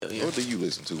What do you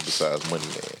listen to besides Money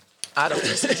Man? I don't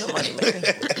listen to Money Man.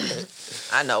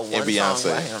 I know one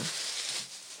song by him.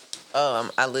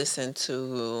 I listen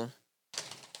to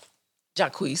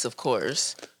Jacquees, of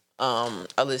course.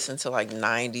 I listen to like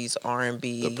 90s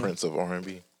R&B. The Prince of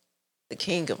R&B. The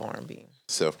King of R&B.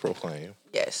 Self-proclaimed.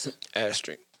 Yes.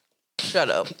 Asterisk. Shut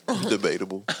up.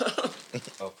 Debatable.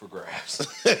 Up for grabs.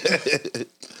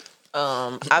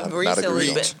 I've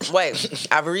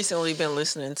recently been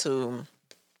listening to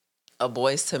a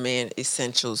Boyz II Men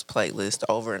Essentials playlist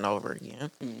over and over again.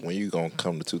 When you gonna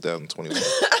come to 2021?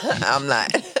 I'm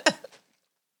not.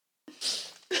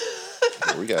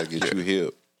 We gotta get you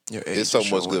hip. There's so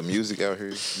much good music out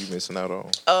here. You missing out on.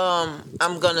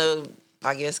 I'm gonna,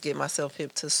 I guess, get myself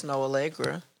hip to Snow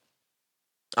Allegra.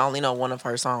 I only know one of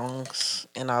her songs,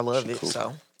 and I love it. Cool.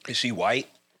 So, is she white?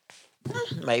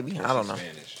 Maybe. I don't know.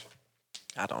 Spanish.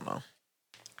 I don't know.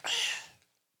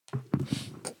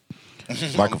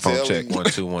 Microphone check. 1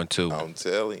 2 1 2. I'm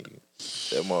telling you,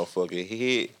 that motherfucker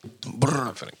hit.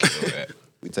 I'm finna kill that.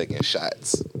 We taking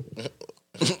shots.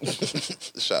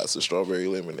 Shots of strawberry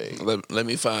lemonade. Let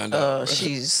me find out.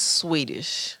 She's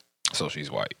Swedish. So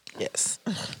she's white. Yes.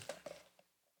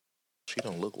 She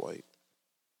don't look white.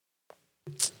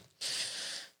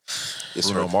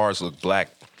 Bruno Mars look black.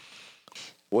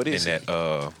 What is in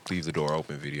that Leave the Door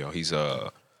Open video? He's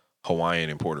Hawaiian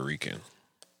and Puerto Rican.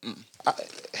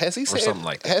 Has he said something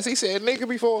like that. Has he said nigga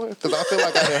before? Because I feel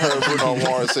like I done heard Bruno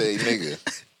Mars say nigga.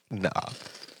 Nah.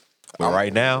 But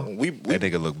right now, we that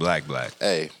nigga look black.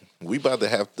 Hey, we about to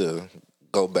have to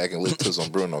go back and listen to some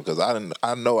Bruno because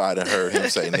I know I done heard him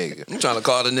say nigga. I'm trying to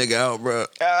call the nigga out, bro.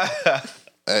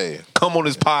 Hey, come on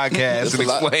this podcast and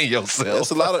explain yourself.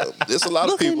 It's a lot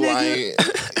of people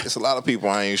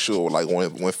I ain't sure. Like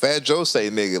when Fat Joe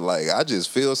say nigga, like I just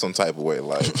feel some type of way.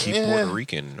 Like he Puerto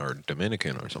Rican or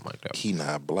Dominican or something like that. He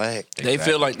not black. They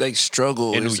feel like they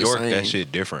struggle in New York. That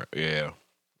shit different. Yeah,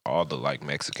 all the like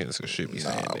Mexicans and shit be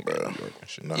saying nigga bro. in New York and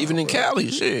shit. Nah, even in Cali,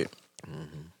 shit.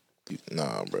 Mm-hmm.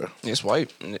 Nah, bro. It's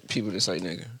white people that say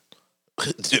nigga.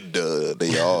 Duh,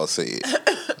 they all say it.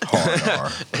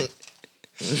 Hard.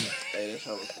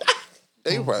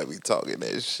 They probably be talking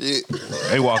that shit.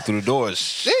 They walk through the doors.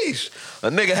 Sheesh,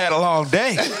 a nigga had a long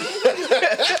day.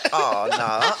 Oh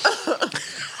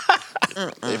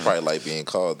no. They probably like being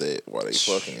called that while they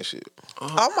fucking and shit.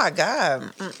 Oh my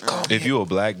god. If you a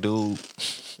black dude,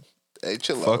 hey,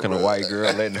 chill fucking out, a white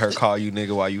girl, letting her call you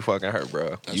nigga while you fucking her,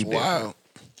 bro. That's you wild.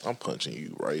 I'm punching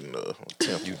you right in the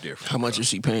temple. You different. How much is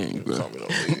she paying you, bro? Call me no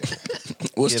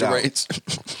nigga. What's Get the out. rates?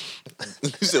 You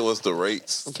said what's the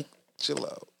rates? Chill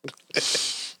out.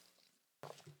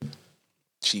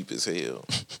 Cheap as hell.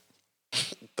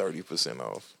 30%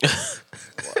 off.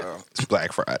 Wow. It's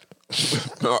Black Friday.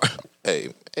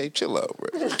 Hey, chill out,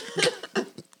 bro.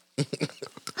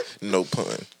 No pun.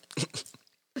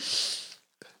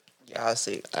 Y'all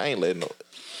see. I ain't letting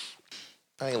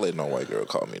no white girl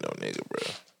call me no nigga,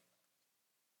 bro.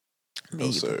 Me No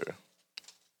either. sir.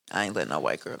 I ain't letting no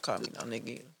white girl call me no nigga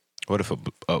either. What if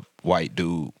a white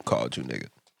dude called you nigga?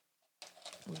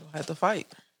 We don't have to fight.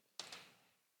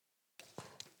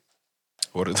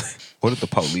 What if the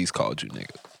police called you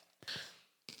nigga?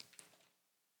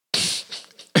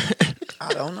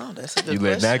 I don't know. That's a good You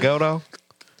question. letting that go though?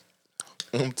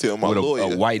 I'm telling my Would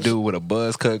lawyer. a white dude with a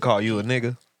buzz cut call you a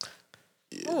nigga?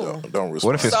 Yeah, don't respond.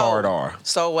 What if it's So- hard R?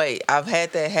 So wait, I've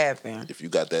had that happen. If you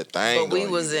got that thing, But we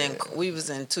on was you, in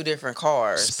man. two different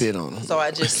cars. Spit on him. So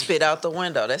I just spit out the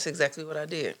window. That's exactly what I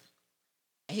did.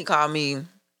 He called me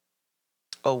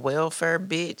a welfare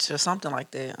bitch or something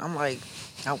like that. I'm like,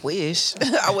 I wish.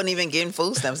 I wasn't even getting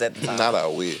food stamps at the time. Not I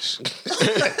wish.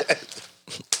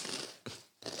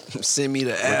 Send me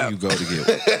the Where app. do you go to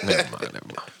get? Never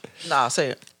mind. Nah, say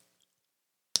it.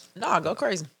 Nah, go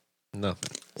crazy.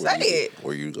 Nothing. Say it.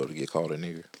 Where you go to get called a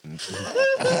nigger?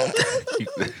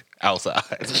 Outside.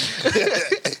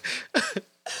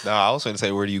 No, I was going to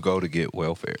say, where do you go to get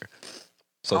welfare?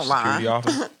 Social Online. Security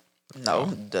office? No,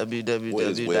 What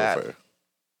is www. welfare?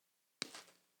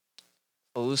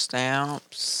 Food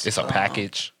stamps. It's a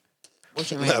package. What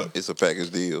you mean? No, it's a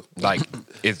package deal. Like,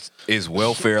 is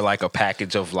welfare like a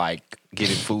package of like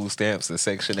getting food stamps and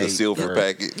Section 8? The silver or-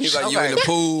 package. He's like, you in the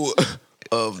pool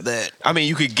of that. I mean,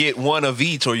 you could get one of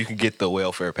each, or you could get the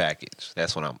welfare package.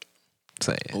 That's what I'm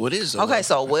saying. What is it? Okay,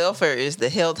 so welfare is the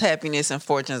health, happiness, and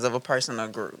fortunes of a person or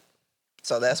group.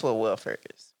 So that's what welfare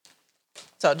is.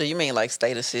 So do you mean like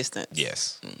state assistance?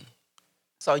 Yes.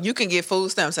 So you can get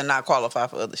food stamps and not qualify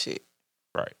for other shit.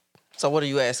 Right. So what are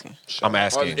you asking? I'm Or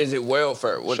asking. is it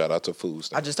welfare? What? Shout out to food I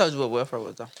stamps. just told you what welfare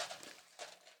was though.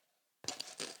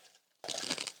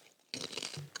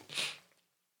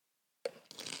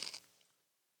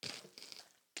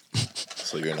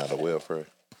 So you're not a welfare.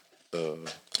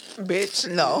 Bitch,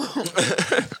 no.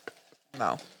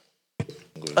 No.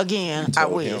 Again, I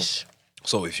wish.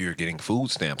 So if you're getting food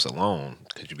stamps alone,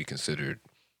 could you be considered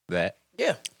that?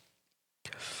 Yeah.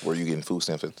 Were you getting food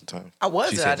stamps at the time? I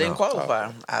was. She I said didn't no.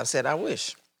 qualify. I said I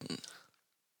wish.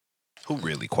 Who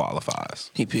really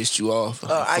qualifies? He pissed you off.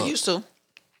 I used to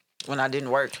when I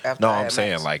didn't work after. No, I I'm had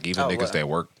saying Max. like even niggas that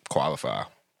work qualify.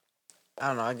 I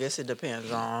don't know. I guess it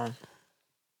depends on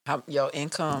how your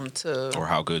income to. Or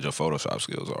how good your Photoshop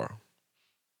skills are.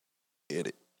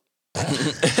 Edit.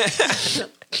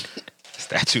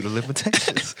 Statute of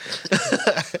limitations.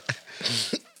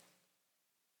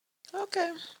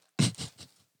 Okay.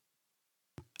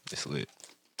 It's lit.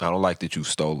 I don't like that you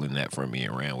stolen that from me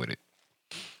and ran with it.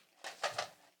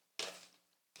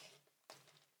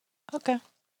 Okay.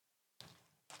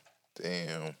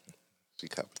 Damn. She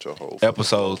copied your whole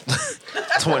Episode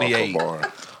 28. bar.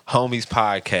 Homies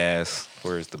Podcast.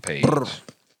 Where's the page?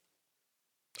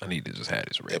 I need to just have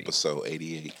this ready. Episode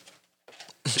 88.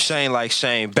 Shane like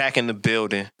Shane, back in the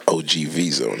building. OG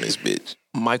Visa on this bitch.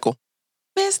 Michael.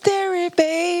 Mystery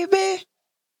baby.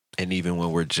 And even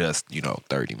when we're just,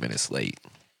 30 minutes late,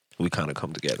 we kind of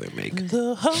come together and make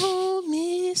The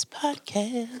Homies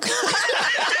Podcast.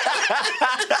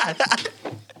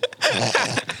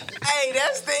 Hey,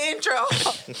 that's the intro.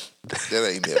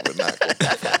 That ain't never not gonna be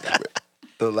funny, bro.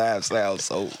 the laugh sounds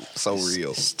so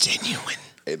real. It's genuine.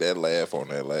 Hey, that laugh on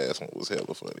that last one was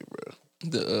hella funny, bro.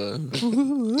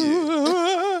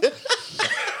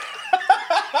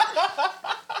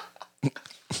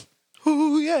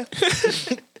 Ooh, yeah.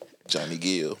 Johnny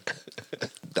Gill.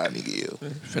 Donnie Gill.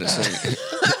 Finna sing.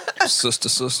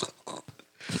 Sister.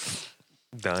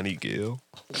 Donnie Gill.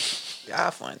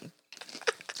 Y'all funny.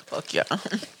 Fuck y'all.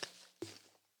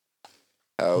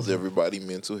 How's everybody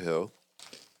mental health?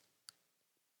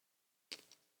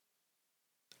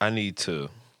 I need to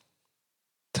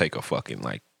take a fucking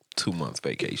 2-month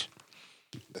vacation.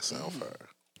 That sound fire.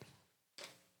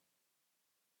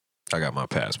 I got my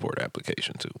passport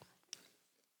application too.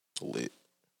 Lit.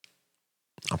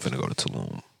 I'm finna go to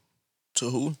Tulum. To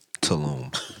who?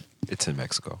 Tulum. It's in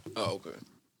Mexico. Oh, okay.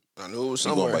 I knew it was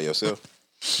You going by somewhere. yourself?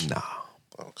 Nah.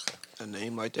 Okay. A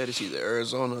name like that is either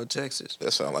Arizona or Texas.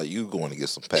 That sound like you going to get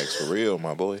some packs for real,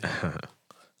 my boy.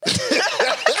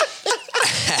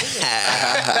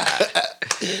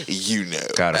 You know.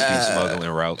 Got a few smuggling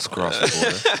routes across the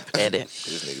border. Edit.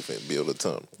 This nigga finna build a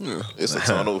tunnel. It's a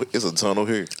tunnel. It's a tunnel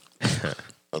here.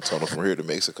 A tunnel from here to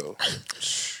Mexico.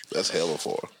 That's hella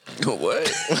far. What?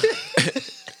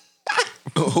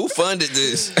 Who funded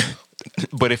this?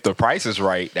 But if the price is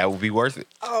right, that would be worth it.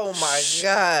 Oh my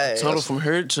god. Total from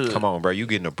here to. Come on, bro. You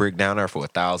getting a brick down there for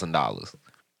 $1,000.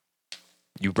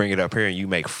 You bring it up here and you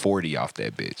make 40 off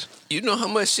that bitch. You know how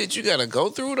much shit you gotta go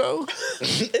through though?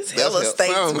 It's hella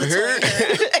states From here.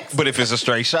 between. But if it's a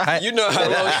straight shot, You know how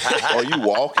long. Are you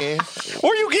walking?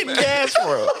 where you getting gas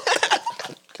from?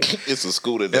 It's a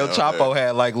scooter down El Chapo there.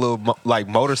 had little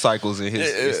motorcycles in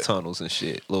his tunnels and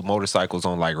shit. Little motorcycles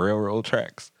on railroad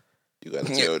tracks. You gotta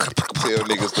tell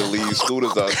niggas to leave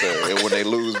scooters out there, and when they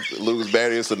lose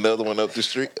battery, it's another one up the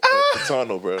street, up the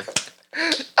tunnel, bro.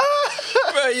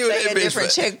 Bro, you They that at bitch. different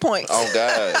checkpoints. Oh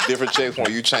God, different checkpoint.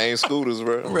 You change scooters,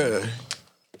 bro. Bro.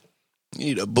 You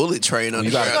need a bullet train on You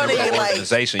the gotta ground. give Gonna an get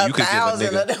organization. You could give a 1,000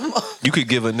 of nigga. them. You could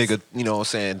give a nigga. You know what I'm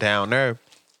saying, down there,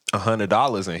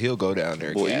 $100, and he'll go down there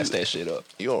and Boy, gas you- that shit up.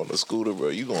 You on the scooter, bro.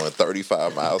 You going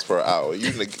 35 miles per hour.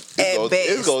 It's At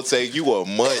best. gonna take you a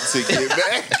month to get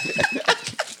back.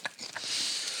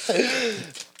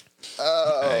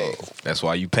 Hey, that's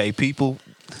why you pay people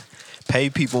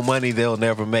money they'll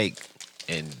never make,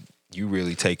 and you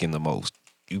really taking the most.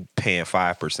 You paying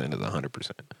 5% of the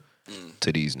 100%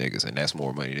 to these niggas, and that's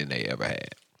more money than they ever had.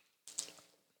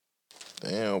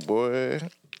 Damn, boy.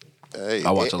 Hey,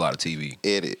 I watch a lot of TV.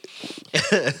 Edit.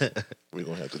 We're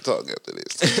gonna have to talk after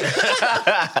this.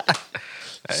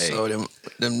 Hey. So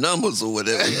them numbers or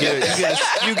whatever. You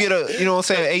get a, you know what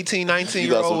I'm saying, 18, 19 You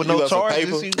year got some- old with you no got some charges.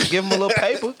 paper? You give them a little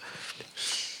paper,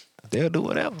 they'll do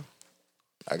whatever.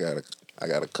 I got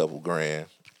a couple grand.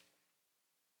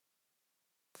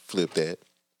 Flip that.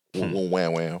 Wham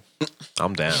wham.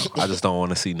 I'm down. I just don't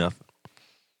want to see nothing.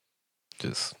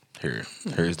 Just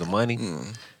here's the money.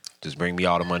 Just bring me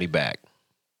all the money back.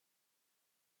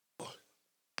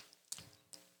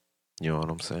 You know what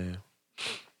I'm saying?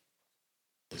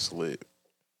 It's lit.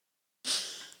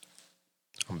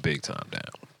 I'm big time down.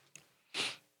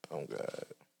 Oh God.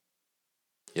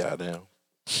 Y'all down.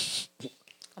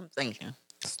 I'm thinking.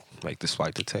 Make this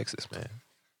flight to Texas, man.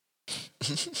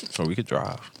 Or we could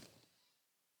drive.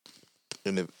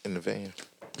 In the van.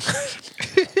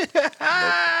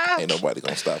 Ain't nobody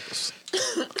gonna stop us.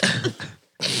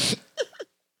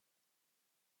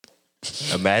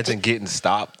 Imagine getting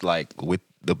stopped like with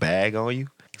the bag on you.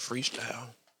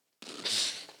 Freestyle.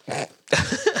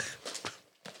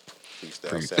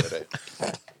 Freestyle Saturday.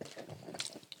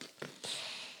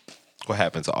 What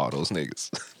happened to all those niggas?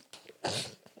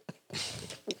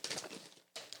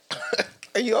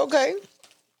 Are you okay?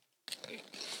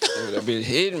 That bitch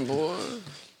hidden, boy.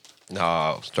 No,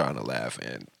 I was trying to laugh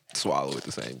and swallow at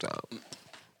the same time.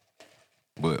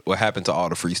 But what happened to all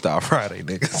the Freestyle Friday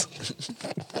niggas?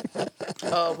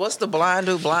 What's the blind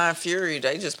dude, Blind Fury?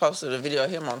 They just posted a video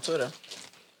of him on Twitter.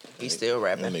 He's still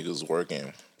rapping. Them niggas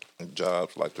working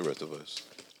jobs like the rest of us.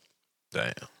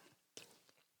 Damn.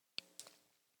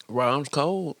 Rhymes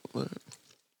cold.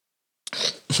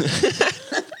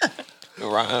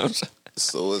 Rhymes.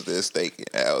 So is that steak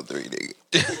and Al 3, nigga.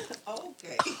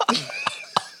 Okay.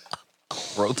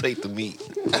 Rotate the meat.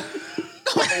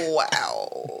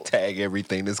 Wow. Tag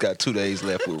everything that's got 2 days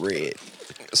left with red.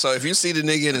 So if you see the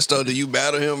nigga in the store, do you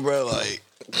battle him, bro? Like,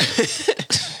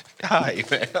 Hi,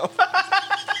 man.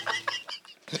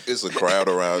 It's a crowd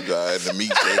around y'all in the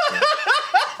meat section.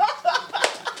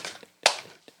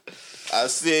 I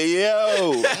said,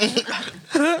 yo.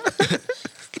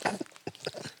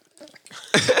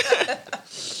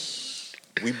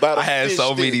 We about to I had fish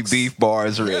so many sticks. beef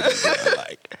bars ready. Bro.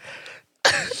 Like,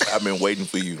 I've been waiting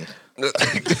for you.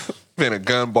 been a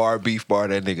gun bar, beef bar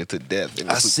that nigga to death.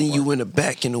 I seen you in the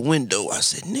back in the window. I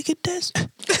said, nigga,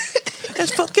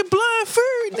 that's fucking Blind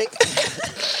Fury,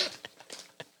 nigga.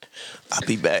 I'll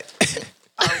be back.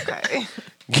 Okay.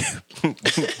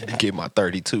 Get my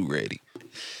 32 ready.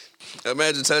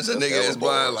 Imagine touching a nigga that's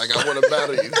blind like, I want to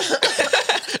battle you.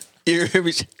 You hear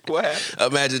me? What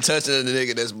happened? Imagine touching a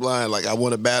nigga that's blind like, I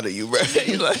want to battle you, bro.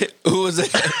 You like, who was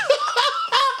that?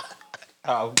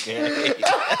 Okay.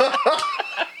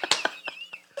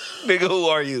 Nigga, who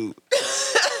are you?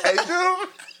 Hey, dude.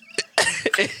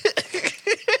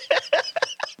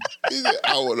 He said,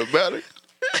 I want to battle.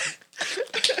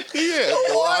 He had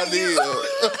no idea.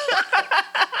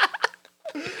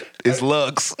 It's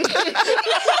Lux.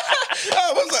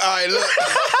 I was like, all right, look.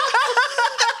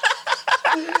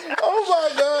 Oh my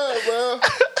God, bro.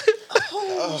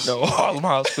 No, Harlem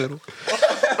Hospital.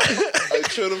 Hey,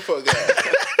 chill the fuck out.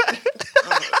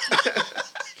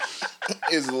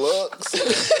 It's Lux.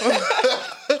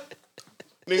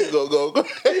 Nigga go.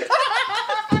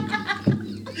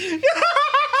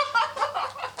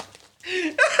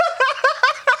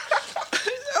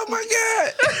 Oh my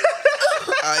God.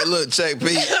 All right, look, check,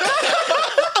 Pete.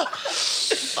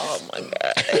 Oh my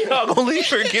God. Y'all gonna leave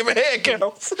her and give me head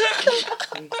counts.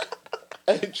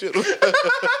 Hey, chill the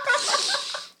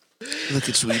Look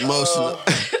at you, emotional.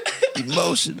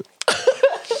 Emotional.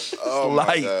 Oh my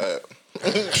Light. God.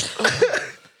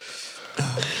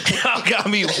 Y'all got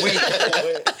me weak.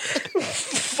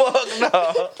 Fuck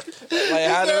no. Like,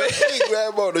 how do it? He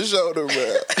grab on the shoulder,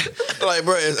 bro. Like,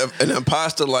 bro, an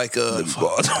imposter like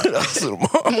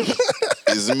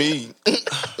It's me.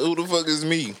 Who the fuck is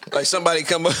me? like somebody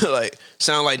come up like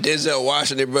sound like Denzel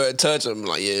Washington, bro, touch him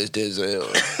like, yeah, it's Denzel.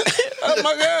 Oh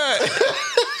my God.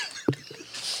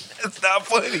 It's not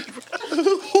funny.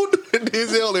 Who doing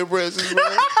Denzel impressions,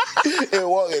 bro? And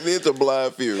walking into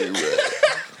Blind Fury, bro.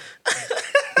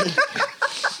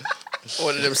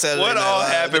 One of them Saturday What Night all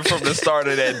Live. happened from the start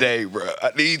of that day, bro?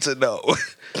 I need to know.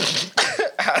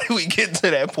 How did we get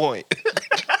to that point?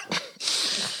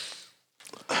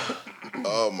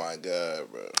 Oh my God,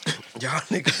 bro. Y'all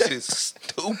niggas is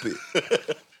stupid.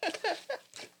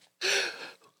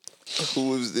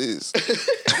 Who is this?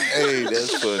 Hey,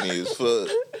 that's funny as fuck.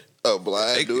 A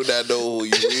blind dude that know who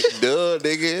you is. Duh,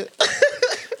 nigga.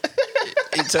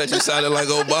 He touch you sounded like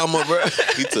Obama, bro.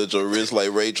 He touch your wrist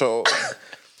like Ray Charles.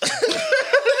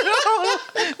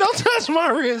 Don't touch my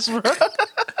wrist, bro.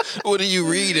 What are you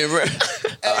reading, bro?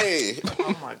 Hey.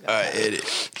 Oh my God. All right, edit.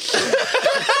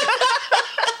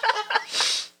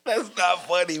 That's not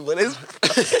funny, but it's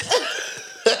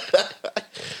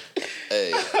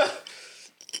Hey.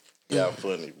 Y'all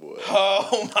funny, boy.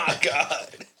 oh my God.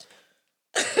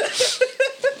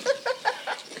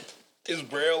 Is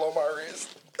Braille on my wrist?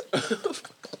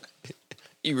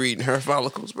 You reading her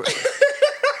follicles, bro.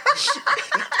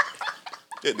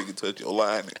 That nigga touch your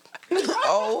line.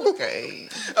 Okay.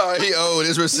 All right, he old.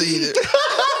 It's receded.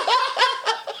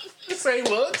 Say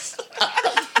looks.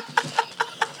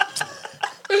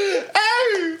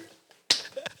 Hey!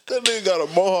 That nigga got a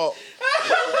mohawk.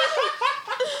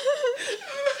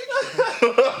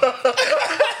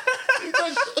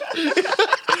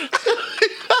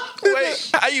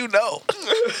 Wait, how you know?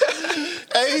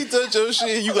 Hey, he touch your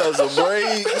shit, you got some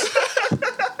braids.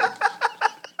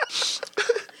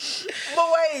 But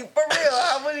wait, for real,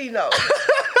 how would he know?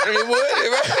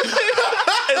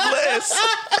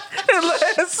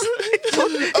 Unless he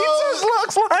just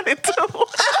looks like it too.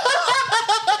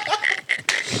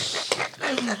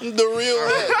 The real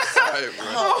Lex.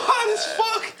 Hot as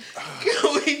fuck. Can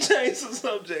we change the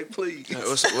subject, please?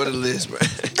 What a list, bro.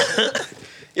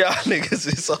 Y'all niggas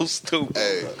is so stupid.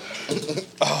 Hey.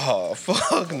 Oh,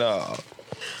 fuck no.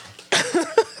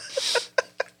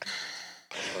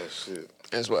 Oh shit.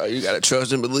 That's why you gotta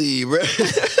trust and believe, bro.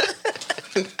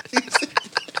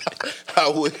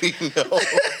 How would he know?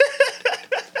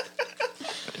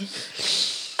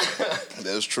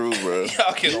 That's true, bro.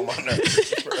 Y'all get on my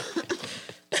nerves, bro.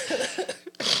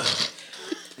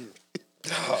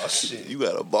 Oh shit. You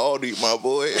got a ball deep, my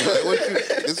boy. Like, what you,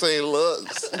 this ain't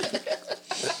Lux.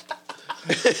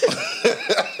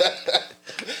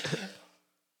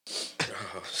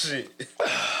 Oh shit.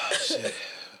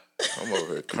 I'm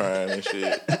over here crying and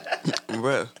shit.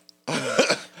 Bro.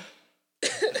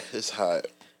 It's hot.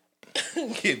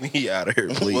 Get me out of here,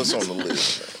 please. What's on the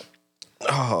list, man?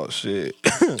 Oh shit.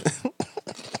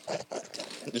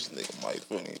 This nigga Mike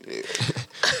funny. Yeah.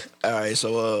 All right,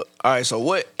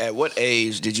 so at what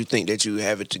age did you think that you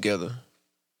have it together?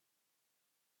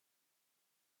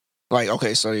 Like,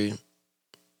 okay, so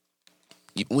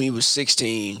when you was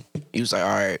 16, you was like, all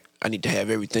right, I need to have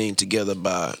everything together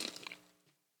by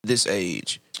this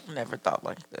age. Never thought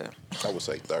like that. I would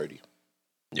say 30.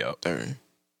 Yep. 30.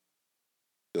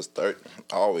 Because 30,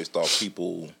 I always thought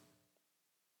people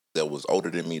that was older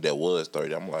than me that was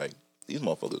 30, I'm like, these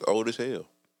motherfuckers old as hell.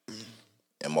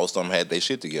 And most of them had their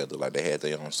shit together. Like, they had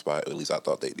their own spot. At least I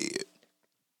thought they did.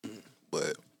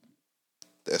 But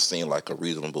that seemed like a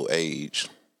reasonable age.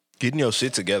 Getting your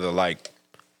shit together, like,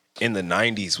 in the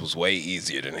 90s was way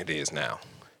easier than it is now.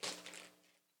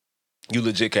 You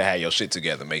legit could have your shit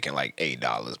together making, like,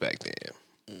 $8 back then.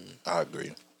 I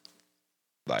agree.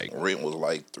 Like, Rent was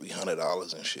like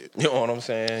 $300 and shit. you know what I'm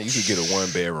saying? You could get a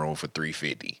one bedroom for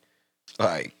 $350.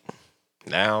 Like,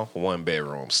 now, one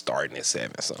bedroom starting at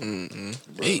 $7 something.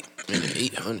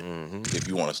 800. If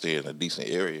you want to stay in a decent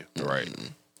area. Right.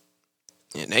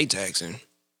 And they taxing.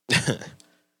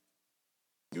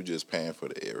 You just paying for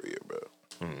the area, bro.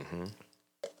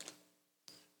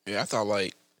 Yeah, I thought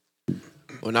like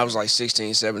when I was like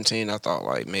 16, 17, I thought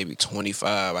like maybe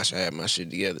 25 I should have my shit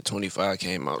together. 25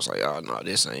 came out, I was like, oh no,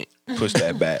 this ain't. Push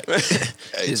that back.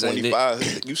 Hey, This ain't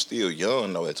 25, you still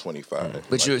young though at 25.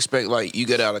 But you expect like you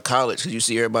get out of college because you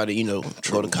see everybody, you know,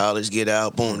 go to college, get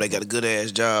out, boom, they got a good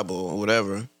ass job or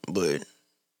whatever. But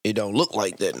it don't look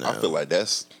like that now. I feel like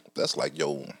that's like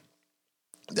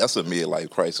that's a midlife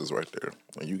crisis right there.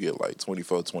 When you get like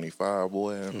 24, 25,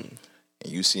 boy, and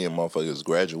you seeing motherfuckers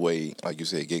graduate, like you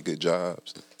said, get good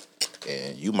jobs,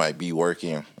 and you might be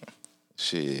working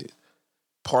shit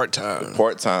part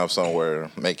time somewhere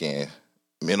making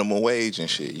minimum wage and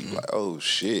shit. You like, oh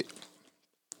shit,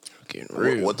 getting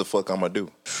real. what the fuck I'm gonna do?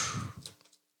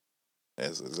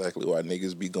 That's exactly why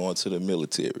niggas be going to the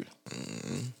military.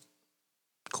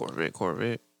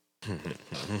 Corvette.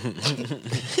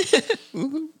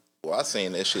 Well, I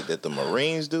seen that shit that the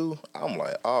Marines do. I'm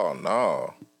like, oh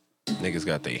no, Niggas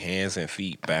got their hands and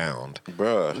feet bound.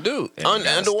 bruh. Dude, And you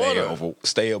gotta underwater.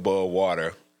 stay above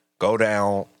water. Go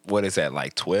down, what is that,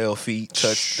 like 12 feet,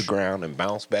 touch the ground and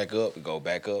bounce back up and go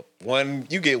back up.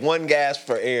 You get one gasp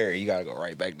for air, you gotta go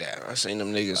right back down. I seen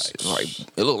them niggas like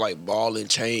it looked like ball and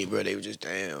chain, bro. They were just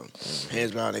down,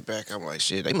 hands behind their back. I'm like,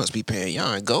 shit, they must be paying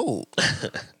y'all in gold.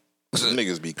 Them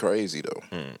niggas be crazy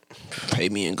though. Pay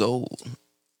me in gold.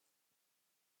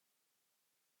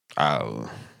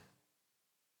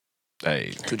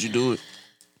 Hey, Could you do it?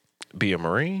 be a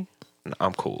Marine?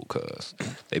 I'm cool, cuz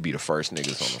they be the first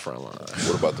niggas on the front line.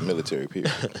 What about the military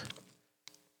period?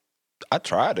 I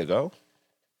tried to go,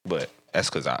 but that's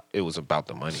because it was about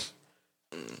the money.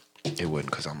 It wasn't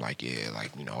because I'm like, yeah,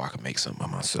 like, you know, I can make something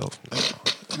by myself. No,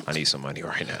 I need some money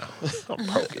right now. I'm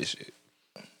broke as shit.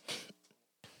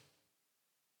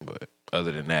 But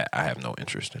other than that, I have no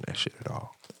interest in that shit at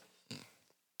all.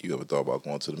 You ever thought about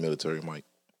going to the military, Mike?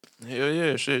 Hell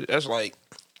yeah, shit. That's like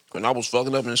when I was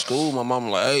fucking up in school. My mom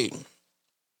was like, hey,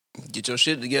 get your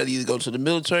shit together. You either go to the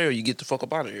military or you get the fuck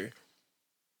up out of here.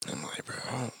 I'm like,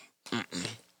 bro,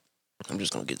 I'm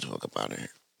just gonna get the fuck up out of here.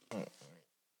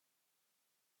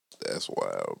 That's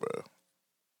wild, bro.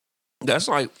 That's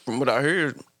like, from what I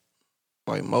heard,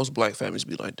 like most black families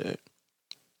be like that.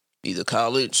 Either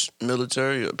college,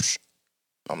 military, or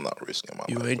I'm not risking my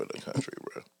You life ain't- for the country,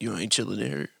 bro. you ain't chilling in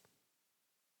here.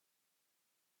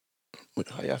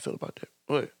 How y'all feel about that?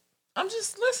 What? I'm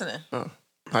just listening. Oh.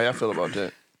 How y'all feel about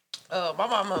that? My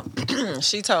mama,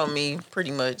 she told me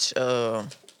pretty much that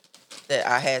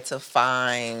I had to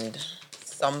find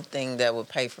something that would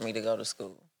pay for me to go to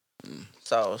school.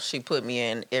 So she put me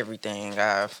in everything.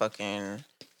 I fucking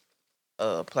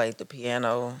played the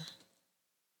piano.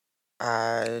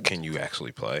 Can you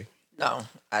actually play? No,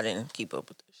 I didn't keep up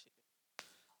with this shit.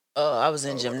 I was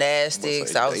in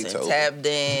gymnastics. I was in tap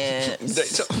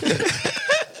dance.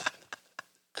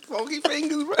 Funky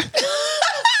fingers, bro.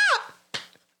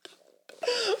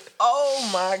 Oh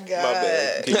my god! My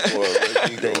bad.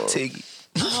 Keep going. Tiggy.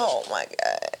 Oh my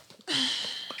god!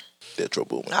 That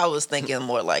trouble. I was thinking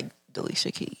more like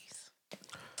Alicia Keys.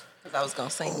 Cause I was gonna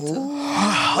sing too.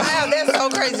 Wow, that's so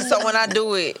crazy. So when I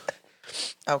do it,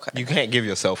 okay. You can't give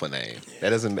yourself a name.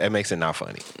 That makes it not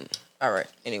funny. All right.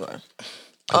 Anyway.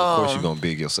 Of course you're gonna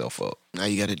big yourself up. Now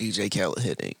you got a DJ Khaled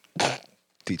headache.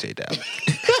 DJ Dallas.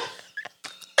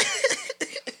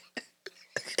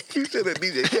 You should have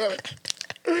DJ Khaled.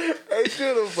 Hey,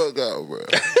 shut the fuck out, bro.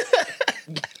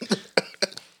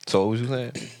 So what was you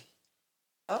saying?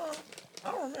 I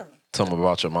don't remember. Something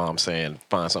about your mom saying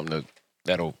find something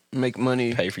that'll Make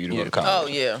money. pay for you to go to Oh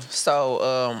college. yeah.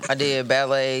 So I did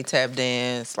ballet, tap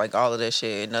dance, like all of that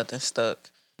shit. Nothing stuck.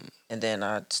 And then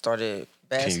I started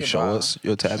basketball. Can you show us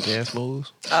your tap dance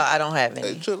moves? I don't have Hey,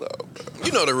 any. chill out, bro.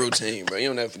 You know the routine, bro. You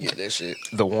don't ever forget that shit.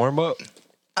 The warm up?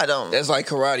 I don't. That's like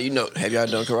karate. You know, have y'all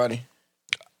done karate?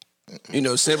 You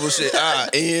know, simple shit. No,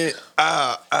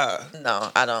 I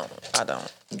don't.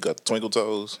 You got the twinkle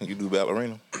toes. You do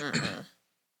ballerina.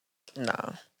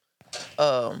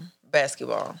 No.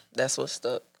 Basketball. That's what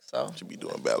stuck. So You be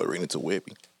doing ballerina to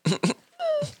Webby.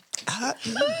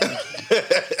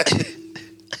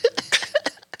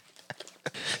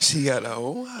 She got a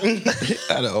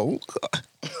whole car.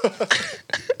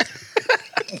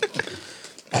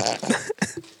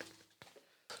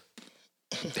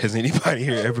 Has anybody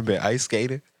here ever been ice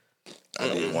skating? I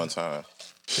did one time.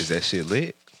 Is that shit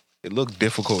lit? It looked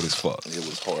difficult as fuck. It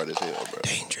was hard as hell, bro.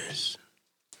 Dangerous.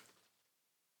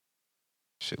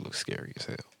 Shit looks scary as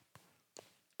hell.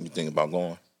 You think about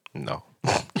going? No.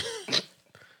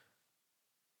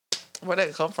 where'd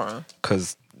that come from?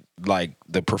 Because, like,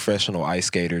 the professional ice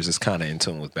skaters is kind of in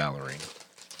tune with ballerina.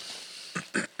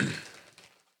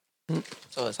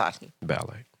 So it's hockey.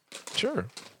 Ballet. Sure.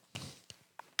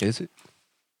 Is it?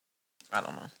 I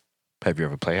don't know. Have you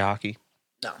ever played hockey?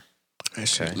 No. That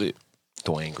shit Okay. lit.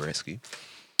 Dwayne Gretzky.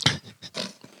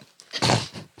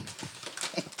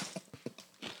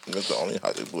 That's the only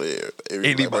hockey player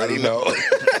Anybody know?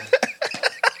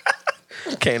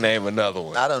 Can't name another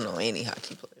one. I don't know any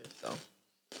hockey players. So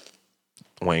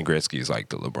Wayne Gretzky is like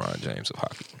the LeBron James of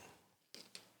hockey.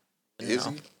 Is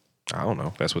no. he? I don't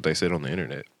know. That's what they said on the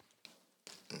internet.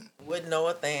 Wouldn't know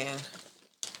a thing.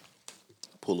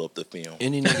 Pull up the film.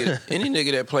 Any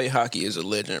nigga that play hockey is a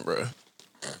legend, bro.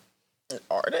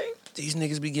 Are they? These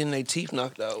niggas be getting their teeth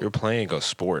knocked out. You're playing a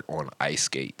sport on ice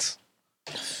skates.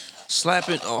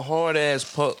 Slapping a hard ass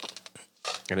puck.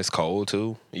 And it's cold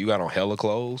too. You got on hella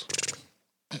clothes.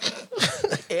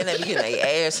 And they be getting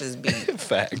their asses beat.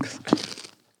 Facts.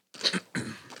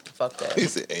 Fuck that. He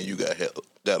said, and you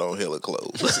got on hella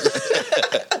clothes.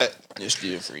 It's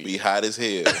still free. Be hot as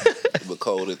hell, but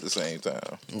cold at the same time.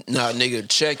 Nah, nigga,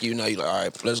 check you. Now you like, all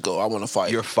right, let's go. I want to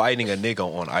fight. You're fighting a nigga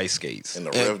on ice skates. And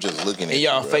the ref just looking at and you.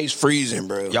 y'all bro. face freezing,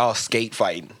 bro. Y'all skate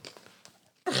fighting.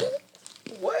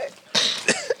 What?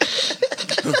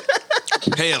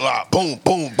 Headlock. Boom,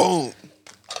 boom, boom.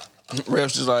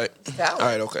 Ref's just like, all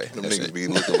right, okay. Them That's niggas it. be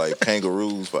looking like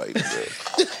kangaroos fighting,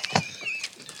 bro.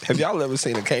 Have y'all ever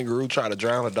seen a kangaroo try to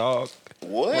drown a dog?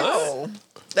 What? No.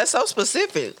 That's so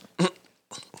specific.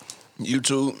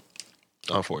 YouTube.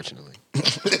 Unfortunately.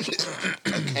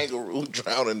 Kangaroo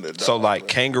drowning the dog. So like bro.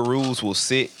 kangaroos will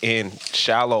sit in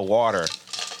shallow water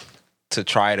to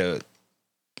try to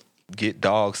get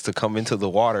dogs to come into the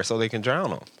water so they can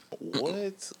drown them.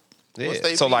 What? Yeah. What's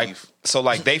they So beef?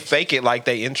 like they fake it like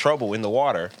they in trouble in the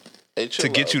water Hey, to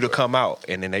chill get out, you to bro. come out,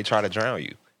 and then they try to drown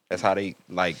you. That's how they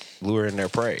like lure in their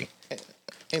prey.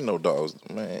 Ain't no dogs,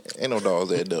 man. Ain't no dogs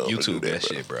that dumb. to do YouTube that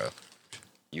bro. shit, bro.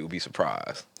 You'll be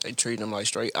surprised. They treat them like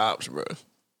straight ops, bro.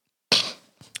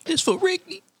 This for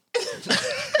Ricky.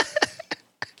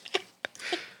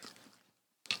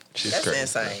 Shit's That's crazy.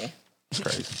 insane. It's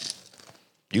crazy.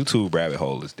 YouTube rabbit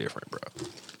hole is different, bro.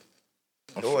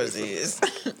 Yours is.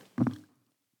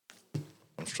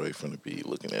 I'm straight finna be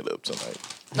looking that up tonight.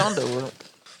 Don't do it.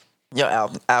 Your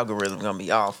algorithm gonna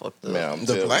be all fucked up. Man, I'm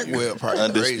The telling black you, whale part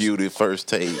undisputed first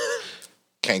take.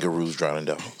 Kangaroos drowning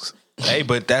dogs. Hey,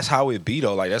 but that's how it be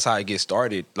though. Like that's how it gets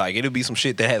started. Like it'll be some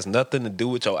shit that has nothing to do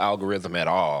with your algorithm at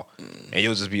all, and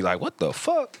you'll just be like, "What the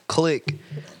fuck?" Click.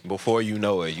 Before you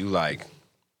know it, you like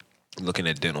looking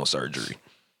at dental surgery.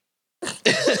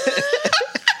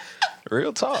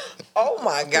 Real talk. Oh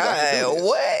my God!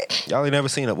 What? Y'all ain't never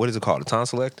seen a what is it called? A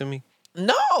tonsillectomy?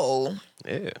 No.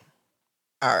 Yeah.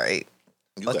 All right.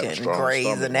 You got a Fucking strong Grey's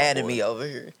stomach, my Anatomy boy. over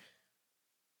here.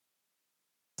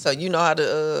 So you know how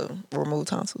to remove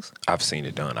tonsils? I've seen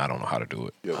it done. I don't know how to do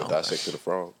it. You ever dissected a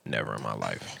frog? Never in my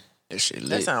life. That shit That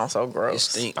lit. sounds so It gross.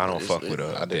 stink. I don't It's fuck lit. with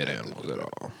I dead didn't have to animals do at that.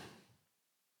 all.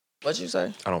 What you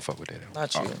say? I don't fuck with dead animals.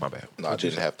 Not you. Oh, my bad. No, I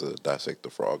didn't have to dissect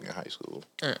the frog in high school.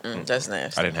 That's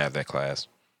nasty. I didn't have that class.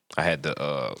 I had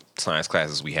the science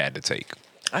classes we had to take.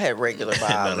 I had regular And none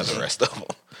of biology. the rest of them.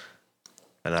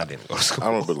 And I didn't go to school. I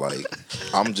remember like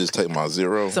I'm just taking my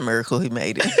zero. It's a miracle he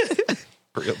made it.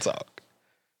 Real talk.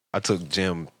 I took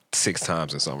gym 6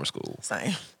 times in summer school.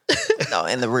 Same. No,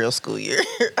 in the real school year,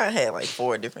 I had like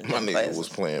 4 different My gym nigga classes. was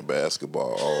playing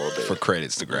basketball all day. For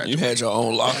credits to graduate. You had your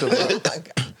own locker, bro. Oh my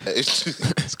God.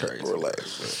 It's crazy.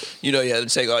 Relax, You know you had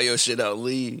to take all your shit out and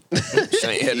leave.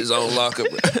 Shane had his own locker,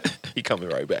 bro. He coming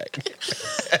right back. bro.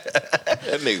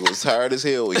 That nigga was tired as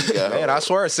hell when he got Man, home. I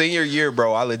swear, senior year,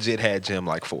 bro, I legit had gym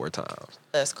like 4 times.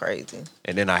 That's crazy.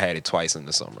 And then I had it twice in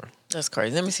the summer. That's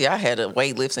crazy. Let me see. I had a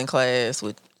weightlifting class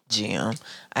with gym.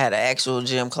 I had an actual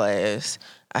gym class.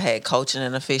 I had coaching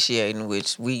and officiating,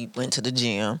 which we went to the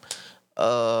gym.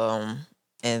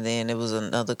 And then it was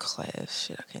another class.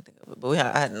 Shit, I can't think of it. But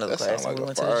I had another That class sounds and we like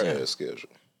went a to the fire gym. ass schedule.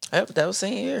 Yep, that was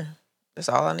senior year. That's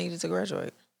all I needed to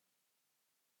graduate.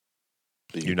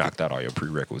 You knocked out all your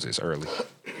prerequisites early.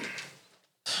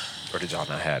 Or did y'all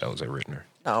not have those at Rittner?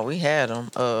 No, we had them.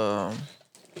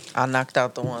 I knocked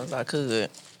out the ones I could.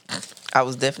 I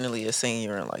was definitely a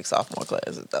senior in like sophomore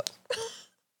classes though.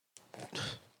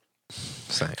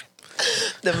 Same.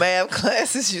 The math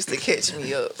classes used to catch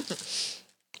me up.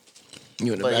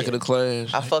 You in the But back yeah. of the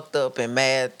class. I fucked up in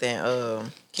math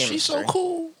and chemistry. She's so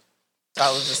cool. I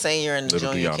was a senior in the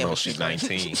Little do junior y'all know chemistry. she's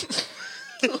class.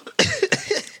 19.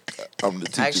 I'm the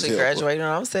teacher's I actually helper. graduated when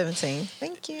I was 17.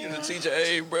 Thank you. You the teacher,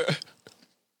 hey, bro.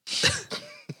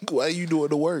 Why you doing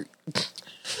the work?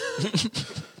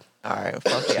 All right,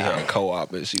 fuck She y'all. had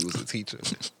co-op and she was a teacher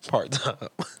part-time.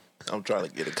 I'm trying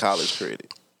to get a college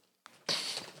credit.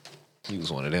 He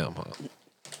was one of them,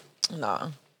 huh?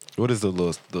 Nah. What is the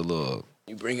little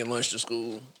You bringing lunch to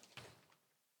school,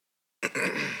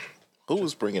 Who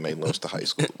was bringing their lunch to high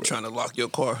school, bro? trying to lock your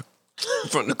car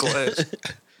from the class.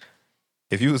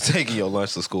 if you was taking your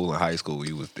lunch to school in high school,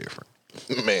 you was different.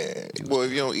 Man, boy,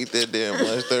 if you don't eat that damn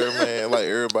lunch there, man, like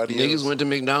everybody Niggas else. went to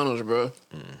McDonald's, bro.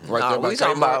 Right Nah, there by we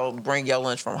talking Kmart. about bring your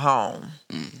lunch from home.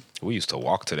 We used to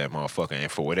walk to that motherfucker and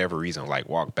for whatever reason, like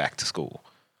walk back to school.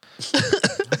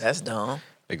 That's dumb.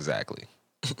 Exactly.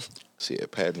 See,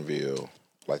 at Pattonville,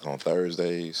 like on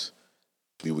Thursdays,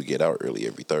 we would get out early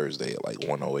every Thursday at like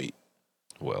 1:08.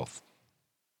 Wealth.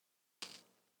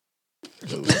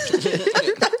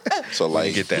 So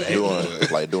like get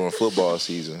that during football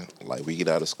season, like we get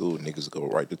out of school, niggas go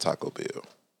right to Taco Bell.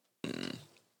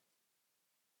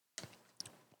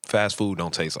 Fast food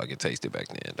don't taste like it tasted back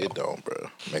then, though. It don't, bro.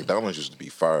 McDonald's used to be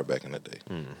fire back in the day.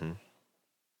 Mm-hmm.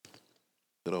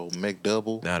 Good old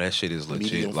McDouble, Now that shit is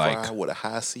legit medium like fry with a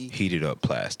high C. heated up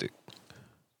plastic.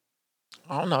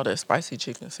 I don't know that spicy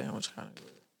chicken sandwich kind of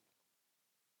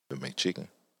The McChicken.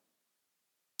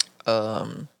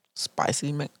 good.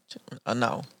 Spicy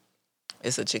no,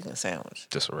 it's a chicken sandwich,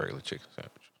 Just a regular chicken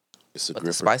sandwich. It's a but the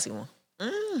gripper. spicy one.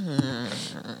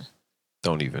 Mm-hmm.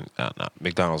 Don't even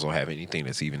McDonald's don't have anything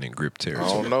that's even in grip I territory.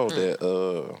 don't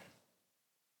know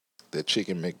that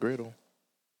chicken McGriddle.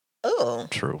 Oh,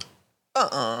 True.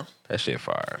 That shit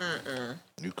fire.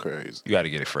 You crazy? You got to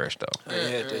get it fresh though. I ain't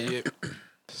had that yet.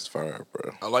 It's fire,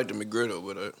 bro. I like the McGriddle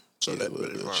with it. So Yeah, that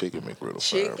the but chicken McGriddle.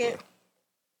 chicken.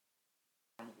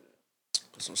 Fire,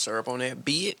 put some syrup on that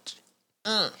bitch.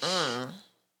 Where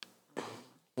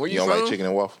bro. you You don't from? like chicken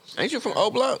and waffles? Ain't you from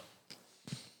O Block?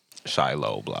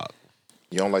 Shiloh block.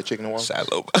 You don't like chicken and waffles?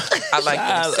 Shiloh. I like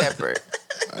them separate.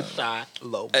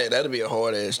 Shiloh. Hey, that'll be a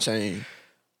hard ass chain.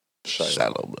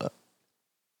 Shiloh Block.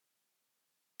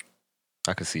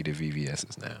 I can see the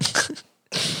VVS's now.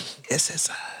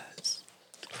 SSIs.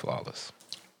 Flawless.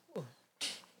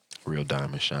 Real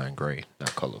diamond shine gray,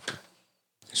 not colorful.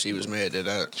 She was mad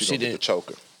that She, she don't get the didn't.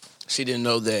 choker. She didn't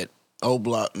know that O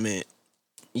Block meant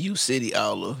U City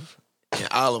Olive, and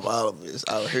Olive is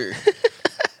out here.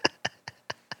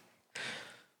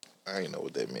 I ain't know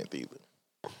what that meant either.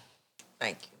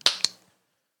 Thank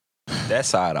you. That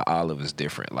side of Olive is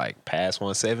different. Like past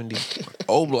 170,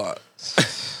 O Block.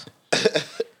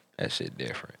 That shit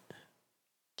different.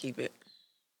 Keep it.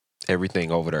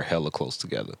 Everything over there hella close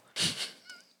together.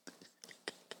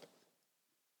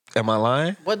 Am I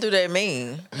lying? What do they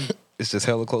mean? It's just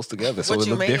hella close together, so What it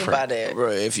you look mean different. by that?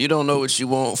 Bro, if you don't know what you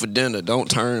want for dinner, don't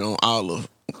turn on Olive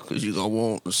because you gonna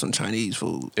want some Chinese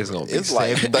food. It's gonna be It's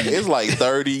like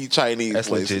 30 Chinese That's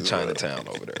places. legit bro. Chinatown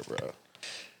over there, bro.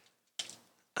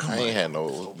 I ain't had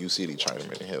no UCD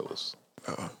Chinaman in Hills.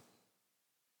 Uh-uh.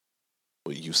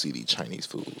 With UCD Chinese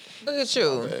food. Look at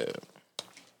you Bad.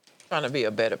 trying to be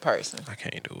a better person. I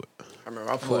can't do it. I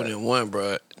remember I pulled in one,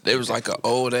 bro. There was like an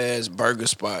old ass burger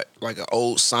spot, like an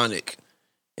old Sonic,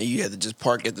 and you had to just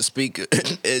park at the speaker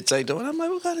and take the one. I'm like,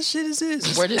 what kind of shit is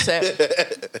this? Where this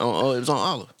at? Oh, it was on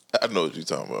Olive. I know what you're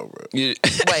talking about, bro. Yeah.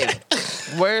 Wait,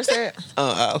 where is that?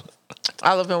 Olive.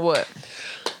 Olive and what?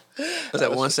 Was that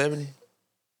 170?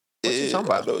 What you talking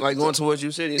about? Like going towards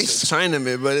you city, it's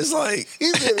Chinaman, but it's like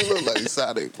He said it looked like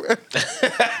Sonic, bro.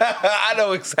 I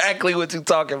know exactly what you're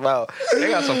talking about. They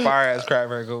got some fire ass crab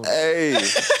burgers. Hey,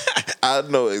 I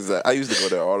know exactly. I used to go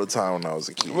there all the time when I was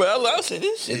a kid. well, I said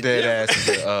this It shit. dead ass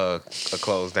is a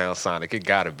closed down Sonic. It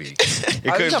gotta be. It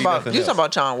Oh, couldn't be nothing you else. talking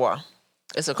about Changhua?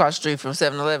 It's across the street from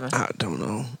 7-Eleven. I don't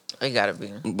know, It gotta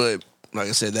be. but like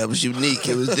I said, that was unique.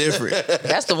 It was different.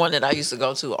 That's the one that I used to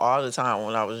go to all the time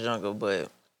when I was younger. But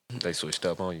They switched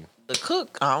up on you. the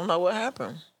cook, I don't know what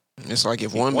happened. It's like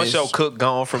if one Once bitch, your cook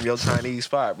gone from your Chinese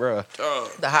spot, bro.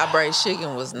 The high braised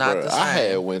chicken was not Bruh, the same. I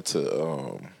had went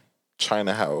to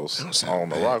China House on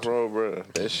the Rock Road, bro.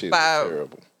 That shit By- was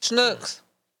terrible. Schnooks.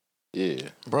 Yeah,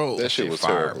 bro, that shit was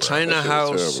fire, terrible. bro. China That shit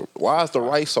was House- terrible. Why is the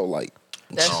rice so light?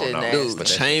 That I shit don't know. nasty. dude, But that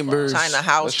shit Chambers, China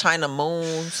House, China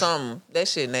Moon, something. That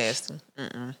shit nasty.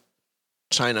 Mm-mm.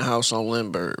 China House on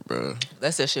Lindbergh, bro.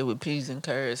 That's that shit with peas and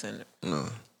carrots in it. No,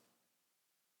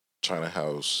 China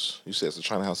House. You said it's a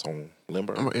China House on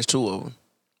Lindbergh? it's two of them.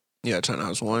 Yeah, China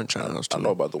House 1, China House 2. I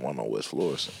know about the one on West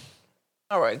Florissant.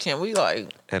 All right, can we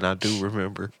like And I do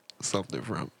remember something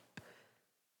from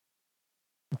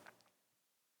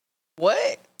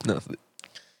what? nothing.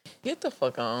 Get the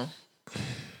fuck on.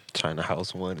 China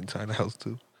House 1 and China House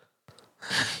 2.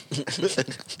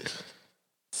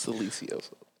 Silicio.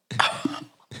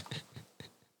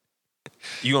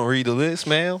 You gonna read the list,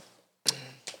 ma'am?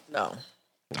 No. All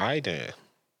right then.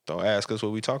 Don't ask us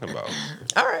what we talking about.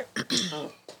 All right.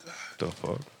 The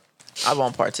fuck? I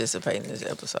won't participate in this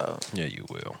episode. Yeah, you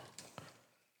will.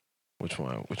 Which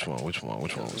one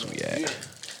was we at?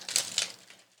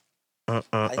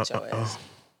 Bite your ass.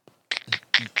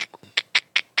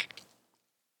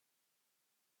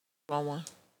 Want one?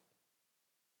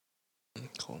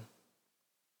 Cool.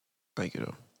 Thank you,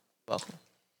 though. Welcome.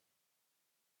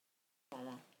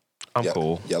 I'm Y'all-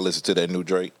 cool. Y'all listen to that new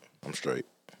Drake? I'm straight.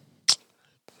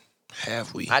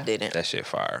 Have we? I didn't. That shit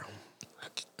fire.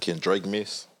 Can Drake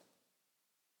miss?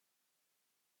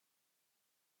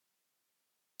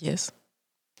 Yes.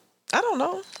 I don't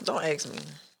know. Don't ask me.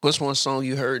 What's one song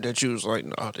you heard that you was like,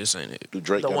 no, this ain't it? Do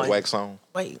Drake The got one- a wax song?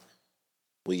 Wait.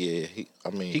 Well, yeah.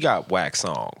 He got whack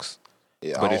songs.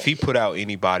 Yeah, But if he put out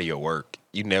any body of work,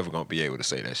 you never gonna be able to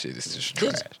say that shit is just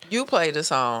trash. You played a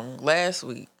song last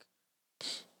week.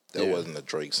 that wasn't a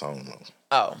Drake song though.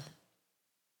 Oh.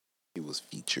 He was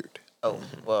featured. Oh.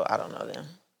 Well, I don't know then.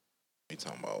 You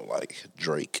talking about like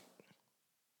Drake?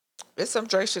 It's some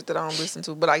Drake shit that I don't listen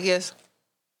to, but I guess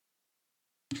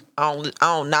I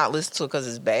don't not listen to it because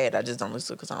it's bad. I just don't listen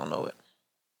to it because I don't know it.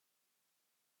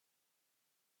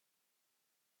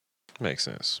 Makes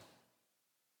sense.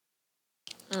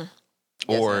 Yes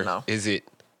Or and no. is it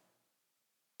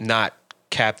not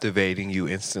captivating you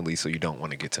instantly so you don't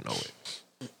want to get to know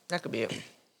it? That could be it.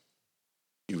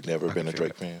 You've never I been a can feel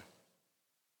Drake fan?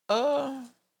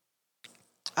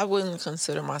 I wouldn't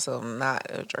consider myself not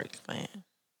a Drake fan.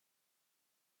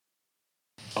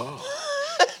 Oh,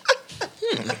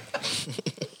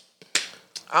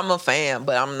 I'm a fan,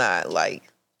 but I'm not like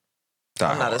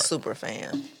I'm not a Die super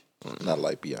fan. not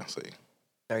like Beyonce.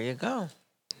 There you go.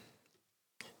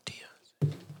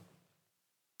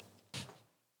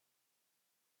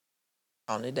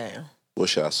 On it down.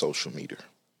 What's your social media?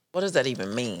 What does that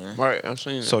even mean? Right, I'm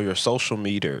saying hard. So your social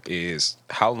meter is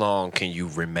how long can you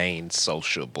remain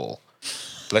sociable?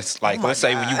 Let's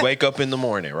say when you wake up in the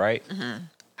morning, right? Mm-hmm.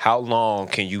 How long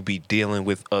can you be dealing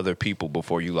with other people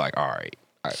before you like, all right,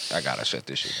 I gotta shut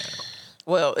this shit down?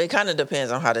 Well, it kind of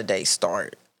depends on how the day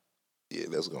start. Yeah,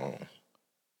 that's going.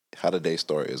 How the day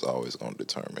start is always going to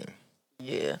determine.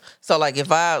 Yeah. So like if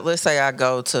let's say I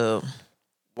go to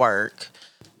work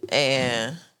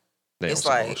and They it's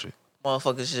on some like bullshit.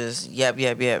 motherfuckers just yap.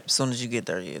 As soon as you get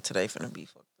there, yeah, today finna be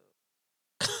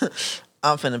fucked up.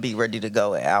 I'm finna be ready to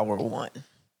go at hour 1.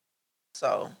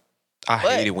 So I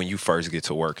hate it when you first get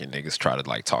to work and niggas try to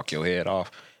like talk your head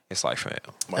off. It's like, fam.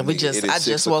 and I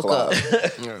just woke up.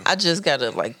 I just got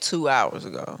up like 2 hours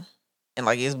ago, and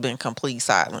like it's been complete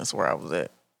silence where I was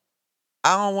at.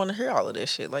 I don't want to hear all of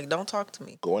this shit. Like, don't talk to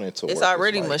me. Going into it's work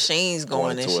already like machines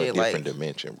going and shit. A different like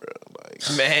dimension, bro.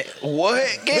 Like, Man,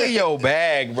 what? Get in your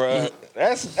bag, bro.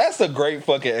 That's a great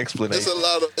fucking explanation. It's a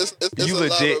lot of it's you a legit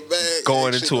lot of bag going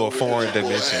action into a over foreign there, boy.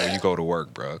 dimension when you go to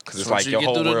work, bro. Because it's Once like you your get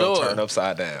whole through the world door. turned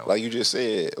upside down. like you just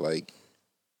said, like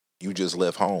you just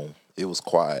left home. It was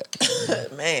quiet,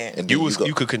 man. and then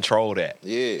you could control that.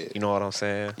 yeah. You know what I'm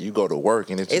saying? You go to work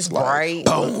and it's It's just like, bright.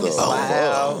 what the It's fuck?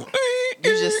 loud. You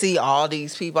just see all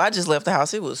these people. I just left the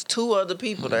house. It was 2 other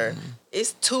people there.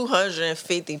 It's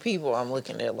 250 people I'm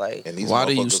looking at. Like, And these Why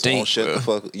do you motherfuckers stink, won't shut the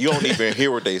fuck up. You don't even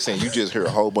hear what they saying. You just hear a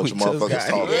whole bunch of just motherfuckers got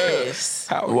talking. yes.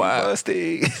 How are Wow. you,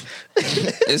 Busty?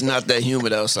 It's not that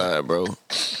humid outside, bro.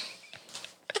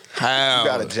 How? You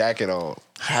got a jacket on.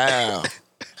 How?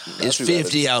 It's you gotta-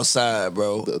 50 outside,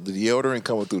 bro. The deodorant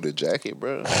coming through the jacket,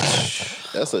 bro.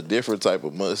 That's a different type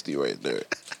of musty right there.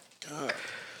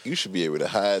 You should be able to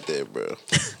hide that, bro.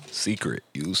 Secret.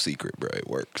 Use secret, bro. It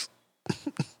works.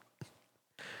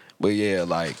 But yeah,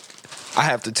 like, I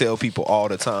have to tell people all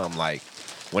the time, like,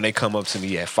 when they come up to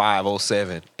me at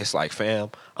 5:07, it's like, fam,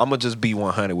 I'm going to just be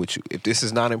 100 with you. If this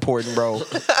is not important, bro,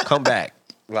 come back.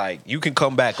 Like, you can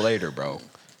come back later, bro.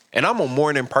 And I'm a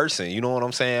morning person, you know what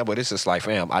I'm saying? But it's just like,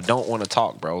 fam, I don't want to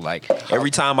talk, bro. Like,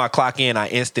 every time I clock in, I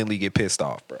instantly get pissed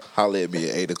off, bro. Holla at me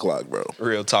at 8 o'clock, bro.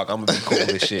 Real talk, I'm going to be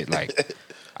cool as shit. Like,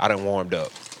 I done warmed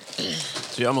up.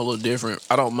 See, I'm a little different.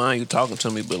 I don't mind you talking to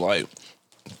me, but like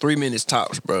 3 minutes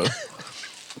tops, bro.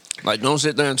 Like, don't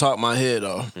sit there and talk my head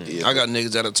off. Yeah. I got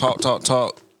niggas that'll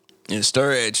talk, and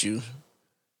stare at you.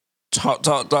 Talk.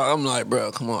 I'm like,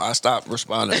 bro, come on. I stopped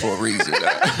responding for a reason.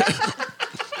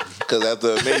 Because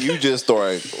after a minute, you just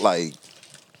start, like,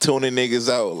 tuning niggas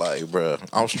out. Like, bro,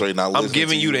 I'm straight not listening I'm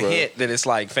giving to you the bro. hint that it's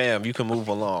like, fam, you can move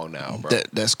along now, bro.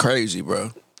 That's crazy,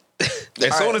 bro.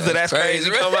 As soon as the that's crazy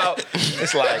come out,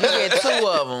 it's like, You get 2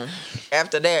 of them.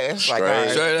 After that, it's like, all Straight.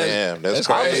 right. Straight up. Damn, that's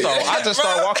I crazy. just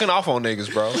start walking off on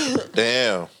niggas, bro.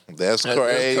 Damn, that's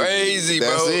crazy. crazy, bro.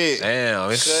 That's it. Damn,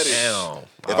 it's Cut it. damn.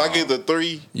 If I get the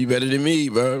 3, You better than me,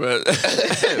 bro. Leave,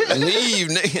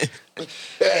 nigga.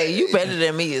 Hey, you better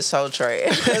than me is so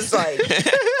trash. It's like,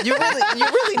 you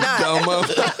really not. Dumb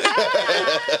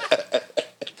motherfucker.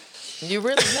 You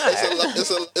really not.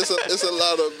 It's a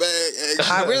lot of bag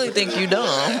action. I really think you dumb.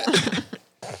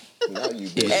 now you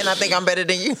bitch. And I think I'm better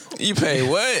than you. You pay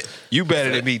what? You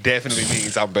better than me definitely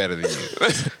means I'm better than you.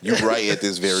 You right at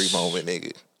this very moment,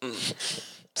 nigga.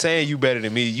 Saying you better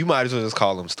than me, you might as well just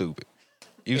call them stupid.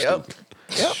 You Yep. stupid.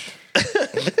 Yep.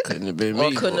 Couldn't have been Or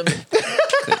me. couldn't boy.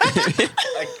 have been.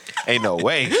 Ain't no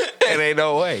way. It ain't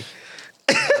no way.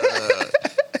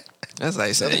 That's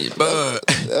like saying, bud.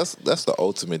 That's the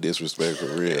ultimate disrespect for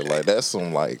real. Like that's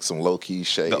some low key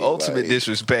shade. The ultimate like,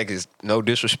 disrespect is no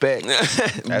disrespect. That's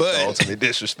But- the ultimate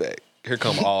disrespect. Here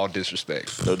come all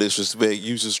disrespect. No disrespect.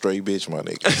 You just straight bitch, my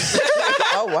nigga.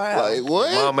 Oh, wow. Like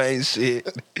what? Mama ain't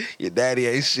shit. Your daddy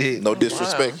ain't shit. No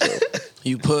disrespect though.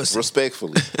 You pussy.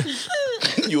 Respectfully.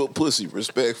 You a pussy.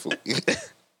 Respectfully.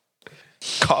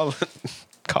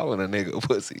 calling a nigga a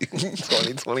pussy.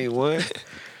 2021.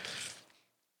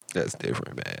 That's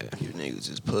different, man. You niggas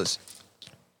is pussy.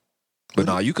 But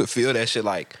no, you could feel that shit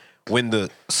like when the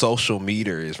social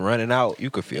meter is running out, you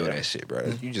could feel that shit,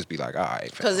 bro. You just be like, all right,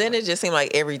 Because then it just seemed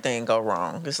like everything go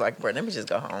wrong. It's like, bro, let me just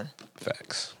go home.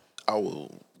 facts. I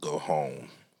will go home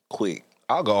quick.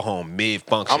 I'll go home mid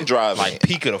function. I'm driving. Like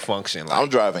peak of the function. Like, I'm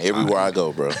driving everywhere I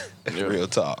go, bro. real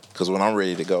talk. Because when I'm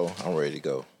ready to go, I'm ready to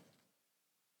go.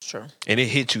 Sure. And it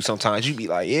hits you sometimes. You be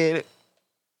like, yeah,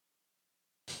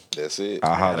 That's it.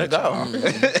 I'll holler at Gotta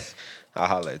y'all. I'll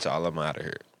holler at y'all. I'm out of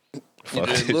here. Fuck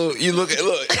this.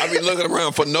 Look, I be looking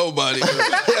around for nobody.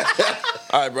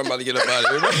 All right, bro, I'm about to get up out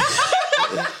of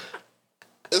here.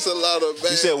 It's a lot of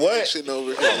bad said what? action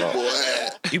over here, boy.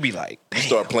 You be like, You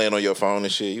start playing on your phone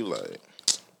and shit. You like,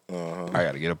 I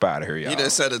gotta get up out of here, y'all. You done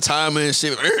set a timer and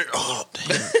shit. Oh,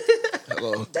 damn.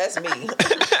 Hello. That's me.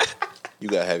 you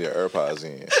gotta have your AirPods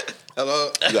in.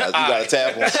 Hello. You gotta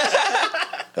tap them.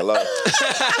 Hello.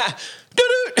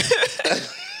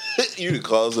 You can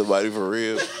call somebody for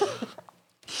real.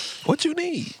 What you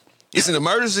need? It's an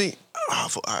emergency. Oh,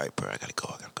 all right, bro. I gotta go.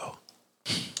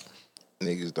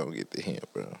 Niggas don't get the hint,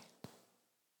 bro.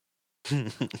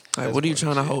 Like, what are you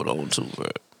trying to hold on to, bro?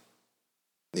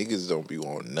 Niggas don't be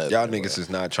on nothing. Y'all bro. niggas is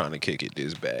not trying to kick it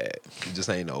this bad. It just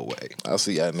ain't no way. I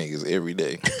see y'all niggas every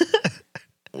day.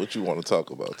 What you want to talk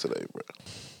about today, bro?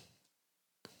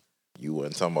 You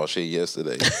wasn't talking about shit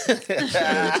yesterday. You ain't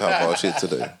talking about shit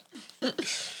today.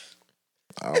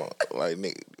 I don't, like,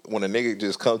 when a nigga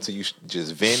just come to you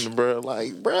just venting, bro,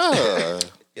 like, bro.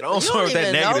 You don't serve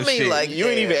that negative shit. Like you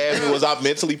ain't even ask me, was I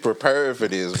mentally prepared for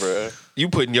this, bro? You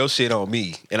putting your shit on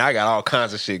me, and I got all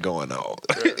kinds of shit going on.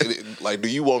 Like, do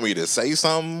you want me to say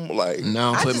something? Like,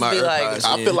 No, I'm putting my AirPods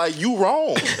I in. feel like you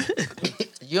wrong.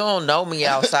 You don't know me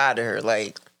outside of her.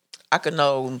 Like, I could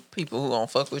know people who don't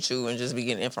fuck with you and just be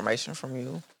getting information from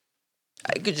you.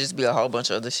 It could just be a whole bunch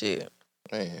of other shit.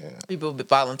 Man, People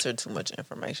volunteer too much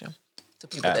information to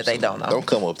people that they don't know. don't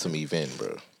come up to me venting,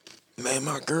 bro. Man,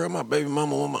 my girl, my baby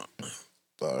mama, want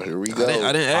Here we go.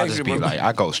 I didn't I'll ask just you, be bro. like,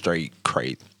 I go straight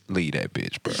crate, leave that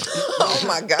bitch, bro. Oh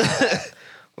my God.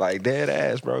 Like dead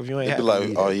ass, bro. If you ain't They happy, be like,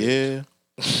 leave oh that yeah.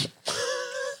 bitch.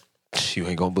 You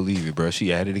ain't gonna believe it, bro.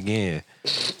 She at it again.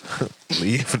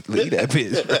 leave that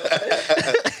bitch.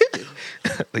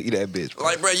 Leave that bitch. Bro.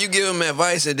 Like, bro, you give them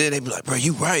advice and then they be like, bro,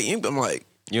 you right. I'm like,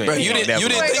 You bro, ain't, you didn't never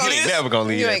think gonna- of you this? ain't never gonna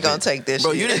leave You that ain't gonna bitch. take this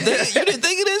Bro, shit. you didn't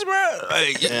think of this, bro?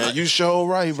 Like, Yeah, you sure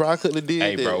right, bro. I could have did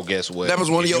Hey, that. bro, guess what? That was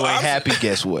one of If your you ain't options. happy,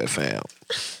 guess what, fam?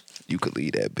 You could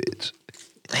leave that bitch.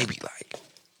 They be like,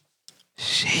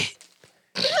 shit.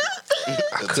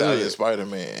 Italian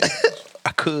Spider-Man.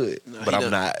 I could, but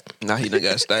I'm not. Now he done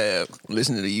got stabbed.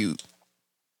 Listening to you.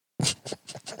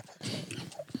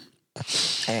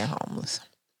 And homeless.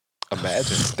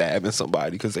 Imagine stabbing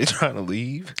somebody because they trying to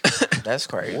leave. That's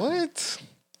crazy. What?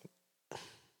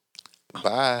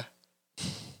 Bye.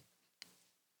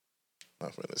 I'm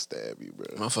finna stab you, bro.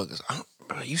 Motherfuckers,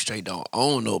 bro, you straight don't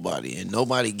own nobody and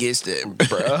nobody gets that,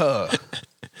 Bruh.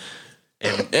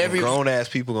 And Every- grown ass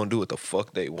people gonna do what the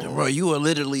fuck they want. Bro, you are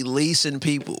literally leasing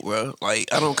people, bro.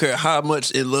 Like, I don't care how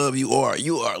much in love you are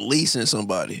leasing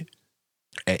somebody.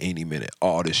 At any minute,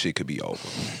 all this shit could be over.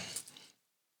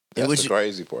 That's What the you-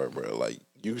 crazy part, bro. Like,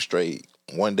 you straight,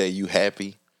 one day you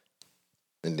happy,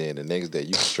 and then the next day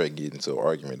you can straight get into an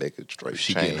argument. They could straight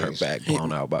She change. getting her back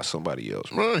blown out by somebody else.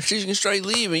 Bro, she can straight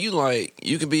leave and you like,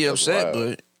 you can be That's upset,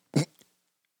 wild. but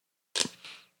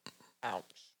Ouch.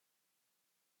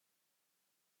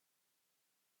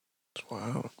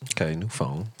 wow. Okay, new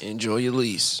phone. Enjoy your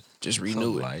lease. Just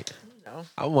renew it. Light. No.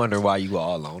 I wonder why you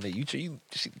all on it. You she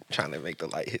trying to make the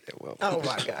light hit that well. Oh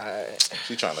my God.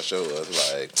 She trying to show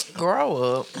us, like,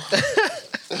 Grow up.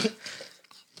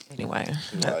 Anyway.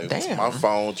 Damn. my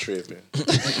phone tripping. Look,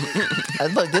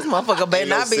 this motherfucker better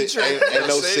not be tripping. Ain't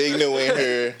no signal in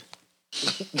here.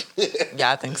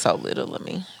 Y'all think so little of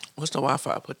me. What's the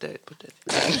Wi-Fi? Put that.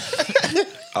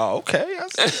 Oh, okay. I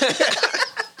see.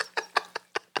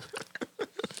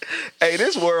 Hey,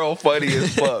 this world funny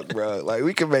as fuck, bro. Like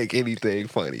we can make anything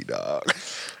funny, dog.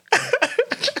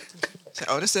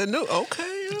 Oh, this that new.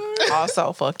 Okay. All right.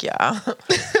 Also, fuck y'all.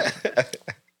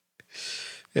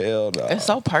 Hell no. It's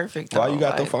so perfect. Why though, you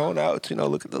got the like- phone out? You know,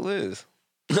 look at the list.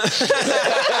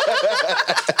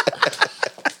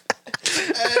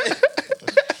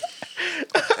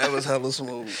 That was hella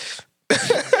smooth.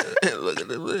 Look at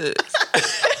the lid.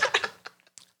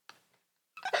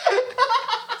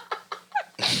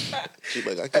 She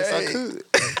like, I guess I could.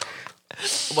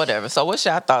 Whatever. So, what's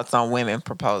y'all thoughts on women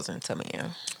proposing to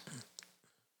men?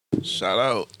 Shout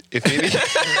out. If any,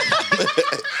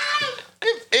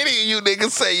 if any of you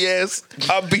niggas say yes,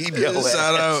 I'm beating your ass.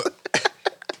 Shout out.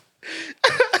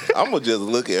 I'm gonna just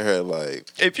look at her like,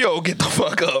 If you don't get the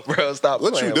fuck up, bro, stop.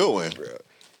 what you playing with doing? me, bro?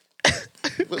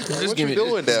 What you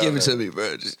doing just down give it there? to me,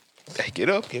 bro. Just, Hey, get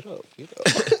up, get up, get up.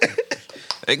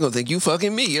 they gonna think you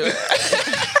fucking me. Yo.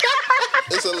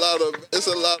 It's a lot of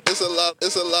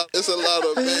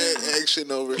bad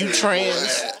action over here. You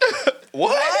trans.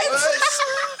 What?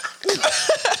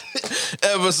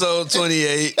 Episode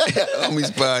 28,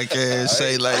 Homies Podcast.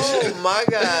 Say like shit. Oh my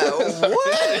God.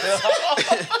 What?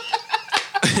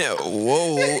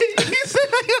 Whoa.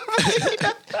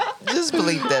 Just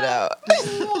bleep that out.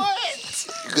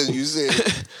 Because you said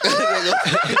Never mind.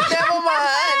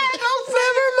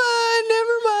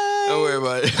 Never mind. Don't worry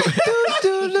about it.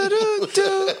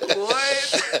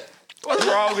 What? What's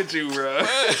wrong with you, bro?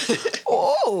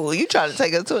 Oh, you trying to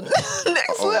take us to the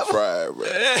next on level. fried, bro.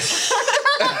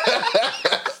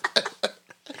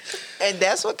 And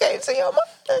that's what came to your mind.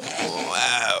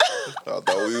 Wow. I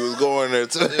thought we was going there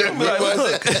too.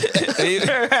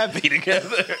 They're happy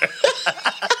together.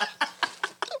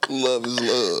 Love is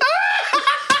love.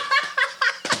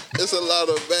 It's a lot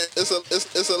of bad. It's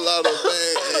a lot of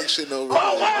bad action over here.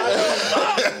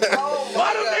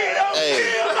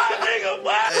 Hey,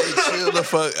 Hey, chill the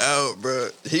fuck out, bro.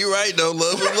 He right though.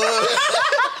 Love is love.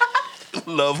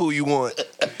 Love who you want.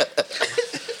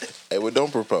 hey, well,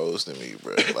 don't propose to me,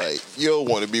 bro. Like, you don't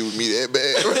want to be with me that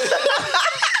bad.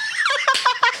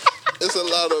 It's a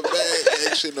lot of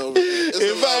bad action over here.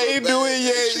 If I ain't do it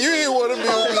yet, you ain't want to be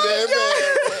with me that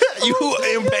bad. You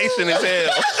impatient as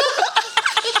hell.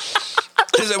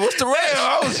 He said, "What's the rest?"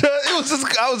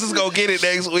 I was just gonna get it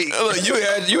next week. Look, you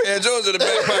had yours in the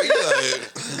back pocket. You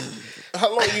like,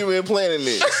 How long you been planning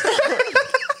this?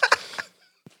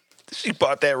 She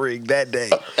bought that ring that day.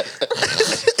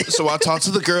 So I talked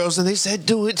to the girls and they said,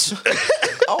 do it.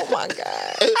 Oh my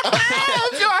God.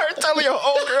 You already telling your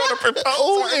old girl to propose.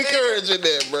 Who encouraging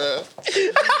that, bro?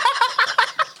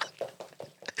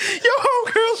 Your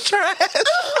whole girl's trash.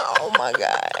 Oh my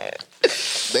God.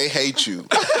 They hate you.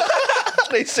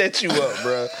 They set you up,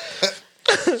 bro.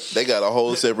 They got a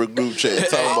whole separate group chat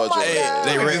talking about my your God. ass.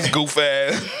 They ran goof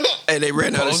ass. hey, they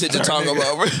ran out of shit to talk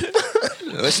about.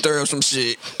 Let's stir up some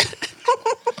shit.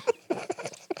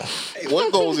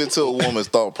 What goes into a woman's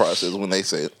thought process when they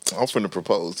say, I'm finna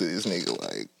propose to this nigga?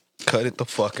 Like, Cut it the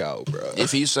fuck out, bro.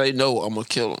 If he say no, I'm gonna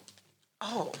kill him.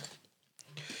 Oh.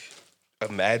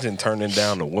 Imagine turning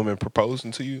down a woman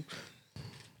proposing to you.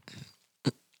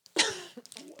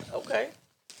 Okay.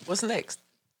 What's next?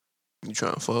 You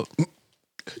trying to fuck?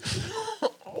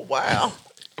 Oh wow.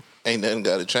 ain't nothing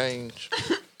gotta change.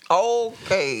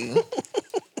 Okay.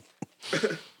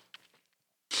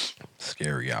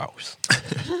 Scary hours.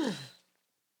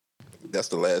 That's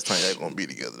the last time they're gonna be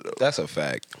together, though. That's a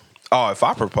fact. Oh, if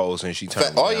I propose and she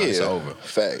turns me Oh, down, it's yeah. over.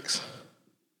 Facts.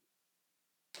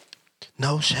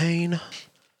 No, Shane,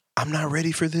 I'm not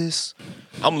ready for this.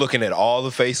 I'm looking at all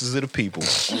the faces of the people.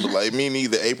 Like, me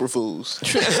neither, April Fools.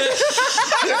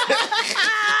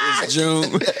 It's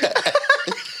June.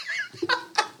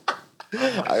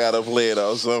 I gotta play it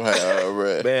out somehow,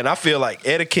 bro. Man, I feel like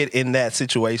etiquette in that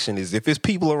situation is if it's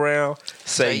people around,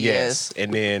 say Say yes, yes.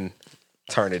 and then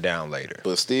turn it down later.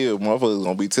 But still, motherfuckers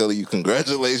gonna be telling you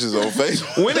congratulations on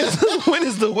Facebook. When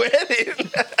is the wedding?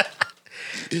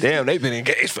 Damn, they've been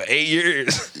engaged for 8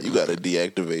 years. You gotta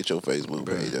deactivate your Facebook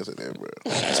page after that, bro.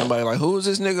 Somebody like, who is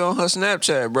this nigga on her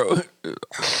Snapchat, bro?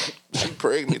 She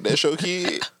pregnant. That's your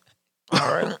kid. All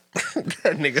right.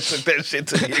 That nigga took that shit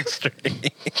to the extreme.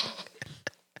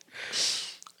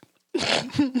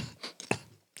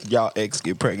 Y'all ex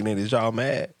get pregnant, is y'all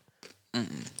mad?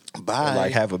 Bye.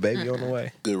 Like have a baby on the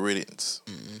way? Good riddance.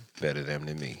 Better them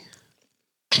than me.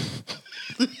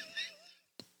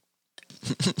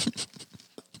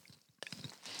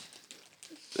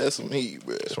 That's some heat,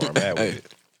 bro. That's why I'm mad with Hey,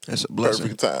 it. that's a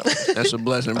blessing. Perfect time. That's a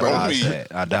blessing, I bro. dodged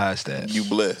that. I dodged that. You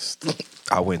blessed.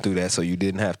 I went through that so you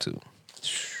didn't have to.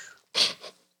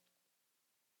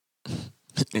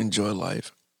 Enjoy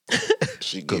life.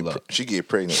 She Good get luck. she get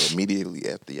pregnant immediately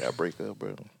after y'all break up,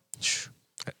 bro.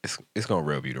 It's gonna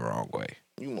rub you the wrong way.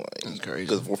 You like, That's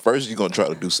crazy. because first you're gonna try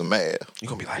to do some math. You're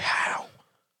gonna be like, how?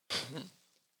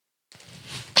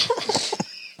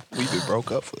 We've been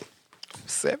broke up for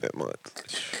 7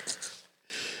 months.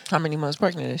 How many months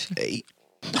pregnant is she? 8.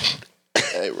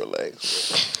 Hey,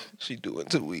 relax. She doing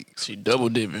 2 weeks. She double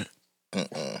dipping.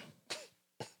 Mm-mm.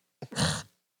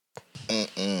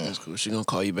 That's cool. She gonna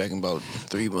call you back in about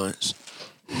 3 months.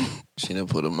 She done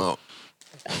put them out.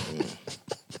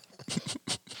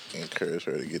 Encourage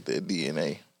her to get that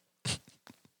DNA.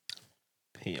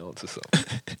 He on to something.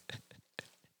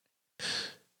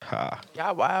 Ha.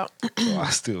 Y'all wild. So I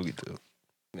still get to.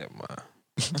 Never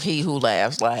mind. He who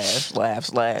laughs,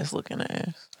 looking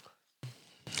ass.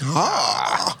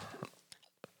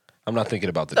 I'm not thinking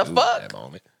about the The dude fuck? at that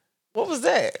moment. What was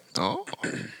that? Oh.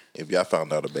 If y'all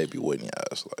found out a baby wasn't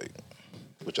y'all's, like,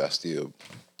 which I still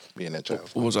be in that child.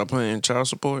 What was I paying? Child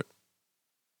support?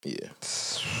 Yeah.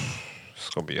 It's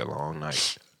gonna be a long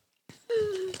night.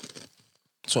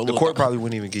 So The look, court probably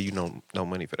wouldn't even give you no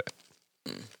money for that.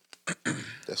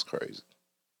 That's crazy.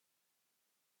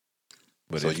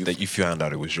 But So if you- you found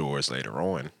out it was yours later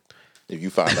on, If you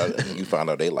find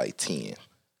out they like 10.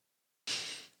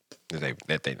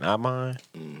 that they not mine,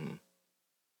 Mm-hmm.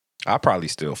 I probably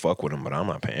still fuck with them, but I'm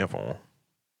not paying for them.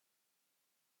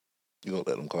 You gonna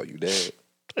let them call you dad?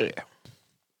 Yeah,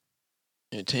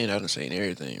 at 10, I done seen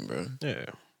everything, bro. yeah.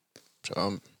 So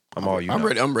I'm I'm I'm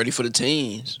ready. I'm ready for the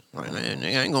teens. Like, man,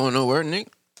 nigga, I ain't going nowhere, nigga.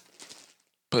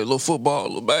 Play a little football, a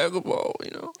little basketball,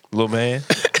 you know. Little man.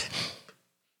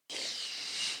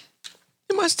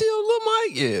 Am I still Lil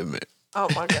Mike? Yeah, man. Oh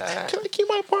my God. Can I keep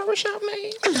my barbershop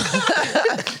name?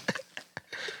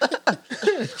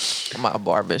 My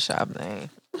barbershop name.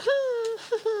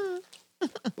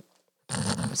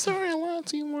 Sorry, I lied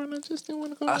to you, Warren. I just didn't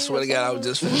want to go. I swear to God, I was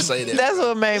just finna say that. That's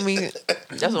what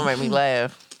made me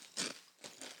laugh.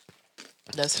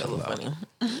 That's hella funny.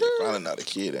 Finding out a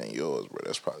kid ain't yours, bro.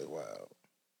 That's probably wild.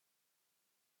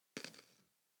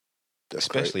 That's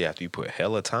Especially crazy. after you put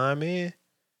hella time in.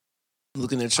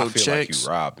 Looking at your I feel checks, like you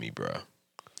robbed me, bro.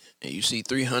 and you see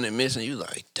 300 missing, you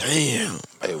like, damn.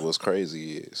 Hey, what's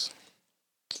crazy is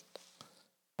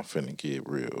I'm finna get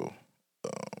real,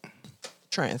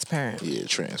 Transparent.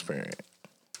 transparent.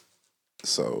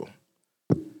 So,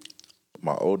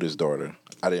 my oldest daughter,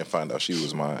 I didn't find out she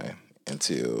was mine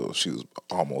until she was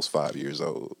almost 5 years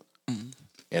old.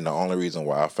 And the only reason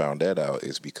why I found that out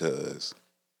is because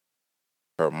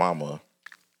her mama,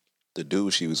 the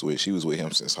dude she was with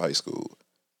him since high school.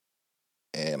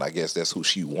 And I guess that's who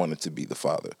she wanted to be the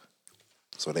father.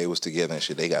 So they was together and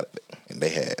shit. They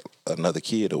had another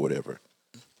kid or whatever.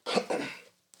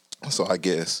 So I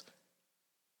guess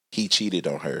he cheated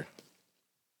on her.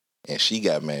 And she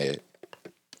got mad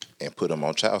and put him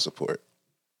on child support.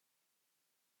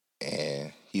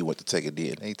 And he went to take a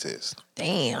DNA test.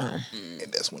 Damn.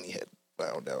 And that's when he had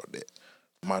found out that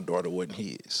my daughter wasn't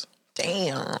his.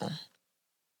 Damn.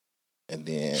 And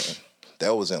then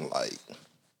that was in like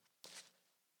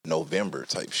November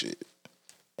type shit.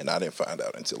 And I didn't find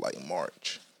out until like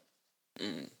March.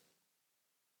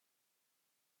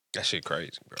 That shit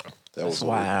crazy, bro. That was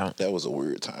wild. That was a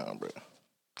weird time, bro.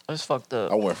 That's fucked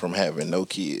up. I went from having no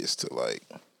kids to like,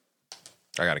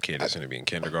 I got a kid that's gonna be in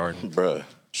kindergarten. bruh.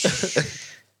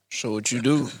 So what you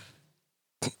do?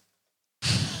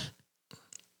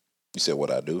 You said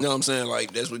what I do? You know what I'm saying?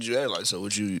 Like, that's what you had. Like, so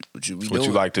what you be What doing?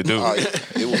 you like to do?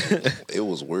 It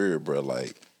was weird, bro.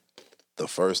 Like the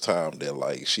first time that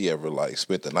like she ever like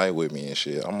spent the night with me and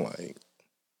shit, I'm like,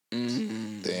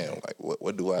 damn, like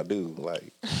what do I do?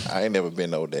 Like I ain't never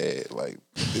been no dad. Like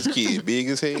this kid big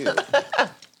as hell.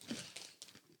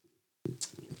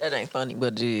 That ain't funny,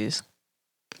 but it is.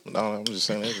 No, I'm just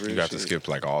saying that's real. You got to shit. skip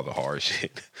like all the hard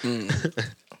shit.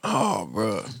 Oh,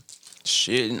 bro.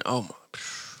 Shit. Oh,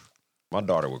 My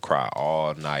daughter would cry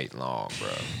all night long, bro.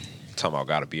 Talking about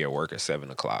gotta be at work at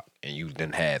 7:00 and you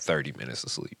then had 30 minutes of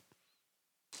sleep.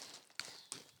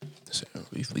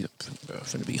 we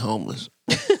finna be homeless.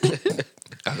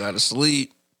 I gotta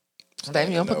sleep.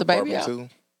 Baby, you gonna put the baby out? Too.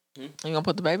 You gonna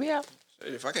put the baby out?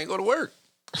 If I can't go to work.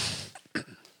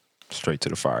 Straight to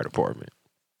the fire department.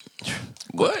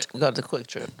 What? Go to the Quick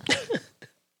Trip.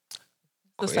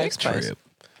 The safe place. Trip.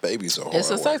 Babies are hard. It's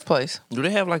a safe place. Do they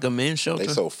have like a men's shelter?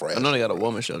 They so fragile. I know they got a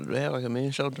woman's shelter. Do they have like a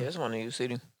men's shelter? There's one in U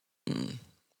City.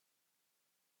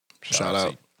 Shout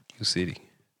out. U City.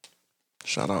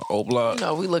 Shout out O-Block. You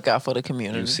know, we look out for the U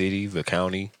community. City, the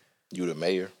county. You the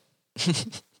mayor.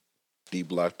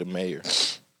 D-Block the mayor.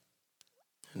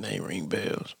 Name ring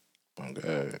bells. Oh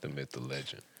God. The myth, the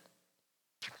legend.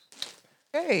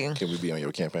 Hey, Can we be on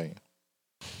your campaign?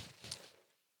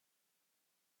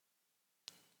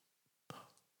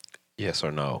 Yes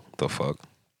or no? The fuck?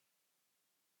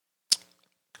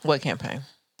 what campaign?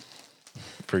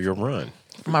 For your run.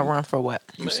 My run for what?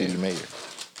 You city mayor.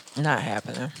 Not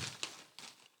happening.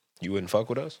 You wouldn't fuck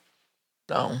with us?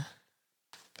 No.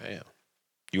 Damn.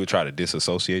 You would try to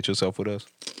disassociate yourself with us?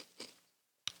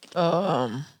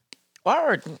 Well,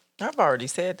 I've already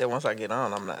said that once I get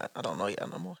on, I don't know y'all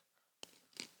no more.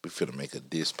 We finna make a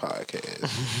diss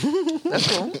podcast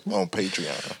That's cool. on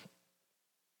Patreon.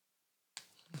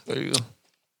 There you go.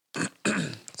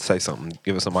 Say something.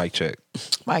 Give us a mic check.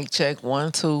 Mic check,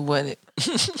 1, 2, what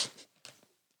it?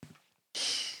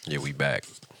 Yeah, we back.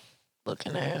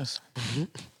 Looking ass.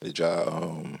 Did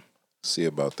y'all see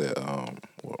about that?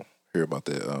 Hear about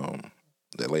that?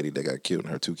 That lady that got killed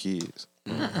and her 2 kids.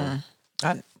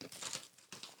 I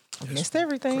missed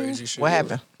everything. crazy shit. What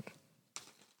happened?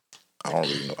 I don't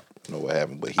really know what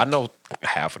happened, but I know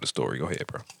half of the story. Go ahead,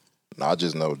 bro. I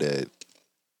just know that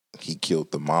he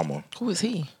killed the mama. Who is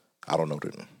he? I don't know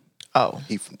that. Oh,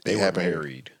 They were happened here.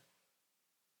 married.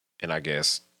 And I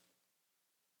guess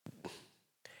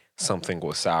something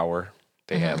was sour.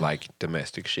 They had like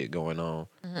domestic shit going on.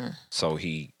 So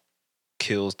he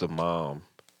kills the mom,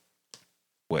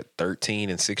 13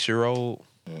 and 6-year-old?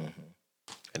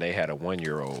 And they had a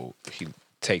 1-year-old. He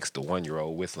takes the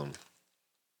 1-year-old with him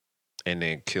and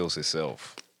then kills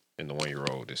himself. And the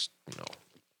 1-year-old is,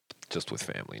 just with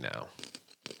family now.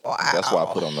 wow. That's why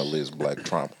I put on the list Black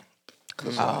Trauma.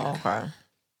 Cause Oh, okay.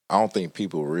 I don't think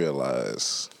people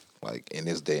realize, like in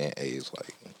this day and age,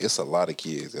 like it's a lot of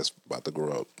kids that's about to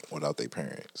grow up without their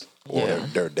parents or Yeah.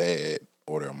 their dad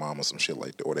or their mom or some shit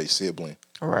like that or their sibling.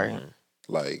 Right.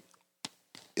 Like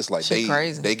it's like Shit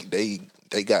crazy.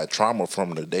 they got trauma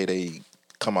from the day they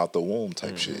come out the womb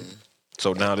type shit.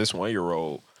 So now this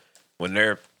 1-year-old, when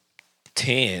they're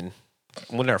 10,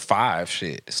 when they're 5,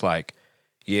 shit, it's like,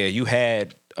 yeah, you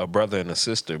had a brother and a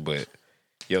sister, but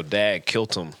your dad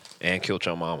killed him and killed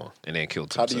your mama and then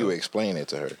killed himself. How do you explain it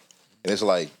to her? And it's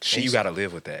like you got to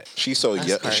live with that. She's so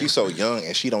young. crazy. She's so young,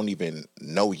 and she don't even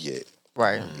know yet.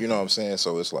 Right. You know what I'm saying?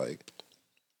 So it's like,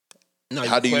 No,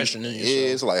 how do you? questioning yourself.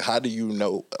 It's like, how do you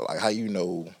know? Like, how you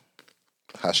know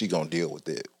how she gonna deal with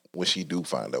it when she do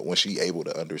find out? When she able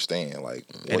to understand? Like,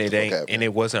 what And the it fuck ain't, happened? and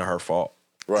it wasn't her fault.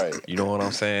 Right. You know what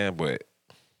I'm saying? But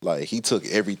Like, he took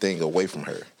everything away from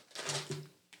her.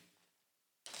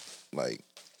 Like,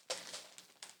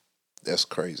 that's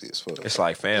crazy as fuck. it's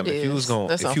like, fam, It if you was is. gonna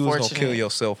That's kill unfortunate.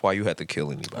 yourself, why you had to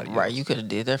kill anybody? Right. else? You could have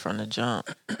did that from the jump.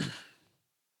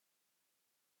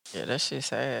 Yeah, that shit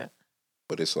sad.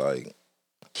 But it's like,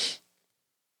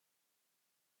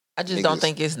 I just don't Niggas-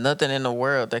 think it's nothing in the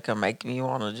world that can make me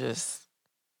want to just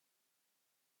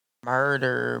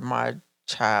murder my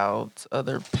child's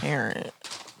other parent.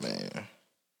 man,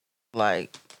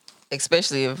 Like,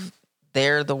 especially if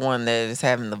they're the one that is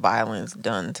having the violence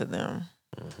done to them.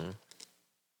 Mhm.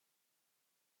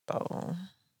 So,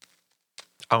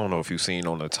 I don't know if you've seen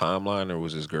on the timeline, there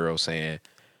was this girl saying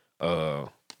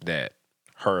that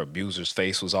her abuser's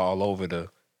face was all over the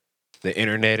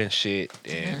internet and shit,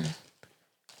 and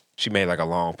she made like a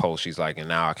long post. She's like, and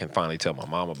now I can finally tell my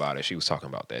mom about it. She was talking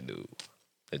about that dude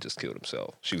that just killed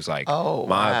himself. She was like, Oh,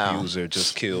 my wow. abuser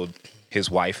just killed his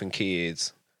wife and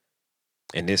kids,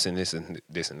 and this and this and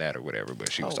this and that or whatever.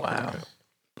 But she was Oh, talking wow. about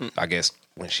him. I guess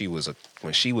when she was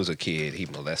a kid, he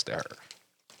molested her,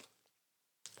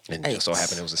 and it just so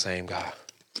happened it was the same guy.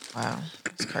 wow,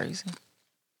 it's crazy.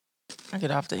 I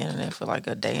get off the internet for like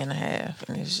a day and a half,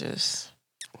 and it's just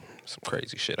Some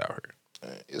crazy shit out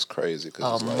here. it's crazy a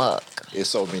because it's like, muck. it's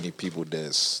so many people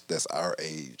that's our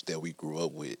age that we grew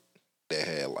up with that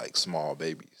had like small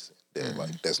babies that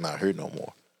like that's not here no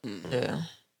more, Yeah.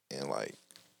 and like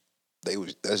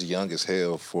that's young as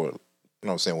hell for, you know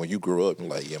what I'm saying, when you grew up and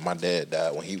like, yeah, my dad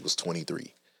died when he was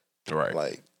 23. Right.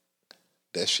 Like,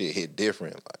 that shit hit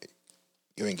different. Like,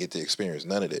 you ain't get to experience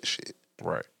none of that shit.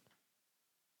 Right.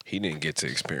 He didn't get to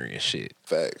experience shit.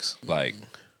 Facts. Like,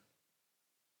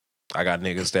 I got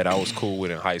niggas that I was cool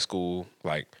with in high school.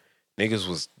 Like, niggas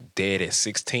was dead at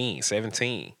 16,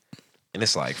 17. And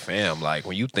it's like, fam, like,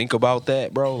 when you think about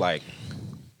that, bro, like,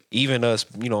 even us,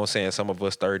 you know what I'm saying, some of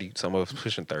us 30, some of us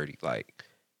pushing 30, like,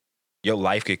 your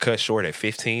life get cut short at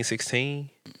 15, 16.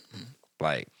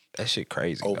 Like, that shit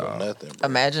crazy, Over dog. nothing, bro.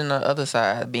 Imagine the other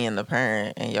side being the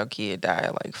parent and your kid died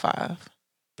at like 5.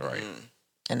 Right.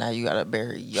 And now you gotta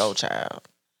bury your child.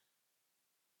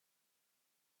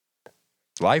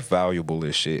 Life valuable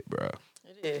as shit, bro.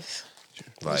 It is.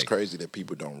 It's Like, crazy that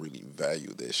people don't really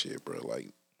value that shit, bro. Like,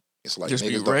 it's like Just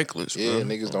be niggas don't- reckless, bro. Yeah,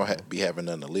 niggas don't be having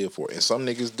nothing to live for. And some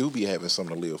niggas do be having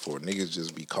something to live for. Niggas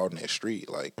just be caught in that street.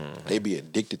 Like, they be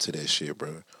addicted to that shit,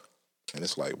 bro. And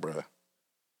it's like, bro,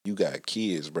 you got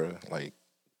kids, bro. Like,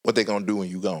 what they gonna do when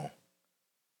you gone?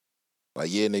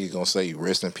 Like, yeah, niggas gonna say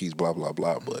rest in peace, blah, blah,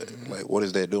 blah. But, like, what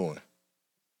is that doing?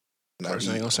 Not Person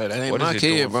ain't eating. gonna say that ain't what my is it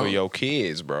kid, doing bro. for your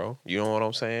kids, bro? You know what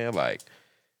I'm saying? Like,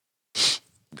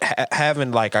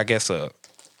 having, like, I guess a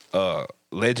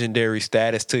legendary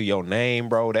status to your name,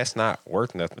 bro, that's not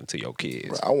worth nothing to your kids.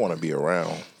 Bro, I want to be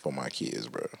around for my kids,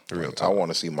 bro. Real Like, I talk.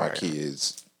 want to see my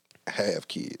kids have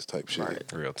kids type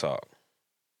shit. Real talk.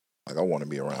 Like, I want to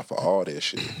be around for all that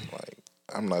shit. Like,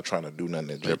 I'm not trying to do nothing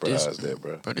to jeopardize that,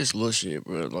 bro. Bro, this little shit,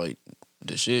 bro. Like,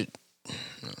 the shit. I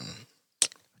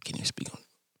can't even speak on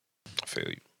it. I feel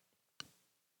you.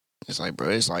 It's like, bro,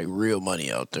 it's like real money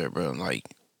out there, bro. Like,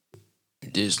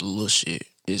 this little shit,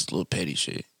 this little petty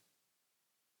shit.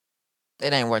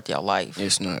 It ain't worth your life.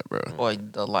 It's not, bro. Or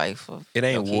the life of It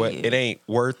ain't your what kid. it ain't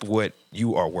worth what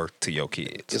you are worth to your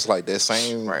kids. It's like that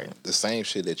same, Right. the same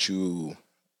shit that you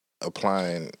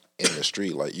applying in the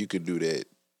street. Like, you could do that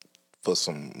for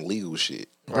some legal shit.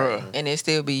 Bro. And it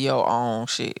still be your own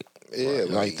shit. Yeah,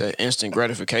 Like the instant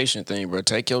gratification thing, bro.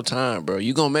 Take your time, bro.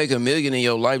 You gonna make $1 million in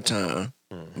your lifetime,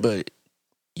 but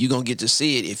you gonna get to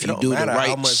see it if It you don't do the matter how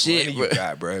right much shit, money bro. you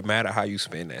got, bro. It matter how you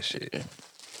spend that shit.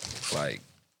 Like,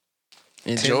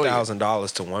 Enjoy it.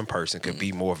 $10,000 to one person could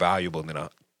be more valuable than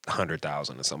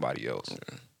 100,000 to somebody else.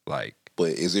 Like,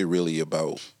 But is it really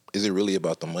about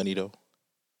the money though?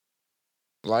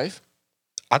 Life.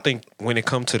 I think when it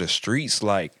comes to the streets,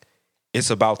 like, it's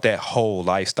about that whole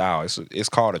lifestyle. It's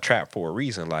called a trap for a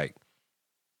reason. Like,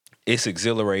 it's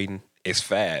exhilarating. It's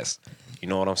fast. You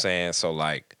know what I'm saying? So,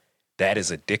 like, that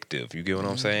is addictive. You get what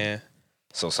I'm saying?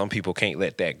 So some people can't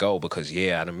let that go because,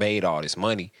 yeah, I done made all this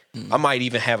money. I might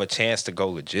even have a chance to go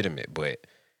legitimate, but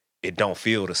it don't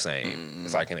feel the same.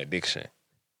 It's like an addiction.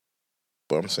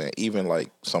 But I'm saying, even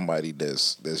like somebody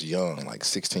that's young, like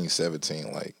 16,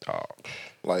 17, like, Oh,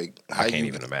 Like I can't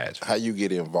even imagine how you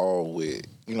get involved with,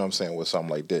 you know what I'm saying, with something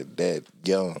like that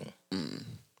young.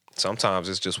 Sometimes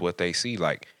it's just what they see.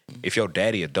 Like, if your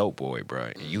daddy a dope boy,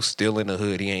 bro, and you still in the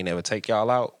hood, he ain't never take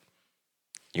y'all out,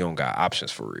 you don't got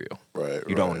options for real. Right.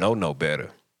 You don't know no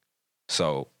better.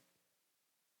 So,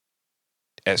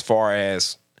 as far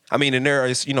as, I mean, and there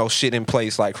is, shit in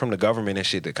place, like, from the government and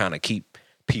shit to kind of keep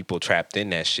people trapped in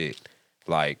that shit.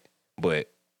 Like, but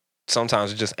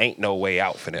sometimes it just ain't no way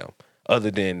out for them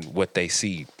other than what they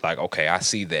see. Like, okay, I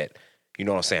see that. You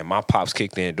know what I'm saying? My pops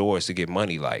kicked in doors to get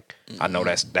money. Like, I know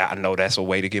that's a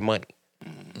way to get money.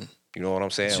 You know what I'm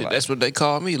saying? Shit, like, that's what they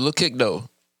call me, Lil Kick though.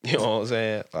 You know what I'm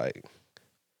saying? Like,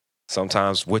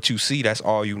 sometimes what you see, that's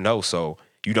all you know. So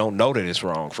you don't know that it's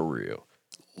wrong for real.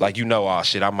 Like, oh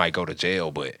shit, I might go to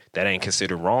jail, but that ain't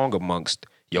considered wrong amongst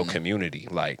your community.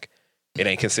 Like, it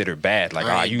ain't considered bad.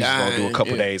 Like, you just gonna do a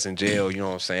couple days in jail. You know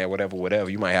what I'm saying?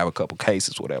 Whatever. You might have a couple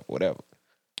cases, whatever.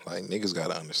 Like, niggas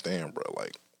gotta understand, bro.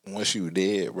 Like, once you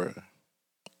dead, bro,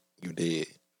 you dead.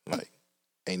 Like,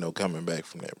 ain't no coming back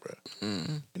from that, bro.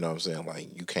 Mm-hmm. You know what I'm saying?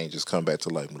 Like, you can't just come back to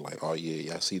life and be like, oh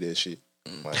yeah, y'all see that shit.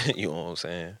 Like, You know what I'm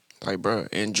saying? Like, bro,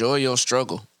 enjoy your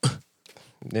struggle.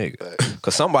 Nigga.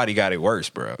 Because somebody got it worse,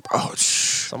 bro. Oh,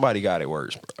 Somebody got it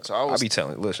worse, bro. So I be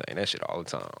telling Lil Shane that shit all the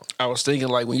time. I was thinking,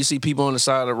 like, when you see people on the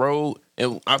side of the road,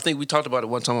 and I think we talked about it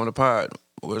one time on the pod,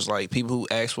 where it's like people who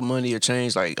ask for money or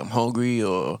change, like, I'm hungry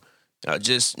or I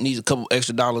just need a couple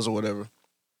extra dollars or whatever.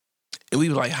 And we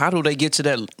were like, how do they get to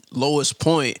that lowest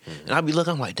point? And I'd be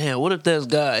looking, I'm like, damn, what if this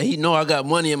guy, he know I got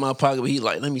money in my pocket, but he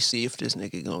like, let me see if this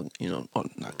nigga gonna,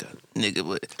 not a nigga,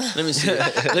 but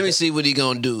let me see what he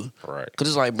gonna do. Right. Cause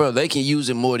it's like, bro, they can use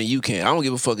it more than you can. I don't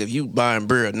give a fuck if you buying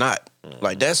beer or not.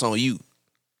 Like, that's on you.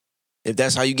 If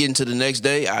that's how you get into the next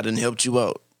day, I done helped you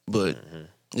out. But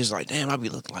it's like, damn, I be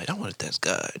looking like, I wonder if that's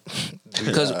God.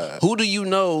 Because who do you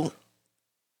know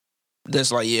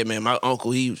that's like, yeah, man, my uncle,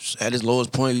 he at his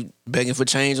lowest point begging for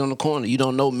change on the corner. You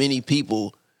don't know many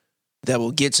people that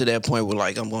will get to that point where,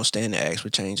 like, I'm going to stand and ask for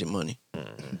change and money.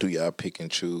 do y'all pick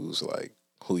and choose, like,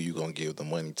 who you gonna give the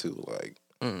money to? Like,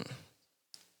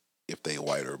 if they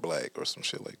white or black or some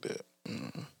shit like that.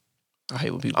 I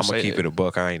hate when people I'm say gonna keep that. it a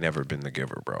buck. I ain't never been the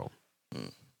giver, bro.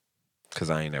 Because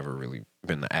I ain't never really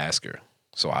been the asker.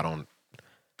 So I don't.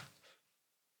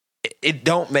 It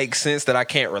don't make sense that I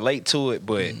can't relate to it,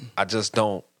 but I just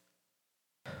don't.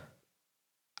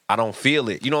 I don't feel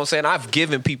it. You know what I'm saying? I've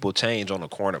given people change on the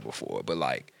corner before, but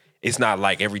like, it's not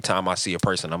like every time I see a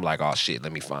person, I'm like, oh shit,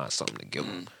 let me find something to give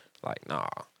them. Like, nah.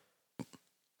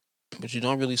 But you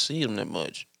don't really see them that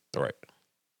much. Right.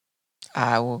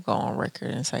 I will go on record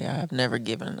and say I have never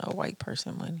given a white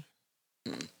person money.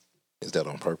 Is that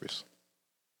on purpose?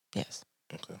 Yes.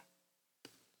 Okay.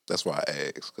 That's why I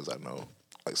ask, because I know,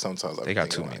 like, sometimes I They got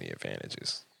too like, many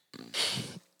advantages.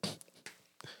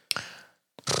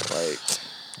 Like,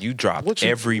 You dropped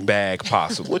every bag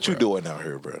possible. what you bro. doing out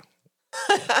here, bro?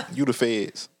 You the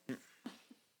feds.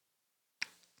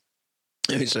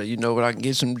 So you know what, I can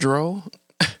get some dro?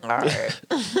 All right.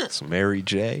 Some Mary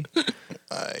J. All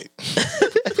right.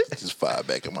 Just $5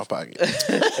 back in my pocket.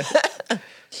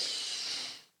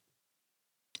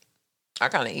 I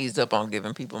kind of eased up on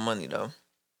giving people money though.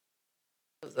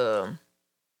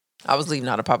 I was leaving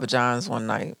out of Papa John's one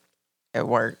night at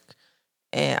work,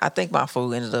 and I think my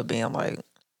food ended up being like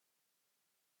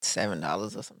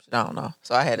 $7 or some shit. I don't know.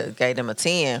 So I had to gave them a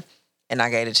 10, and I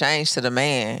gave the change to the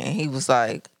man, and he was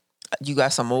like, "You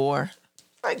got some more?"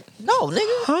 Like, no,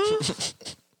 nigga.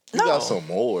 Huh? You No. got some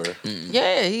more.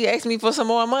 Yeah, he asked me for some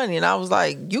more money, and I was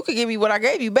like, "You could give me what I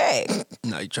gave you back."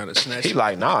 Now you trying to snatch He it.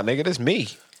 like, nah, nigga, that's me.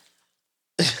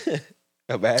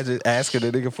 Imagine asking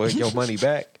a nigga for your money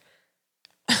back.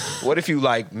 What if you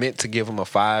like meant to give him a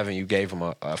 5 and you gave him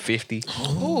a 50?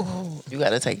 Ooh, you got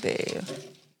to take that.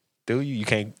 Do you? You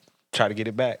can't try to get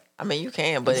it back? I mean, you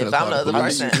can, but You if finna I'm the call other the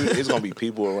person, It's gonna be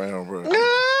people around, bro.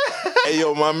 Hey,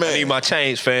 yo, my man. I need my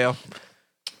change, fam.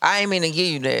 I ain't mean to give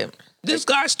you that. This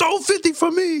guy stole 50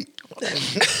 from me.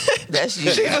 That's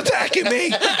you. She's attacking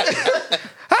me.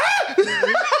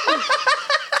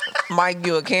 Mike,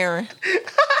 you a Karen?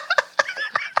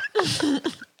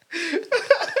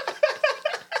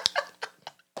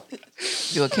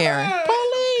 You a Karen?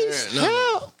 Police!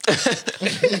 Help!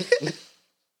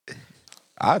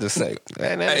 I'll just say,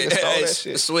 man, that nigga stole that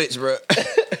shit. Switch, bro.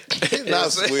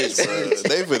 Not switch, bro.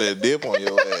 They finna dip on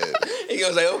your ass. He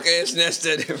gonna say, okay, snatch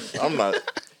that. I'm not.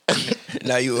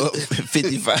 Now you up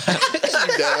 55.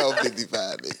 You down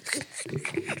 55, nigga.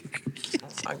 Oh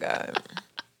my God.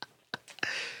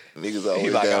 Niggas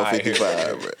always like, down all right,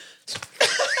 55, bro.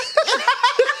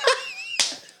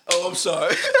 Oh, I'm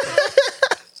sorry.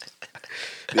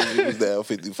 Then you was down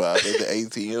 55 at the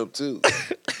ATM too.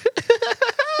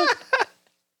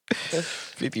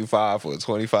 55 for a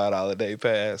 $25 day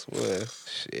pass. Well,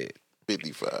 shit.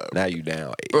 55. Now you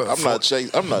down 8. Bro,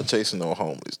 I'm not chasing no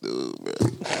homeless dude, bro.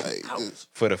 Like,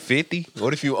 For the 50?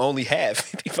 What if you only had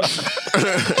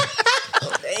 55?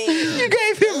 You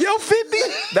gave him your 50?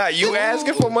 Now you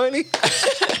asking for money?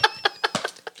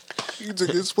 you took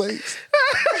his place.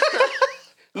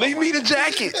 Leave me the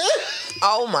jacket.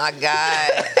 Oh my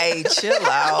God. Hey, chill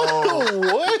out.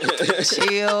 What?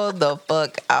 Chill the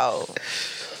fuck out.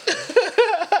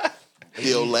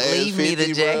 Your last Leave 50, me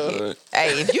the jacket. bro.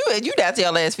 Hey, if you down to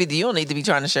your last 50, you don't need to be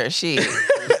trying to share shit.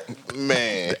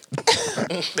 Man.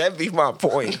 That'd be my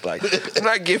point. Like, I'm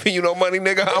not giving you no money,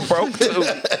 nigga. I'm broke too.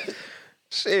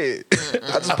 Shit.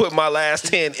 I just put my last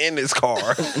 10 in this car.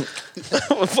 What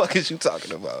the fuck is you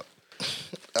talking about?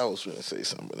 I was trying to say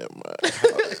something, but never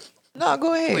mind. No,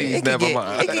 go ahead. Please, It can never get-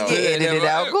 mind. It can get edited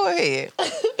out. Go ahead.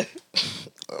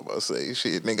 I'm about to say,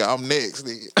 shit, nigga, I'm next,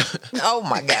 nigga. Oh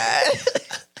my God.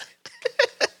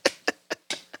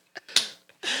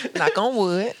 Knock on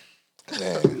wood.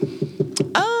 Damn.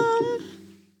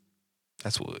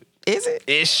 That's wood. Is it?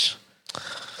 Ish.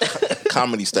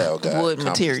 Comedy style guy. Wood Comedy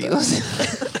materials.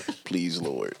 style. Please,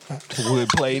 Lord. Wood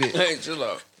plated. Hey, chill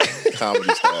out.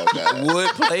 Comedy style guy. Wood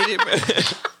plated, man.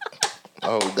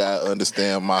 Oh, God,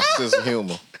 understand my sense of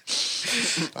humor.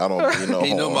 I don't really know.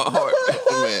 He know my harm. heart.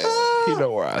 Man. You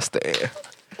know where I stand.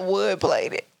 Wood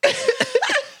plated.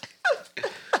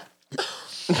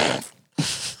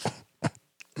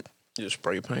 Just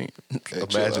spray paint. Hey,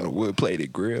 Imagine a wood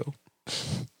plated grill.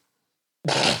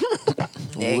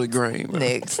 Wood grain, bro.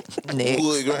 Next.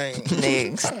 Wood grain.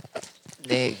 Next.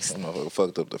 Next. That motherfucker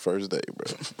fucked up the first day,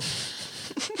 bro.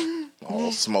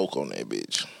 All smoke on that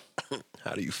bitch.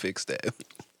 How do you fix that?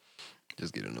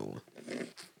 Just get a new one.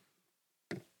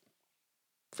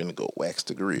 Finna go wax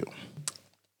the grill.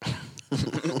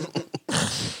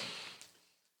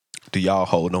 Do y'all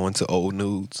hold on to old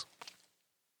nudes?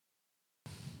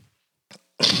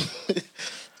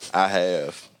 I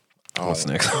have. What's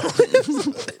next?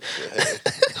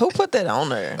 Who put that on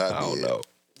there? I don't know.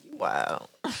 Wow.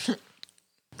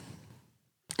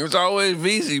 It was always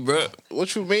VZ, bro.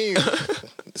 What you mean?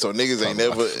 So niggas ain't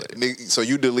never. So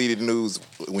you deleted news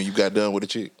when you got done with a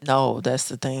chick? No, that's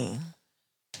the thing.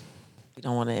 You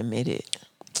don't want to admit it.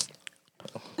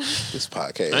 This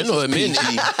podcast. Ain't no is admitting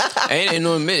PG. ain't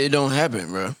no admit it don't happen,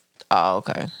 bro. Oh,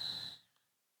 okay.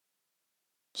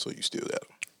 So you still got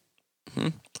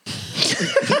them.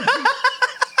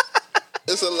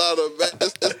 It's a lot of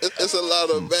it's a lot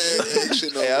of bad action.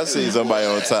 Hey, I seen somebody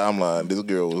on the timeline. This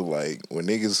girl was like, "When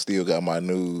niggas still got my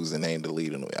news and ain't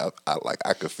deleting them,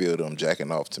 I could feel them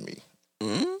jacking off to me."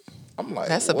 I'm like,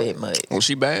 That's what? a bit much. Was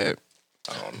she bad?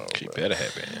 I don't know. She bro. better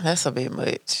have been. That's a bit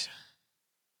much.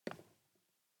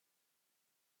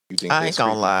 You think I that's ain't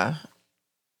gonna creepy? lie.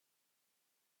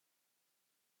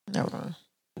 Never mind.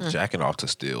 Jacking off to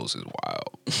stills is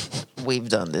wild. We've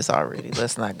done this already.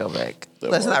 Let's not go back.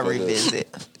 That Let's not motherfucker-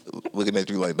 revisit. Looking at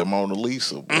you like the Mona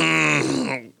Lisa.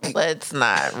 bro. Let's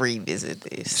not revisit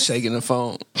this. Shaking the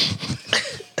phone.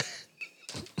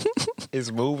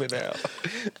 It's moving out.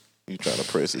 You trying to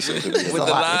press it? So it could It's be a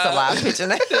live picture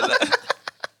now.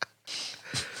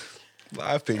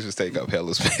 Live pictures take up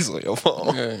hella space on your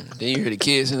phone. Yeah. Then you hear the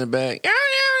kids in the back.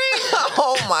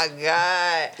 Oh my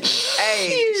God.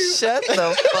 Hey, shut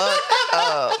the fuck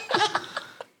up.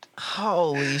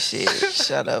 Holy shit.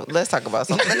 Shut up. Let's talk about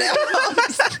something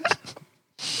else.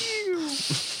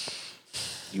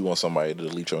 You want somebody to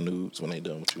delete your nudes when they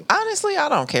done with you? Honestly, I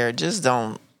don't care. Just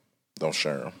don't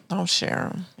Share them. share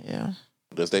them. Yeah.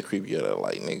 Does that creep you out?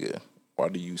 Like, nigga, why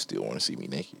do you still want to see me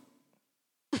naked?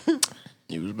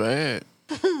 You was bad.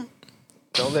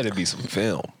 Don't let it be some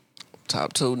film.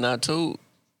 Top two, not two.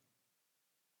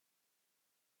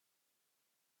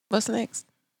 What's next?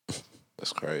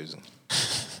 That's crazy.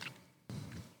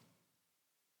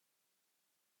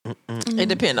 It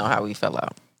depends on how we fell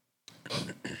out.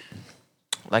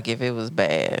 Like if it was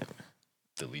bad,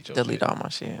 Delete your delete shit. all my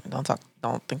shit.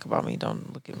 Don't think about me.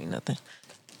 Don't look at me, nothing.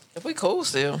 If we cool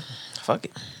still, fuck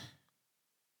it.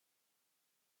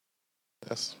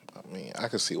 I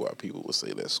can see why people would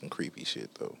say that's some creepy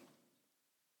shit though.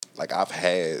 Like I've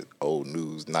had old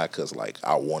news, not cause like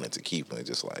I wanted to keep them, it's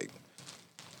just like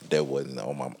that wasn't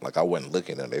on my, like I wasn't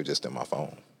looking at them, they were just in my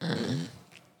phone.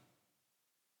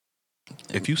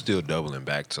 If you still doubling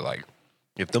back to like,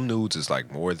 if them nudes is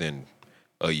like more than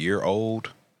a year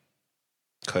old,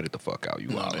 cut it the fuck out. You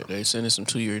No, wild. they sending some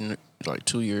 2 year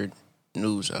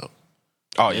news out.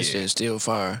 Oh That yeah. shit's still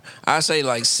fire. I say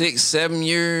like 6-7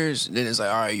 years, then it's like,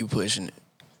 all right, you pushing it.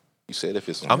 You said if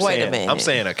it's. I'm Wait a saying, minute. I'm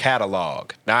saying a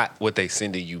catalog, not what they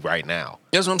sending you right now.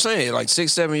 That's what I'm saying. Like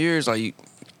 6-7 years, like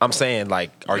I'm saying, like,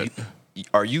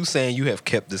 are you saying you have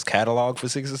kept this catalog for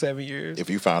 6 or 7 years? If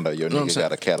you found out your Know what I'm nigga saying?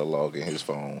 got a catalog in his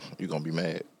phone, you gonna be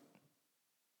mad.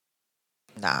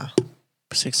 Nah,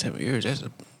 6-7 years.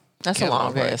 that's a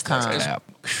long ass time. Cap.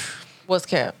 What's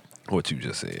cap? What you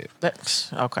just said.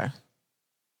 Okay.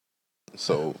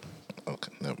 So,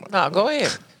 okay, never mind. No, go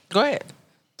ahead. Go ahead.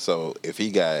 So if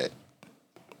he got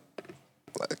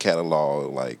like a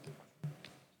catalog, like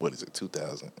what is it,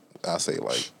 2000? I say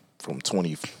like from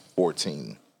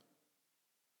 2014.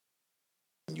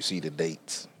 And you see the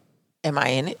dates. Am I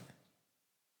in it?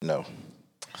 No.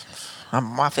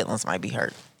 My feelings might be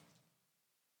hurt,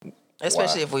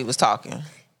 especially Why? if we was talking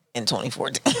in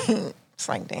 2014. It's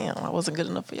like, damn, I wasn't good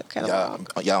enough for your catalog.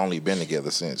 Y'all only been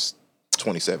together since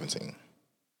 2017.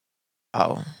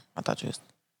 Oh, I thought you was.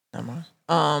 Never mind.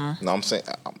 No, I'm saying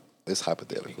it's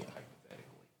hypothetical.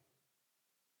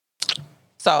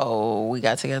 So we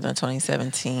got together in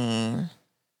 2017.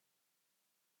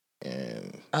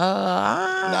 And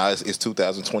I now it's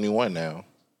 2021 now.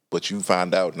 But you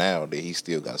find out now that he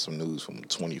still got some news from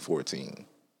 2014.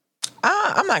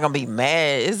 I'm not gonna be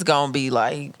mad. It's gonna be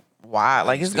like, why?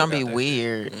 Like, it's still gonna be got that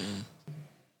weird.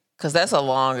 Cause that's a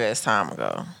long ass time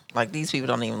ago. Like, these people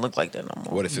don't even look like that no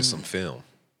more. What if it's some film?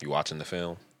 You watching the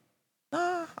film?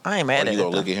 Nah, I ain't mad Are at you it.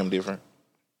 gonna look though. at him different?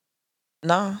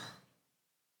 Nah.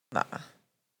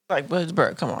 Like, but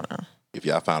bro, come on now. If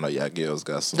y'all found out y'all girls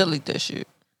got Delete that shit.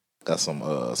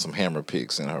 some hammer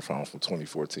pics in her phone from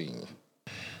 2014.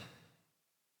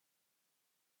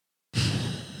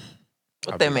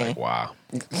 What I'd that be mean? like, wow.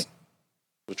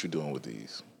 What you doing with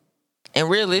these? And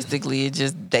realistically,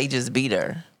 they just beat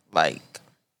her. Like,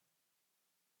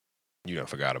 You done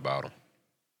forgot about them.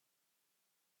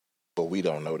 But we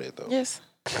don't know that though. yes.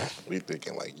 We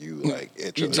thinking like you like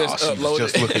at You your just She was uploaded.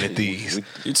 just looking at these.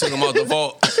 You took them out the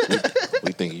vault.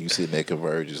 We thinking you sitting at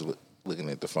Converge just looking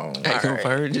at the phone. Hey, All right.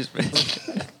 Converge is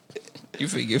you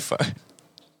finna get fired.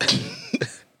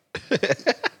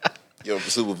 Your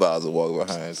supervisor walk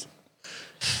behind us.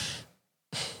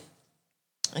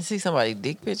 I see somebody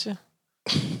dick picture.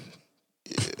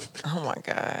 Yeah. Oh my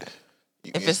god.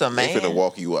 You- If it's a They finna man?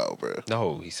 walk you out, bro.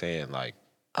 No, he's saying like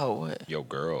Oh what? your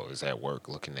girl is at work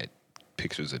looking at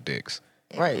pictures of dicks.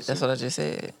 Right. That's what I just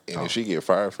said. And if she get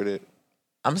fired for that,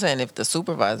 I'm saying if the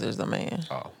supervisor is the man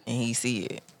Oh, and he see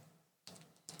it.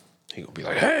 he gonna be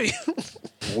like, hey,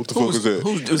 what the fuck is that?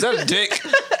 Was that a dick?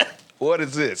 what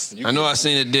is this? I know I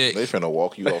seen a dick. They finna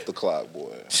walk you off the clock,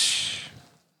 boy.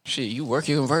 Shit, you work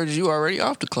your Converge, you already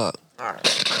off the clock. All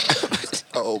right.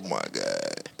 Oh my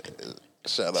god!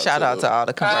 Shout out to all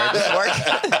the converters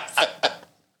working.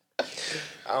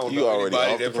 I don't You know already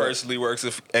anybody off the that clock. personally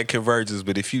works at Convergence,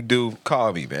 but if you do,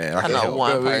 call me, man. I I can know help.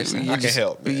 one Bro, person. I can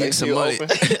help. We Man. They get some still money.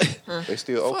 open? They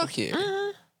still open? Fuck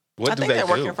yeah. What I do think they they're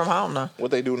do? working from home though.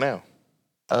 What they do now?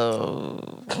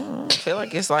 I feel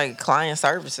like it's like client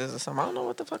services or something. I don't know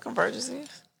what the fuck Convergence is.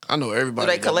 I know everybody.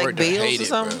 Do they that collect work there bills hate or it,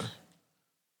 something? bro.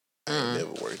 I ain't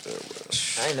never worked there,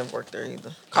 bro. I ain't never worked there either.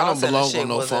 I Call don't center belong shit on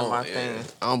no wasn't phone. my Yeah. thing.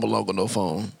 I don't belong on no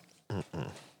phone.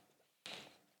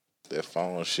 That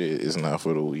phone shit is not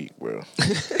for the weak, bro.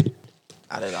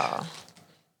 Not at all.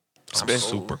 I'm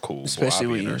super cool. Especially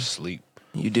Boy, I be when in there you- sleep.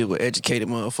 You deal with educated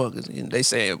motherfuckers, and they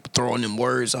say throwing them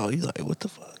words out. You like, what the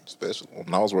fuck? Especially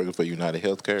when I was working for United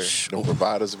Healthcare, the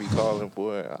providers be calling,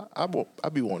 boy. I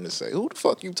be wanting to say, who the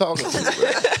fuck you talking to,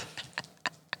 bro?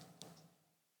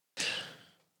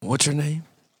 What's your name?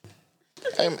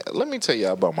 Hey, man, let me tell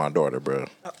y'all about my daughter, bro.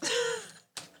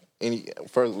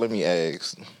 First, let me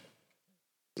ask,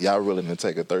 y'all willing to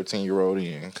take a 13-year-old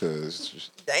in? Cause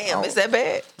Damn, is that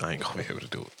bad? I ain't gonna be able to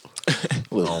do it.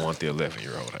 I don't want the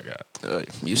 11-year-old I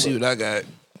got. You see what I got?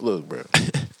 look, bro.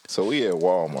 So we at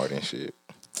Walmart and shit.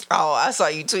 Oh, I saw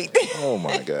you tweet that. Oh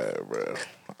my god, bro.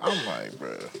 I'm like,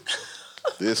 bro,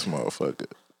 this motherfucker.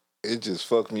 It just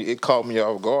fucked me. It caught me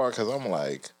off guard because I'm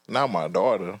like, not my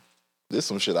daughter. This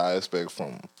some shit I expect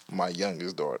from my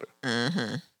youngest daughter.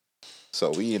 Mm-hmm.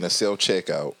 So we in a self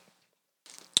checkout.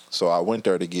 So I went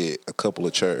there to get a couple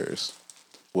of chairs.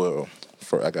 Well,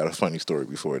 I got a funny story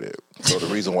before that. So the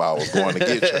reason why I was going to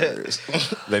get chairs.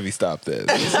 Let me stop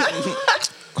that.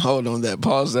 Hold on, that.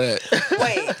 Pause that.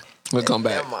 Wait, We'll come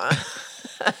back. never mind.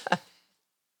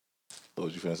 What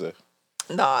was you finna say?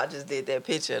 No, I just did that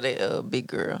picture of that big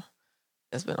girl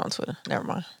that's been on Twitter. Never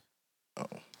mind.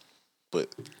 But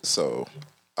so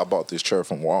I bought this chair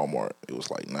from Walmart. It was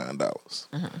like $9.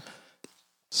 Mm-hmm.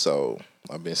 So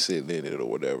I've been sitting in it or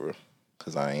whatever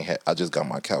because I just got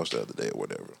my couch the other day or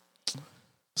whatever.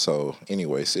 So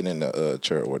anyway, sitting in the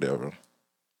chair or whatever.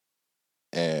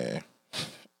 and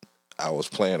I was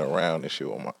playing around and shit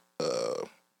with my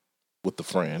with the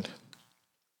friend.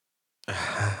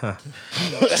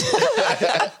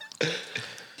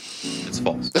 It's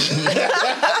false.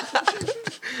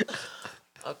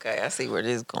 Okay, I see where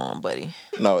this is going, buddy.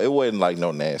 No, it wasn't like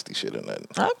no nasty shit or nothing.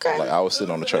 Okay. Like I was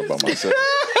sitting on the truck by myself.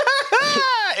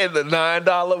 And the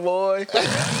 $9 boy.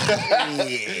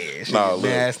 Yeah, she Nah, look.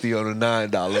 nasty on the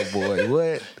 $9 boy.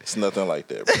 What? It's nothing like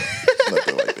that, bro. It's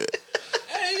nothing like that.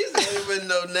 Ain't even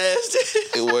no nasty.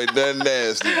 It wasn't nothing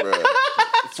nasty, bro.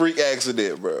 Freak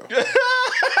accident, bro.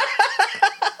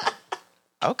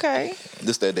 Okay.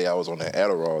 This that day I was on that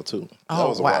Adderall too. That Oh,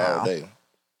 was a wow. wild day.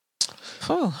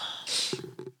 Whew.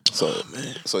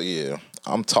 So yeah,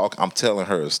 I'm telling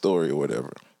her a story or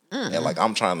whatever, and like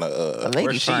I'm trying to Lady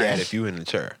Where's she friend. at if you in the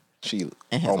chair? she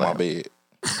In his on my lap. bed.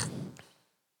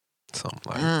 Something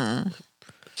like that.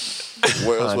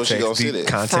 Where else was she gonna sit at?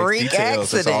 Context Freak details.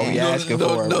 That's all we accident. asking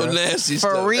for, No bro. nasty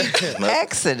stuff. Freak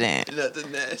accident.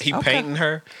 Nothing nasty. He painting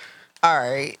her. All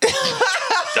right.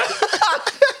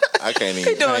 I can't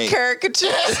even Doing paint.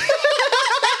 caricatures.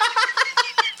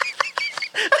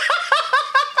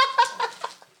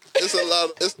 It's a lot.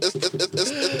 It's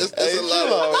a lot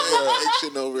of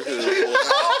action over here. Boy.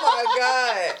 Oh my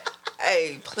God.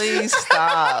 Hey, please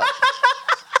stop.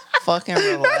 Fucking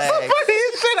relax.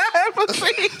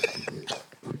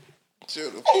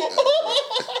 Chill the fuck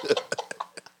out,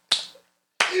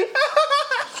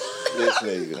 This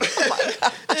nigga.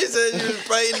 He said you was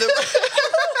painting them.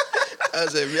 I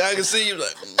said, if y'all can see you,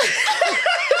 like,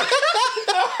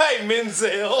 Hey,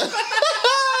 Menzel.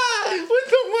 With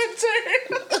the one turn.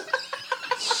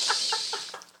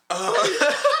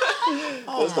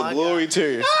 What's the glory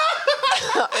tear?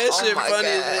 that shit my funny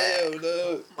as God. hell, dog.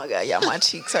 Oh my God, y'all, my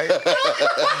cheeks hurt.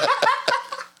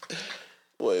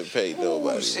 Boy, paid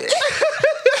nobody.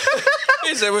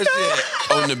 He said, what's that?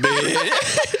 On the bed.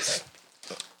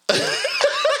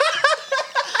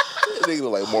 Nigga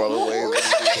look like Marlon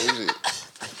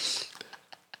Wayans.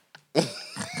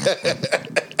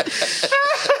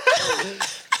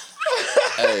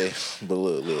 Hey, but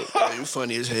look. Oh, you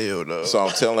funny as hell, dog. So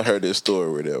I'm telling her this story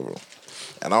or whatever.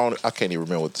 And I can't even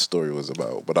remember what the story was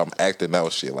about, but I'm acting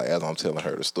out shit like as I'm telling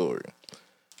her the story.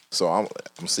 So I'm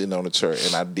sitting on the chair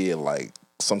and I did like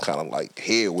some kind of like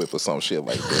head whip or some shit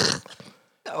like that.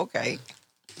 Okay.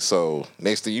 So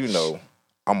next thing you know,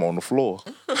 I'm on the floor.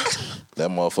 That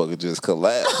motherfucker just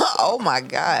collapsed. Oh my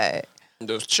God.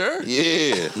 The shirt?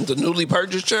 Yeah. The newly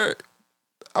purchased shirt?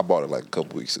 I bought it like a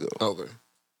couple weeks ago. Okay.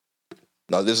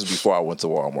 No, this is before I went to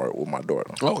Walmart with my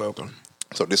daughter. Okay.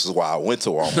 So this is why I went to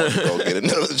Walmart to go get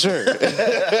another shirt.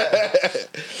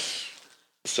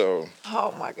 So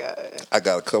Oh my God. I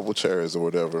got a couple chairs or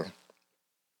whatever,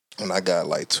 and I got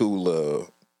like two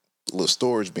little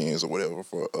storage bins or whatever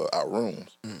for our rooms.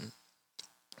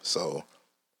 So,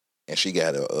 and she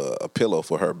got a pillow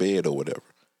for her bed or whatever.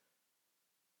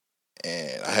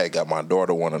 And I had got my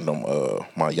daughter one of them,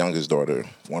 my youngest daughter,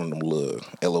 one of them little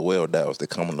LOL dolls that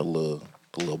come in the little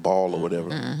ball or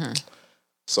whatever.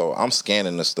 So I'm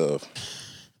scanning the stuff,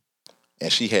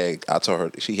 and I told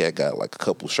her she had got like a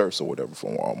couple shirts or whatever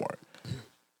from Walmart.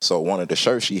 So one of the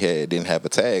shirts she had didn't have a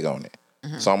tag on it.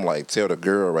 So I'm like, tell the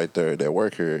girl right there that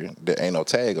work here there ain't no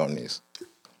tag on this.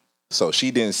 So she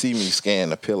didn't see me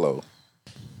scan the pillow.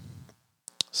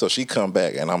 So she come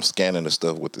back and I'm scanning the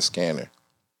stuff with the scanner.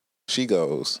 She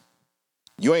goes,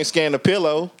 "You ain't scanned the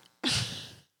pillow."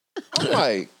 I'm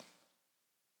like,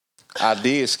 I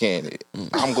did scan it.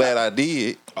 I'm glad I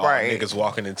did. All Right. niggas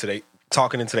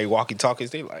talking into they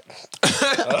walkie-talkies. They like,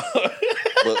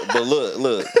 But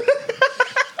look.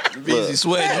 Busy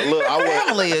sweating. Look, I wasn't,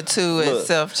 Family or two at Look,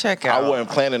 self-checkout. I wasn't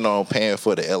planning on paying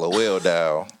for the LOL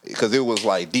dial because it was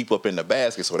like deep up in the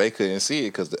basket, so they couldn't see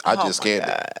it because I Oh just my scanned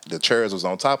God. the chairs was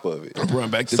on top of it. Run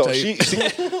back to So tape.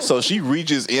 she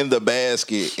reaches in the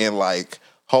basket and like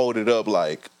hold it up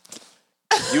like,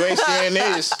 "You ain't scaring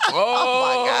this." Oh,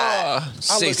 my God.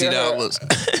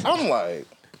 $60. I'm like,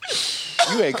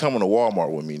 "You ain't coming to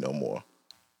Walmart with me no more."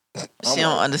 She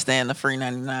don't understand the free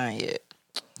 99 yet.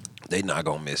 they not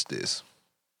gonna miss this.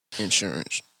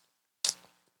 Insurance.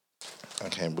 I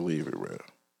can't believe it, bro.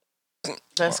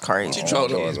 That's crazy.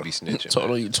 Told Niggas on be snitching.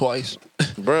 Told on you twice.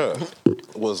 Bruh,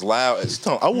 was loud as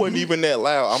tongue. I wasn't even that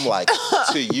loud. I'm like,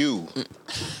 to you.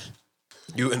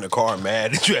 You in the car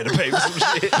mad that you had to pay for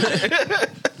some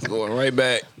shit. Going right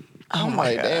back. I'm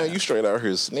like, damn, you straight out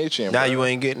here snitching. Now bruh. you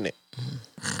ain't getting it.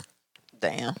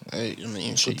 Damn. Hey, I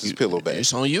mean, Put shit, this pillow back.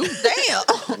 it's on you.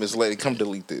 Damn. Miss Lady, come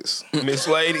delete this. Miss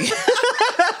Lady.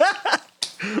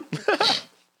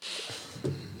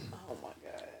 Oh my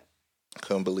God.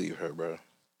 Couldn't believe her, bro.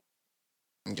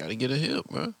 You gotta get a hip,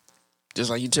 bro. Just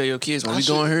like you tell your kids when we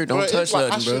going here, don't touch nothing,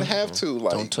 bro. I shouldn't have to.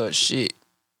 Like, don't touch shit.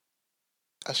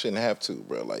 I shouldn't have to,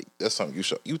 bro. Like, that's something you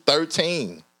show. You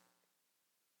 13.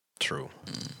 True.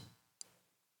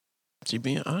 She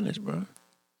being honest, bro.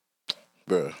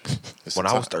 Bro. When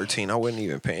I was 13, I wasn't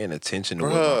even paying attention to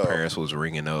what my parents was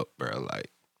ringing up, bro. Like,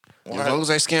 as long as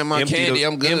they scan my candy,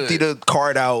 I'm good. Empty the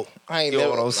card out. I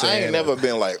ain't never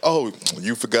been like, oh,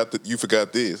 you forgot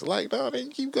this. Like, no, then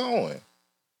keep going.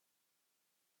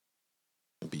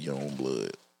 Be your own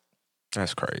blood.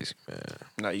 That's crazy, man.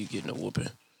 Now you getting a whooping.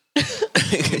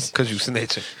 Because you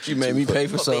snitching. She made me pay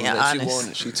for something that she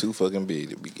wanted. She too fucking big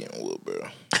to be getting whooped, bro.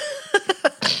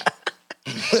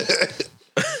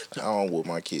 I don't whoop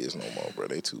my kids no more, bro.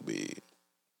 They too big.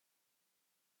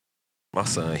 My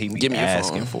son, he be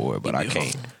asking for it, but I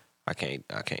can't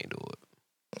do it.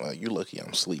 Well, you lucky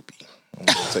I'm sleepy. I'm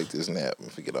gonna take this nap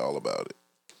and forget all about it.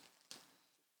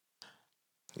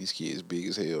 These kids big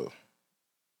as hell.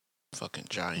 Fucking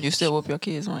giant. You still whoop your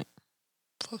kids, Mike?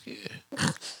 Fuck yeah.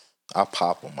 I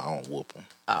pop them. I don't whoop them.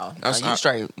 Oh, That's- you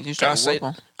straight whoop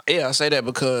them? Yeah, I say that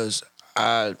because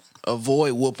I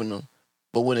avoid whooping them.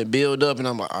 But when it build up and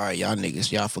I'm like, all right, y'all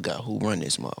niggas, y'all forgot who run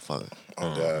this motherfucker.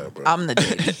 Oh, God, bro. I'm the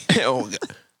daddy. Oh,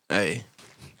 God. Hey.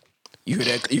 You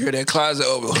hear that closet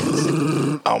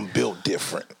over. I'm built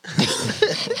different.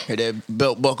 Hear that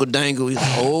belt buckle dangle. He's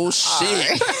like, oh,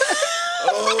 shit.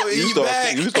 Oh, he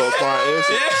back. You start crying.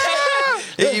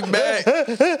 He back.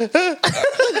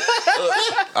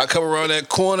 I come around that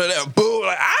corner, that boo,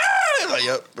 like, ah! Like,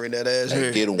 yep, bring that ass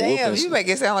here. Get them Damn, whoopings. you make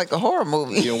it sound like a horror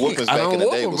movie. Getting whoopings I back don't in the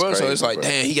whoop day him, was bro. crazy, So it's like, bro.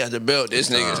 damn, he got the belt. This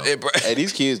nigga's it, bro. Hey,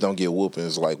 these kids don't get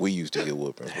whoopings like we used to get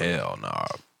whoopings. Bro. Hell nah.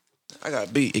 I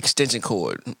got beat. Extension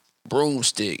cord,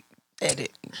 broomstick.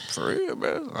 Edit. For real,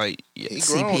 bro. Like, yeah,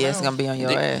 CPS gonna be on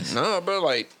your ass. Nah, bro.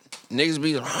 Like, niggas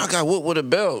be like, oh, I got whooped with a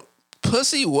belt.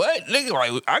 Pussy, what? Nigga,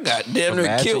 like, I got damn near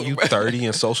Imagine killed. you bro. 30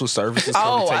 and social services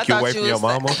come to I take you thought away from your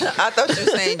mama. I thought you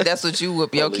were saying that's what you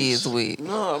whoop your kids with.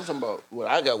 No, I'm talking about what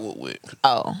I got whooped with.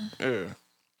 Oh, Yeah.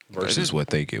 Versus what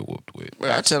they get whooped with.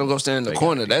 Bro, I tell them go stand in the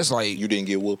corner. That's like, You didn't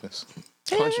get whoopings.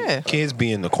 yeah. Kids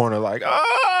be in the corner like,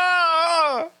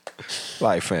 ah!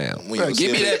 Like, fam. When bro, your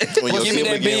give me sibling- that. when your Give me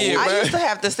sibling that getting bid, whooped- I used to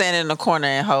have to stand in the corner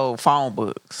and hold phone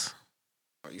books.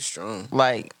 Are you strong?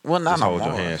 Like, well, not Just no hold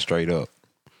your more. hand straight up.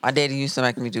 My daddy used to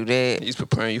make me do that. He's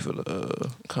preparing you for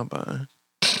the combine.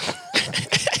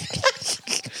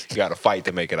 You got to fight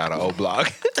to make it out of O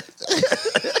Block.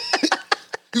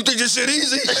 You think this shit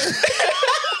easy?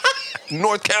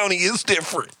 North County is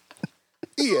different.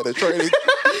 He had a training.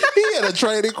 He had a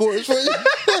training course for you.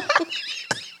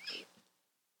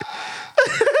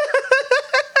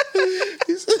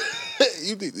 He said,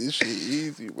 you think this shit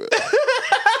easy, bro?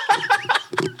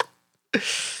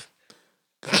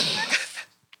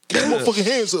 Get your motherfucking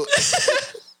hands up.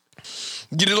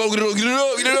 Get it up, get it up, get it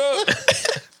up, get it up.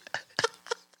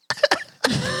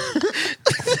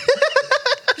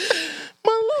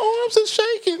 My arms are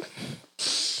shaking.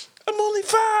 I'm only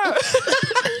 5.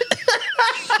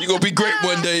 You gonna be great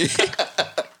one day.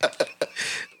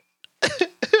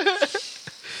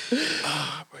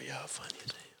 Bro, y'all funny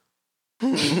as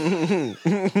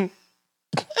hell.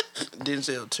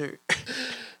 Denzel Turk.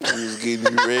 He was getting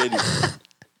you ready.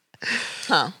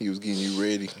 Huh? He was getting you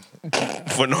ready.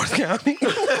 For North County?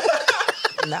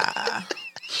 Nah.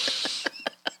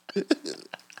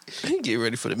 Get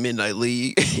ready for the Midnight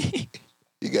League.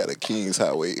 You got a Kings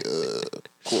Highway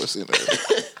course in there.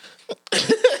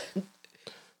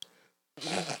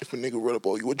 If a nigga run up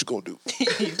on you, what you gonna do?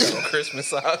 You got Christmas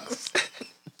socks.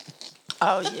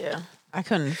 Oh yeah. I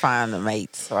couldn't find the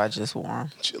mates, so I just wore them.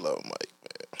 Chill out, Mike,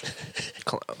 man.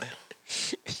 Clown.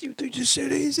 You think this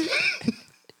shit easy?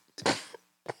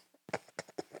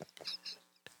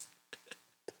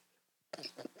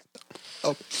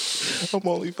 I'm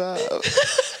only 5.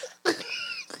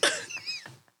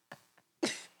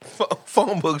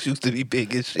 Phone books used to be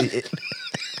big as shit.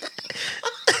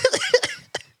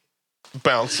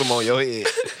 Bounce them on your head.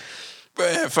 Bro,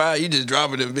 at 5, you just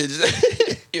dropping them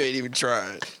bitches. You ain't even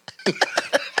trying.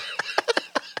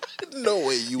 No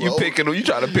way you You hold. picking them, you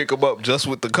try to pick them up just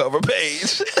with the cover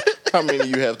page. How many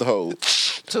you have to hold?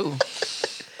 2.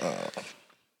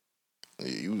 Yeah,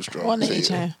 you was strong. One as in each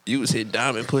hell. hand. You was hit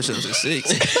diamond push-ups at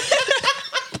 6.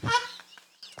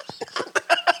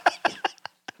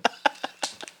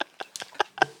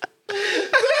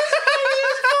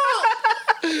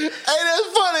 Hey, that's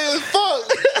funny as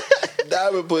fuck.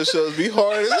 Diamond push-ups be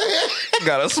hard as hell.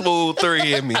 Got a smooth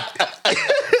 3 in me.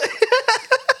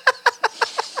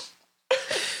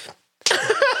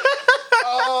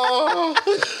 Oh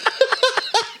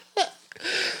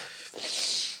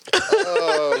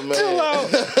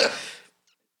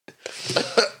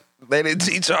They didn't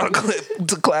teach y'all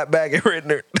to clap back and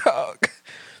Rittner, dog.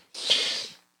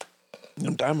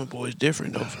 Them Diamond Boys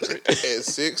different though. At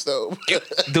 6 though.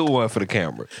 Do one for the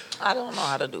camera. I don't know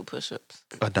how to do push-ups.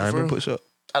 A diamond push up.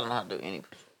 I don't know how to do any.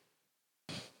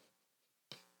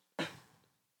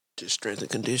 Just strength and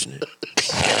conditioning.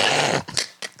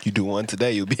 You do one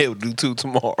today, you'll be able to do 2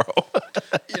 tomorrow.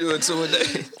 You do it 2 a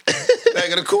day. Back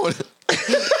in the corner.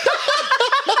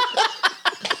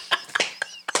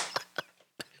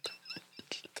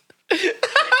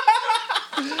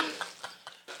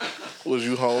 Was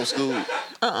you homeschooled?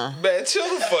 Man, chill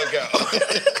the fuck out.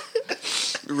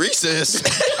 Recess.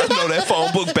 I know that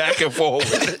phone book back and forward.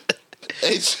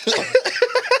 Ain't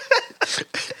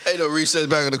no recess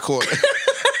back in the corner.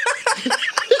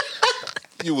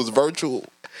 You was virtual.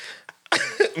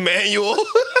 Manual.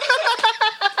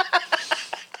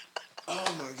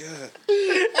 Oh my God.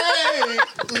 Hey,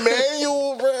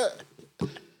 manual, bro.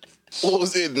 What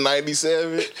was it,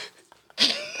 97?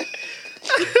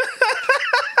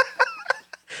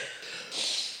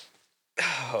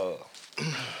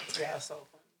 Yeah, so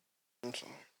funny.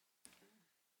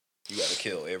 You gotta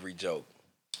kill every joke.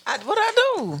 What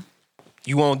I do?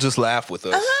 You won't just laugh with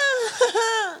us.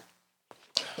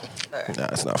 Nah,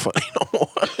 it's not funny no more.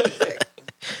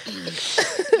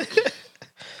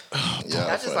 Yeah,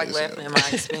 I just like laughing at my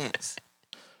expense.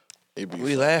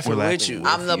 We laughing We're with laughing you. with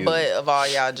I'm the you. butt of all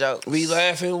y'all jokes. We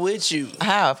laughing with you.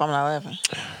 How if I'm not laughing?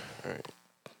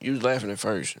 You was laughing at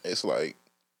first. It's like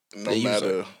no They use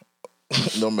matter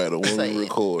when Say we it.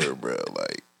 record, bro.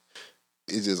 Like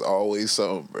it's just always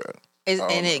something, bro.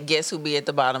 And it guess who be at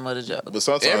the bottom of the joke? But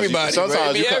sometimes, Everybody, bro.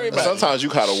 It be everybody. sometimes you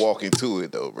kind of walk into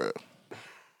it though, bro.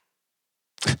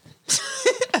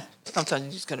 Sometimes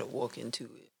you're just gonna walk into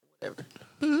it. Whatever.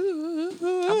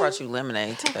 I brought you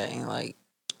lemonade today. Like,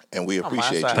 And we On my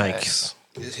appreciate you. side. Thanks.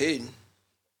 It's hidden.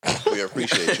 We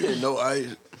appreciate you. No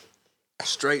ice.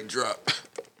 Straight drop.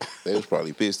 They was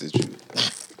probably pissed at you.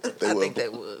 They I were. think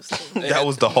that was. That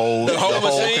was the whole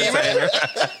machine. container.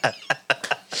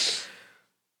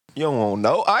 You don't want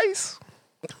no ice?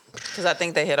 Because I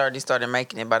think they had already started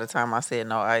making it by the time I said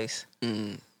no ice.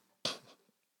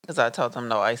 Because I told them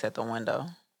no ice at the window.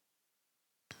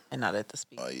 And not at the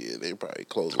speaker. Oh yeah, they probably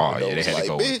closed. Oh, The yeah, they windows had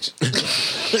to like, go. bitch.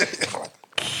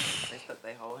 They stuck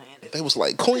their whole hand in. They was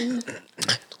like, queen.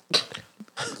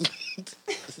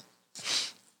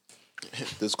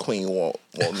 This queen want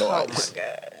no Oh my ice.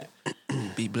 God.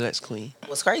 Be blessed, queen.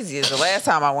 What's crazy is the last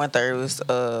time I went there, it was,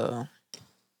 I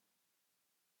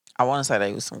want to say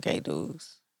they was some gay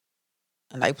dudes.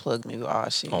 And they plugged me with all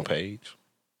shit. On page.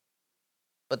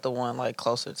 But the one like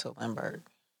closer to Lindbergh.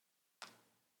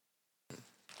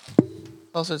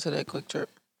 Closer to that Quick Trip.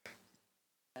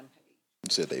 You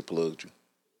said they plugged you.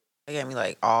 They gave me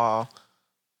like all,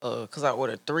 cause I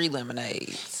ordered 3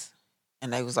 lemonades,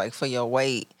 and they was like for your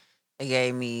weight. They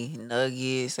gave me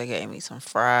nuggets. They gave me some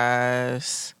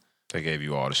fries, They gave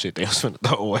you all the shit they was finna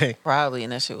throw away. probably,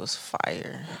 and that shit was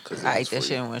fire. 'Cause it I was ate that free.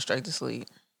 shit and went straight to sleep.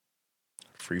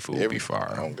 Free food be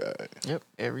fire. Oh God. Yep,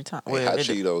 every time. Hey, Well, hot it-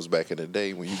 Cheetos back in the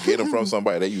day when you get them from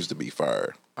somebody, they used to be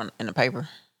fire. in the paper.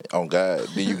 On God,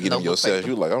 then you get them Notebook yourself. paper.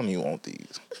 You like, I don't even want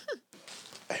these.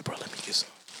 Hey, bro, let me get some.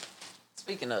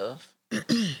 Speaking of,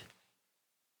 I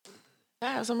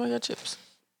have some of your chips.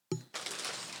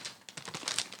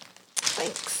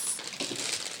 Thanks.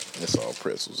 It's all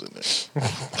pretzels in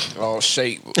there. All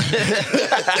shape.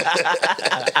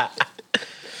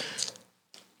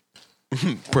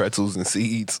 Pretzels and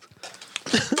seeds.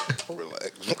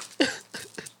 Relax.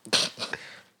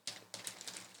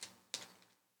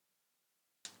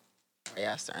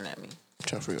 Yeah, staring at me.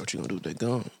 Trying to figure out what you gonna do with that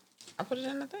gum. I put it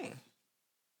in the thing.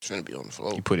 It's gonna be on the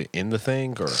floor. You put it in the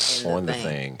thing or In on the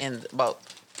thing? In both.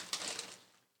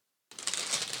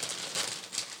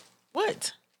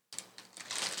 What?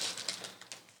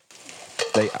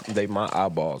 They my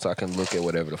eyeballs. I can look at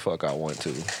whatever the fuck I want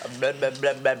to. Blah, blah,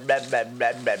 blah, blah, blah, blah,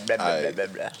 blah, blah, blah, blah, blah,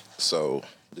 blah. So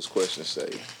this question say,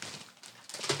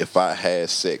 if I had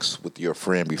sex with your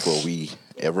friend before we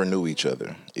ever knew each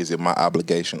other, is it my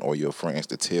obligation or your friends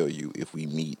to tell you if we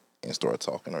meet and start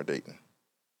talking or dating?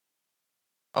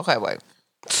 Okay, wait.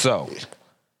 So,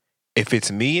 if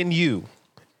it's me and you,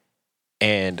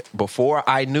 and before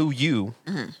I knew you,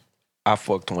 I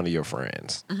fucked one of your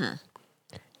friends.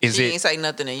 Is She it ain't say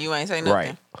nothing and you ain't say nothing.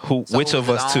 right? Who? So Which who of is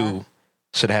it us on? two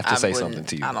should have to say wouldn't- something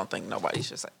to you? I don't think nobody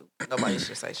should say. Nobody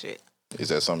should say shit. Is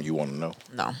that something you want to know?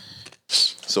 No.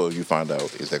 So if you find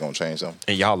out, is that gonna change something?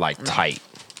 And y'all like tight,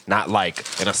 not like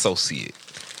an associate.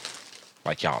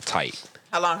 Like y'all tight.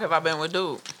 How long have I been with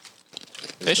dude?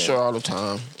 They show all the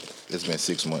time. It's been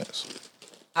 6 months.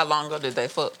 How long ago did they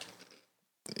fuck?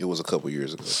 It was a couple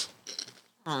years ago.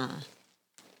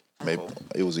 Maybe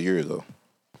it was a year ago.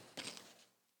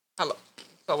 Hello.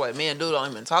 So wait, me and dude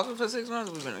only been talking for 6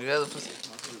 months? We've been together for 6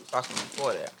 months. We were talking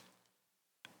before that.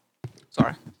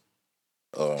 Sorry.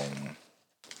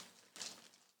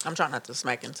 I'm trying not to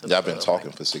smack into Y'all been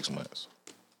talking for 6 months.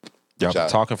 Y'all been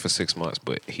talking for 6 months,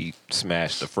 but he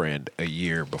smashed a friend a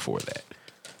year before that.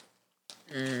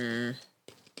 I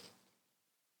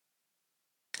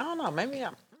don't know. Maybe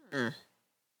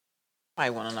might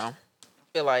want to know. I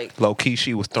feel like Low key,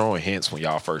 she was throwing hints when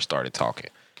y'all first started talking,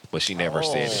 but she never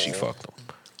said that she fucked him.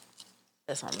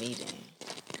 that's on me then.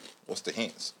 What's the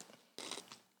hints?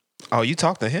 Oh, you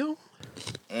talked to him?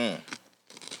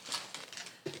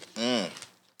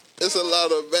 It's a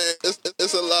lot of bad.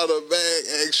 It's a lot of bad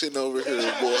action over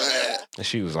here, boy. And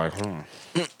she was like,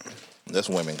 That's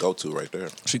women go to right there.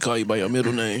 She call you by your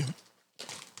middle name.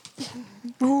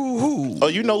 Oh,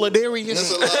 you know Ladarius?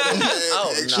 It's a lot of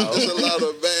bad action. no.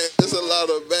 It's a lot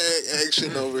of bad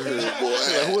action over here, boy.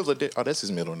 Like, who is Ladarius? Oh, that's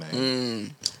his middle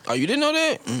name. Oh, you didn't know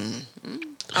that?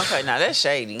 Okay, now that's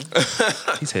shady.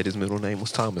 he said his middle name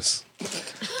was Thomas.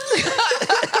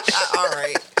 All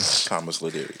right. Thomas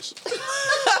Ladarius.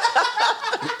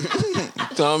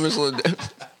 Thomas All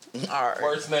right.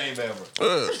 Worst name ever.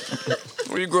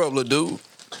 Where you grew up, little dude?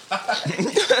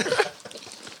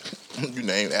 You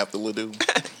named after little dude?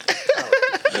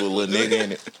 Little nigga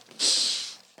in it.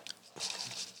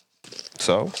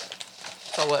 So?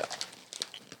 So what?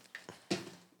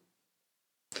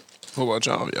 What about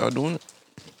y'all? Y'all doing it?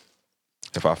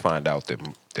 If I find out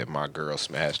that my girl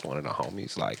smashed one of the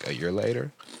homies like a year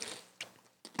later,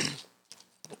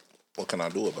 What can I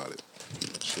do about it?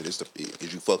 Shit, is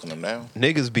you fucking them now?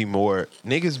 niggas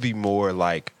be more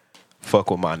like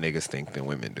fuck what my niggas think than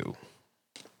women do.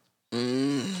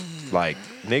 Like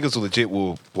niggas legit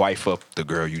will wife up the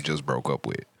girl you just broke up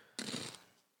with.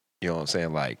 You know what I'm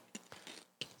saying? Like,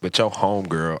 but your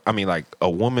homegirl, I mean like a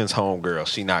woman's homegirl,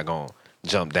 she not gonna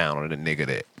jump down on the nigga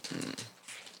that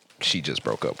she just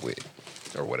broke up with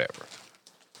or whatever.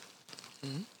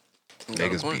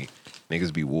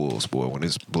 Niggas be wolves, boy. When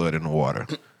there's blood in the water,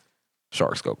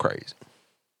 sharks go crazy.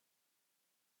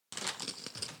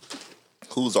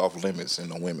 Who's off limits in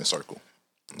the women's circle?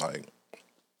 Like,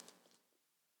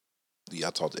 do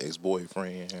y'all talk to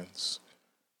ex-boyfriends,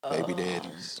 baby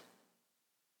daddies?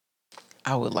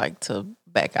 I would like to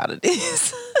back out of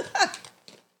this.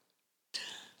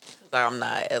 I'm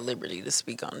not at liberty to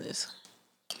speak on this.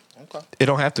 Okay. It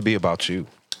don't have to be about you.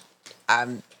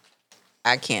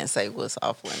 I can't say what's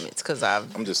off limits because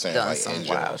I'm just saying, done like, some in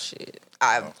general. wild shit.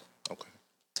 I've Okay.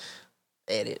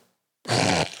 edit.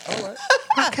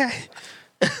 Okay.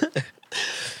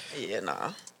 Yeah,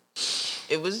 nah.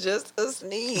 It was just a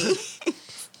sneeze.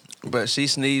 But she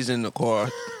sneezed in the car.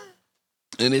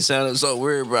 And it sounded so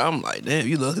weird, bro. I'm like, damn,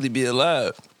 you lucky to be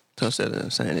alive. So instead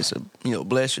of saying it's a,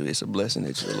 bless you, it's a blessing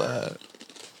that you're alive.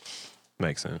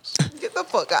 Makes sense. Get the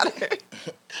fuck out of here.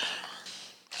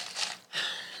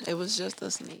 It was just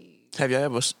a sneeze. Have y'all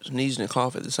ever sneezed and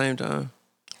coughed at the same time?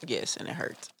 Yes, and it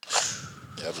hurts.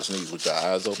 You ever sneeze with your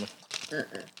eyes open? Hey,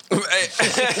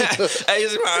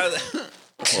 it's my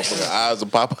Motherfucking eyes will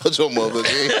pop out your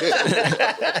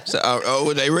motherfucker. So,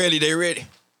 oh, they ready? They ready?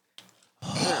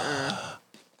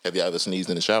 Have you ever sneezed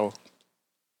in the shower?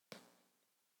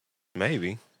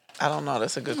 Maybe. I don't know.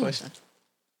 That's a good question.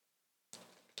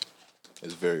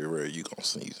 It's very rare you gonna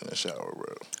sneeze in the shower,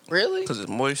 bro. Really? Because it's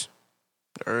moist.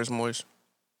 The air is moist.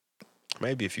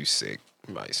 Maybe if you sick,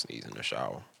 you might sneeze in the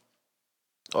shower.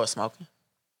 Or smoking.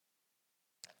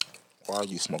 Why are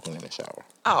you smoking in the shower?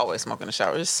 I always smoke in the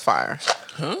shower. It's fire.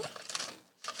 Huh?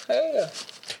 Yeah.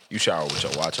 You shower with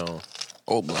your watch on.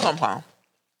 Old block. Compound.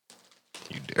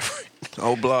 You different.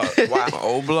 Old block. Wow.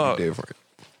 Old block. Different.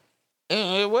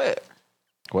 And it wet.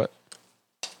 What?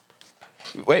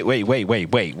 Wait.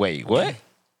 What?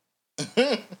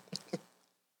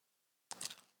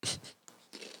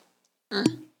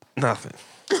 Nothing.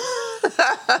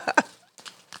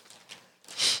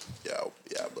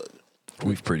 Yeah, but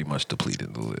We've pretty much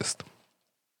depleted the list.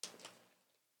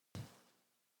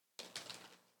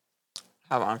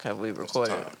 How long have we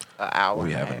recorded? An hour.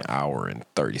 We and a have an half. hour and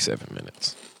 37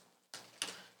 minutes.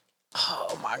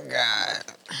 Oh my God.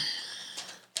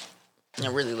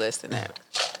 And really less than that.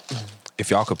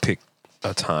 If y'all could pick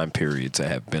a time period to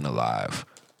have been alive,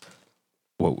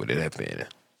 what would it have been?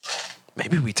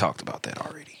 Maybe we talked about that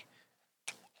already.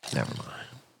 Never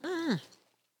mind.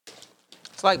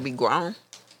 It's like be grown.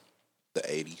 the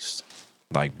 80s.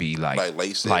 Like be like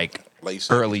late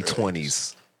 70s, early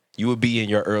 20s. You would be in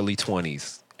your early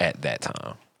 20s at that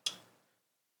time.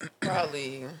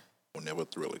 Probably. Whenever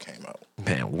Thriller came out.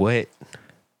 Man, what?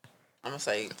 I'm gonna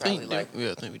say probably like.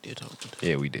 Yeah, I think we did talk about that.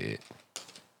 Yeah, we did.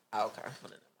 Oh, okay.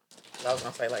 I was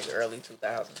gonna say like early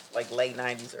 2000s, like late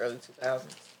 90s, early 2000s.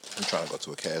 I'm trying to go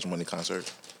to a Cash Money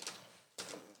concert.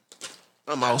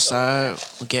 I'm outside.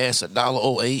 Gas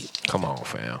 $1.08. Come on,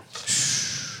 fam.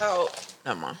 Oh,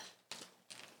 never mind.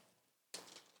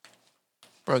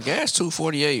 Bro, gas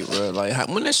 $2.48, bro. Like,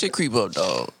 when that shit creep up,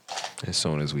 dog? As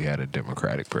soon as we had a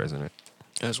Democratic president.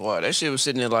 That's why. That shit was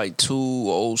sitting at like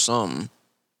 2.0 something.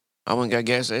 I went and got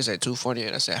gas. They said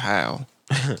 $2.48. I said, how?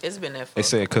 It's been that. They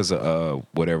said because of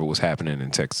whatever was happening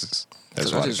in Texas.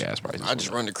 That's why the gas prices. I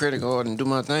just run the credit card and do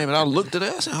my thing. But I looked at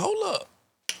it. I said, hold up.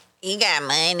 You got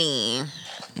money.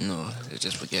 No, it's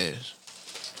just for gas.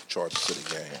 Charge to the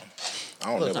game.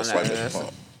 I don't Look never on swipe that at the ass.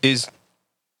 pump. Is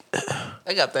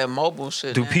They got that mobile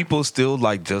shit. do now. people still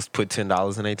like just put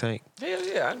 $10 in their tank? Hell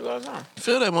yeah, I do all the time.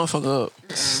 Fill that motherfucker up.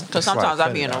 Because sometimes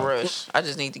I be in a rush. I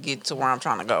just need to get to where I'm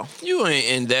trying to go. You ain't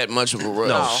in that much of a rush.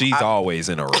 No, No, she's I- always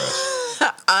in a rush.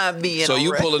 I be in So a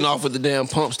you rush. pulling off with the damn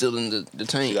pump still in the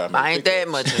tank. You gotta make I ain't pickups. that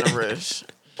much in a rush,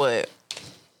 but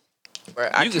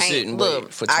I You can can't sit and look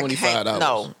wait for I can't- $25.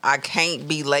 No, I can't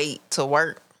be late to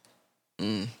work,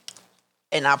 and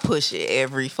I push it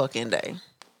every fucking day.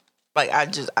 Like I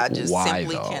just Why,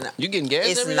 simply though? cannot. You getting gas?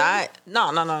 It's every not.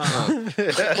 No.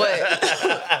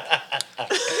 But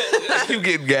You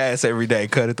get gas every day.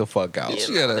 Cut it the fuck out.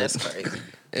 You gotta- that's crazy.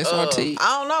 day? SRT.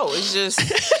 I don't know. It's just.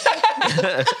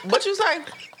 What you say?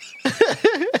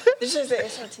 It's just the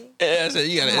SRT. Yeah, I said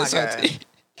you got an Oh my SRT.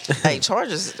 Hey,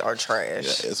 charges are trash.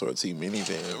 SRT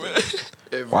minivan.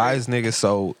 bro. Why is niggas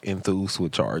so enthused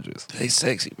with charges? They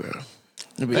sexy, bro.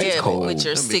 Yeah, but cold. with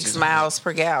your Them 6 bitches- miles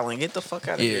per gallon, get the fuck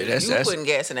out of Yeah, here. that's- You that's- putting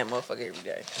gas in that motherfucker every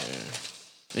day.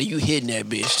 And you hitting that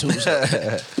bitch too.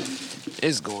 So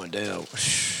it's going down.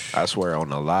 I swear on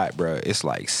the lot, bro, it's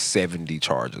like 70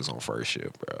 charges on first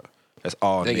shift, bro. That's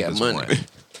all They got niggas money. want.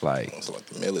 Like, It's like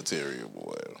the military,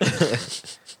 boy.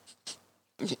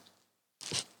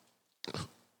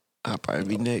 I'll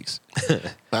probably be next.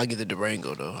 I'll get the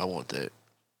Durango though. I want that.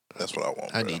 That's what I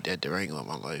want. I bro. need that Durango in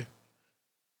my life.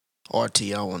 RT, I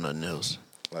don't want nothing else.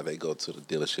 Like they go to the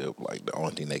dealership, like the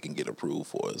only thing they can get approved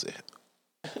for is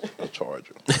a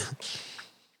Charger.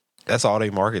 that's all they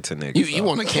market to niggas. You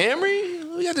want a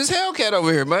Camry? We got this Hellcat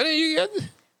over here, buddy. You got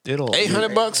It'll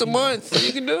 $800 a month.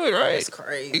 You can do it, right? That's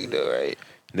crazy. You can do it, right?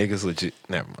 Niggas legit.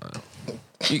 Never mind.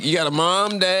 You got a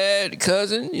mom, dad,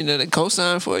 cousin, you know, that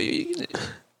co-sign for you. You can-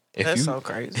 If That's you, so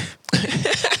crazy.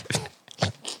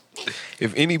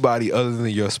 if anybody other than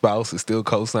your spouse is still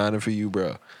co-signing for you,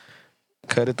 bro,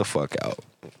 cut it the fuck out.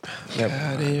 Never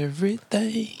Got mind.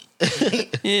 everything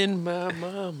in my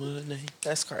mama name.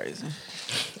 That's crazy.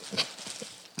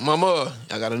 Mama,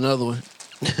 I got another one.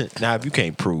 Now, if you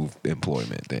can't prove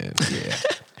employment, then yeah.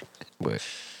 But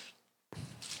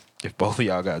if both of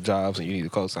y'all got jobs and you need a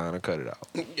co-signer, cut it out.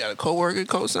 You got a coworker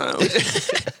co-sign?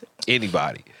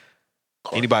 Anybody.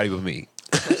 Anybody but me.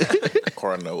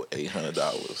 Car note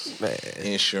 $800. Man.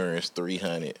 Insurance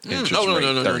 $300. Interest no, rate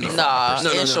no, no, no, no. 35%. Nah,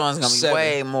 No. insurance gonna be 7.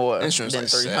 way more Insurance than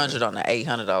like $300 on the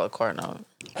 $800 car note.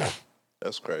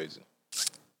 That's crazy.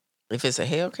 If it's a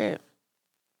Hellcat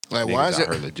Like, Niggas why is out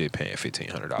here it? legit paying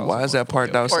 $1,500? Why is that part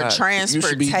or outside? You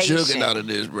should be transportation jugging out of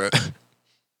this, bro.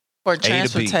 for B.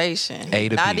 transportation, A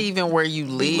to not B. even where you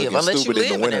live, looking unless you stupid in live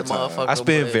the in that wintertime. motherfucker. I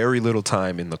spend but very little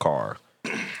time in the car.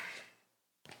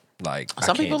 Like I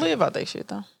Some can't people do- live out their shit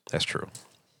though. That's true.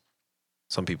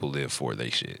 Some people live for they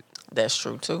shit. That's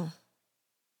true too.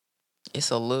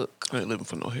 It's a look. I ain't living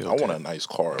for no hell. I want a nice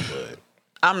car, but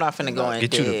I'm not finna go in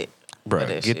Get you the- dead. Bro,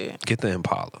 that get shit. get the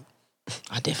Impala.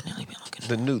 I definitely been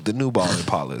looking. The new ball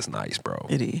Impala is nice, bro.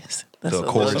 It is. That's The a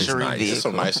Accord is luxury nice. there's vehicle.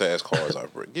 some nice ass cars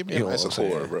out there. Give me You a know nice what I'm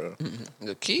Accord, saying? bro.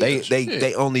 The key.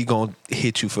 They only gonna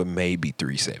hit you for maybe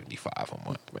 $375 a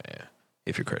month, man.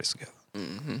 If your credit's together.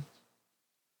 Mm-hmm.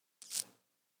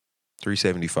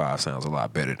 $375 sounds a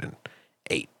lot better than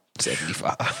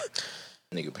 $875.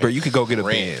 Nigga, Bro, you could go get a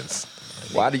rent. Benz.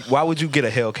 Why would you get a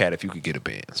Hellcat if you could get a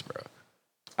Benz, bro?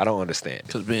 I don't understand.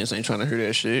 Because Benz ain't trying to hear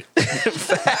that shit.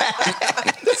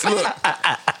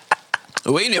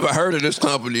 Look, we never heard of this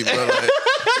company, bro.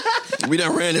 Like, we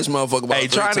done ran this motherfucker about Hey,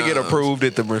 3 trying to get times. approved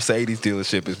at the Mercedes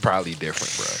dealership is probably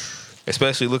different, bro.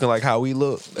 Especially looking like how we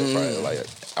look. They probably like,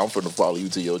 I'm finna follow you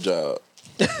to your job.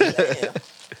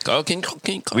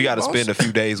 We got to spend a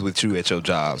few days with you at your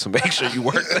job, so make sure you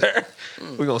work there.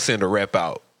 We're going to send a rep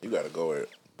out. You gotta go there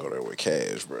with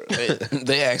cash, bro.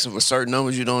 They asking for certain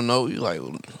numbers you don't know. You like,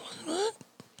 what?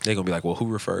 They're going to be like, well, who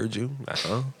referred you?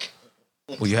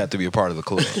 Well, you have to be a part of the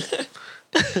club.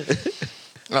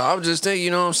 No, I was just thinking,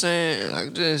 you know what I'm saying?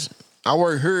 Like, I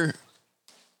work here.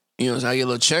 You know, I get a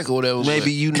little check or whatever.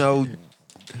 Maybe you know,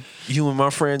 you and my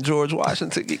friend George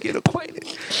Washington could get acquainted.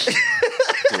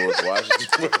 George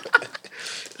Washington.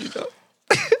 You know.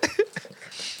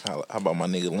 How about my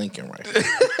nigga Lincoln right here?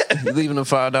 You leaving a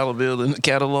 $5 bill in the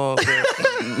catalog,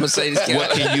 Mercedes catalog.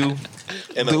 What can you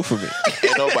do for me?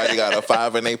 Ain't nobody got a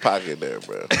 5 in their pocket there,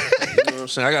 bro. You know what I'm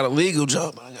saying? I got a legal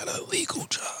job, but I got a legal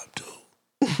job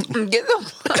too. Get them.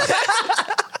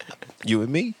 You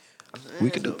and me, we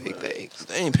can do big things.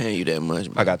 They ain't paying you that much,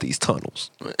 man. I got these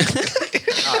tunnels. All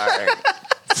right.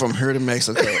 From here to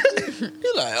Mexico.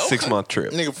 You're like, okay. 6-month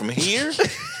trip. Nigga from here?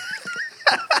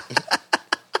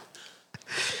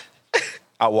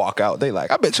 I walk out. They like,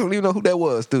 I bet you don't even know who that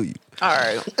was, do you? All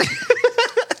right.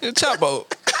 Chapo.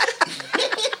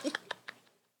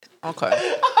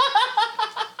 Okay.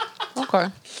 Okay.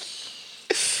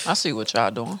 I see what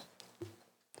y'all doing.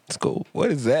 It's cool.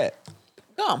 What is that?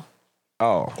 Gum.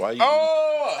 Oh, Why you?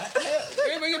 Oh,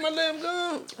 everybody get my damn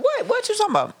gun. What you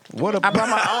talking about? what I about brought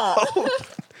my own.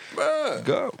 Bruh.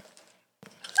 gum?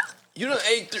 You done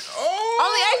ate through. Oh,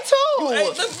 Only ate two.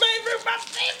 you ate my favorite.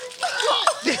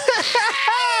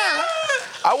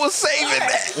 I was saving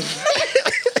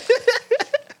that.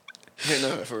 Hey,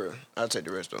 no, for real. I'll take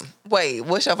the rest of them. Wait,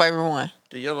 what's your favorite one?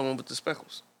 The yellow one with the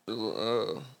speckles. It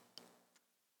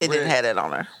Red. didn't have that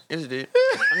on there. Yes, it did.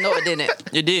 No, it didn't.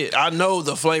 It did. I know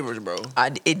the flavors, bro.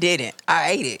 It didn't.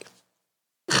 I ate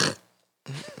it.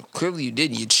 Clearly, you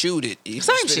didn't. You chewed it. You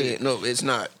Same spit shit. It. No, it's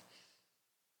not.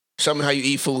 Show me how you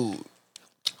eat food,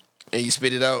 and you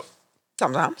spit it out.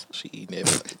 Sometimes. She eating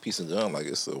that piece of gum like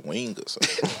it's a wing or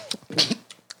something.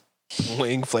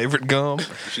 Wing flavored gum.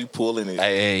 She pulling it.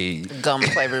 Hey. Gum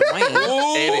flavored wing.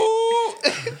 Ooh.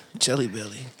 Jelly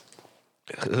belly.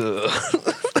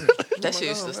 That shit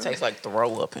used to taste like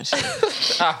throw up and shit.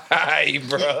 Hey,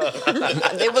 bro.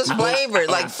 It was flavored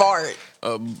like fart.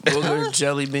 A booger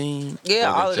jelly bean. Yeah,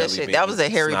 Booger all of that jelly shit. bean. That was a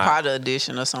Harry Snot. Potter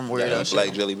edition or some weirdo Yeah, shit.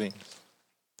 black jelly bean.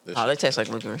 Oh, they taste like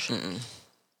licorice.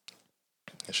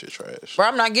 That shit trash. Bro,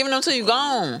 I'm not giving them to you.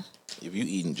 Gone. If you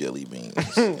eating jelly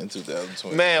beans in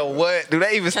 2020, Man, what? Do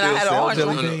they even Can I still have the sell orange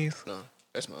jelly one? beans? No,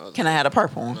 that's my other. Can I have a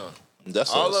purple one?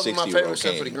 that's All a of them my 60-year-old favorite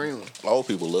except for candy. the green one. Old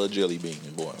people love jelly beans,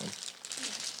 boy.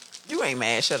 You ain't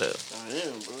mad. Shut up. I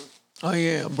am, bro. Oh,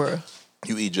 yeah, bro.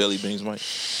 You eat jelly beans, Mike?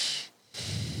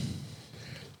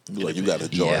 You like you got a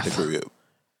jar at the crib.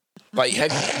 Like,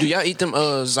 do y'all eat them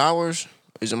Zowers?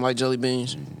 Is them like jelly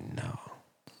beans? No.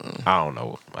 I don't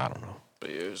know. Yeah,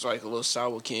 it's like a little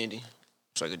sour candy.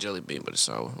 It's like a jelly bean, but it's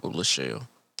sour. A little shell,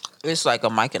 It's like a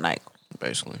Mike and Ike.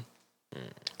 basically.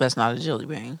 That's not a jelly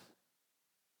bean.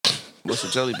 What's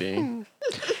a jelly bean?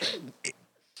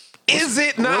 Is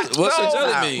it not? what's a No.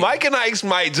 jelly bean? Mike and Ike's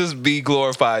might just be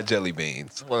glorified jelly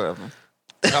beans. Whatever.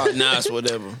 Oh, nah, it's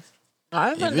whatever.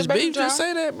 I If it's beef, just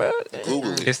say that, bro.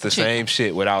 Google it. It's the same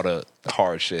shit without a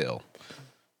hard shell.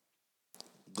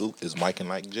 Google is Mike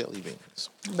and Ike jelly beans.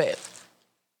 Bet.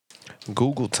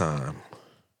 Google time.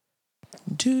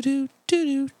 Do do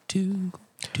do do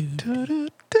do.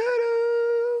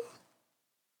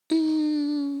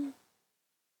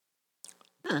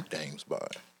 James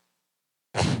Bond.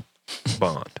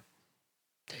 Bond.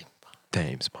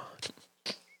 James Bond.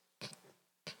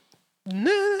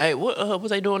 Hey, what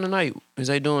they doing tonight? Is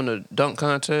they doing a dunk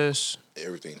contest?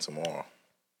 Everything tomorrow.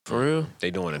 For real?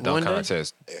 They doing a One dunk day?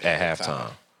 contest at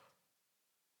halftime.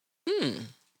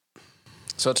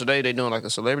 So today they doing like a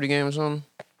celebrity game or something?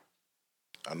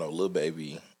 I know Lil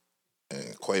Baby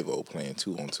and Quavo playing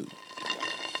 2-on-2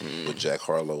 with Jack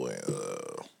Harlow and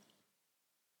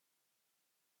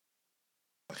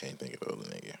I can't think of the other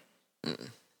nigga.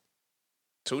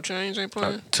 2 Chainz ain't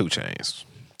playing? 2 Chainz.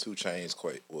 2 Chainz,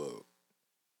 I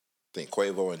think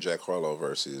Quavo and Jack Harlow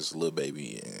versus Lil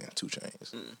Baby and 2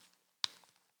 Chainz.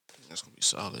 That's gonna be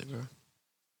solid, bro.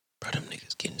 Bro, them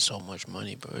niggas getting so much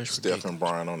money, bro. It's Steph ridiculous. and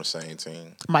Brian on the same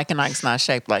team, Mike and Ike's not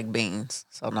shaped like beans.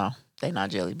 So, no, they not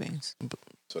jelly beans.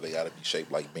 so they got to be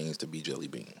shaped like beans to be jelly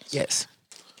beans. Yes.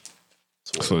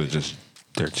 So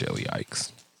they're jelly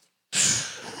Ikes.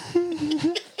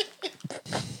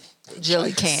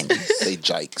 Jelly candies. They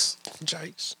jikes.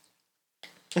 Jikes.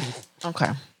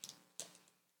 Okay.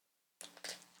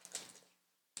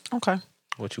 Okay.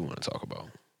 What you want to talk about?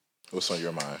 What's on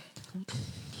your mind?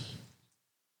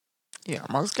 You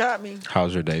almost got me.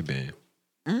 How's your day been?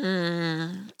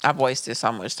 I've wasted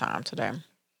so much time today.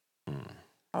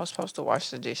 I was supposed to wash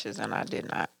the dishes and I did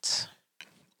not.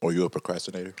 Are you a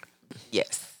procrastinator?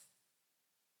 Yes.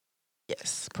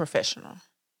 Yes. Professional.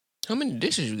 How many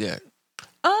dishes you got?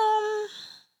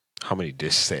 How many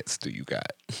dish sets do you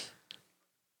got?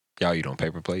 Y'all eat on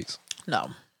paper plates? No.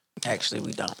 Actually,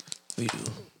 we don't. We do.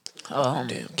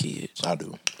 Damn kids. I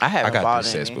do. I I haven't got bought the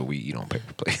sets, any. but we eat on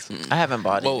paper plates. I haven't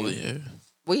bought Well, any. yeah.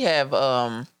 We have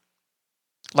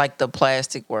like the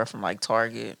plasticware from like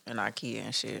Target and IKEA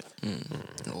and shit.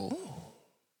 Oh.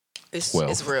 It's Well.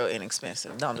 it's real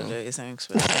inexpensive. Don't do that. It's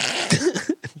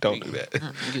inexpensive. Don't do that.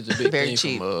 You get the big Very thing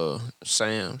cheap. from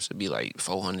Sam's. It'd be like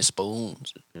 400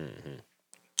 spoons.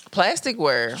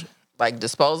 Plasticware, like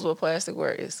disposable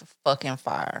plasticware, is fucking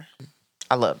fire.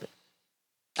 I love it.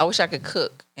 I wish I could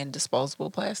cook in disposable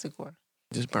plasticware.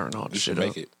 Just burn all the You shit should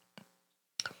up. make it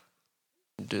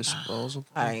Disposable.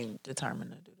 I ain't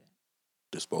determined to do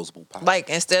that. disposable pot. Like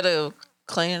instead of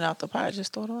cleaning out the pot,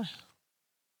 just throw it away.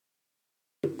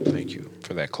 Thank you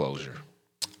for that closure.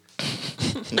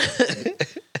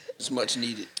 It's much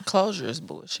needed. Closure is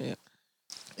bullshit.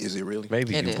 Is it really?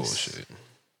 Maybe It you is. bullshit.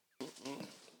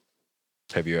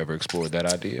 Have you ever explored that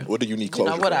idea? What do you need You closure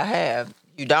know what from? I have?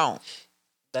 You don't.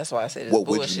 That's why I said it's What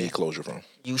bullshit. would you need closure from?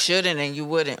 You shouldn't and you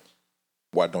wouldn't.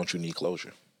 Why don't you need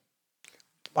closure?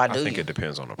 Why I do think you? it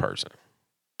depends on the person.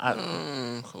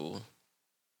 Cool.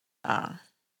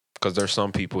 Because there's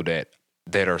some people that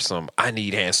are some, I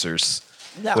need answers.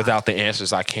 Nah. Without the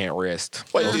answers, I can't rest.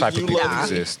 Wait, Those you- type of you people love me?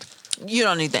 exist. You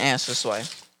don't need the answer, Sway.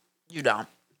 You don't.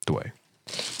 The way.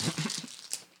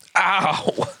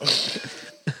 Ow!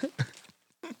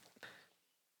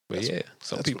 But yeah,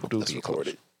 some people do That's need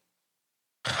recorded.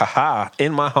 closure. Haha,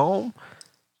 in my home?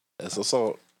 That's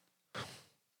assault.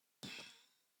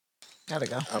 Gotta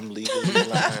go. I'm legally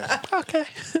lying. Okay.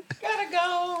 Gotta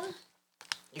go.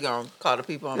 You gonna call the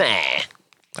people on Nah.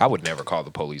 I would never call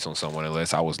the police on someone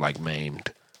unless I was like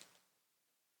maimed.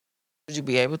 Would you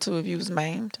be able to if you was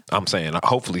maimed? I'm saying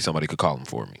hopefully somebody could call them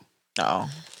for me. No.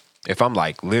 If I'm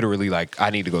like literally like I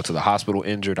need to go to the hospital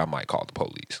injured, I might call the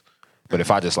police. But if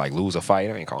I just like lose a fight,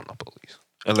 I ain't calling the police.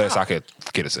 Unless I could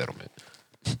get a settlement.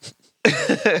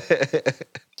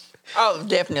 Oh,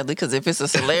 definitely. Because if it's a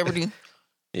celebrity,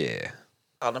 Yeah.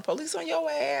 call the police on your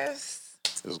ass.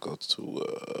 Let's go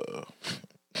to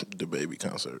the baby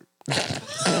concert.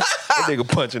 That nigga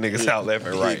punching niggas out left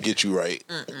and He'll right. get you right.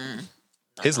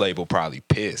 His label probably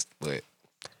pissed, but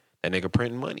that nigga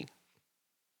printing money.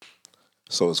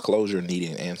 So is closure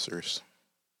needing answers?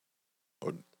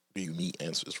 Or do you need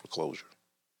answers for closure?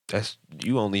 That's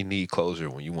you only need closure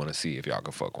when you want to see if y'all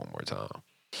can fuck one more time.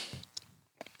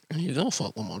 You gonna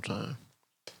fuck one more time.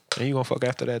 And you gonna fuck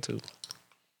after that too.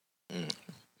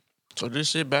 So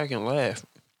just sit back and laugh.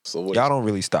 So what Y'all don't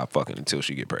really stop fucking until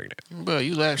she get pregnant. Bro,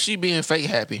 you laugh. She being fake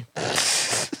happy.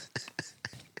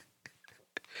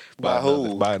 By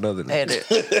who? By another nigga.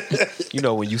 Edit. You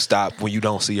know when you stop, when you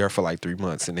don't see her for like 3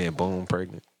 months and then boom,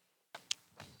 pregnant.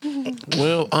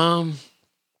 Well,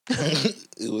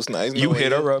 It was nice. You knowing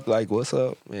hit her up like, what's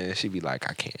up? And she be like,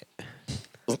 I can't.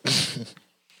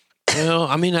 well,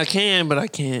 I mean, I can, but I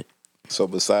can't. So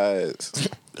besides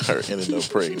her ending up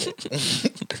pregnant,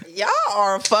 Y'all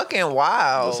are fucking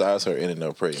wild. besides her ending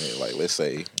up pregnant, like let's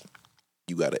say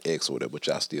you got an ex or whatever, but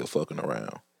y'all still fucking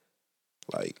around.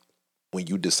 Like when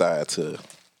you decide to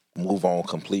move on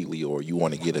completely, or you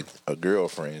want to get a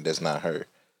girlfriend that's not her,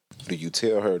 do you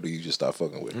tell her? Or do you just stop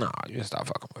fucking with her? Nah, you just stop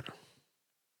fucking with her.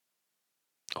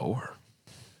 Or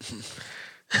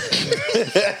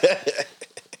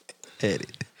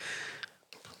edit.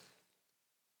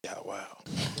 Yeah, wow.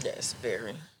 That's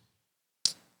very.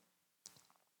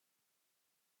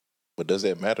 But does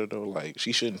that matter though? Like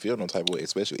she shouldn't feel no type of way,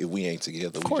 especially if we ain't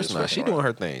together. Of course not. She doing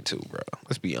her thing too, bro.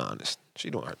 Let's be honest. She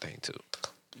doing her thing too.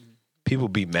 People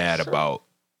be mad about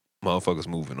motherfuckers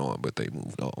moving on, but they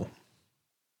moved on.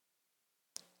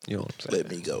 You know what I'm saying?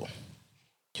 Let me go.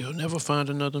 You'll never find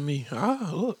another me. Ah,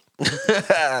 look.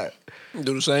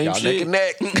 Do the same Y'all shit.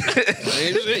 neck and neck.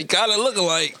 Same shit. Kind of look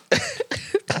alike.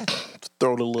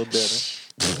 Throw it a little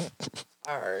better.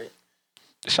 All right.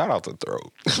 Shout out to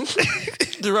Throat.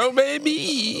 Throw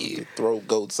baby. Throw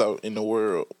goats out in the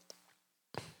world.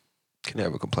 Can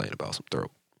never complain about some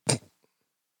Throat.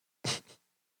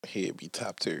 He'd be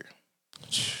top tier.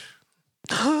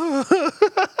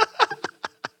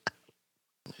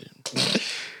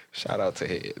 Shout out to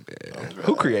Head, man.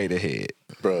 Who created Head?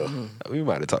 Bruh. We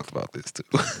might have talked about this too.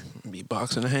 Be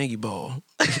boxing a hangy ball.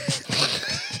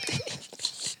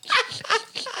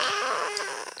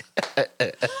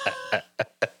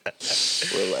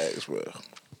 Relax, bro.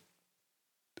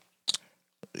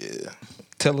 Yeah.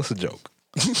 Tell us a joke.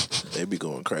 They be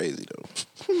going crazy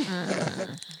though.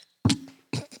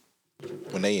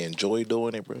 When they enjoy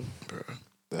doing it, bro.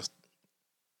 That's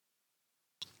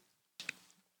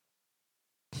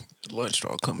Lunch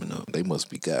start coming up. they must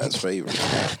be God's favorite.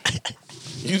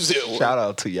 You said what? Shout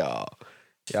out to y'all.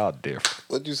 Y'all different.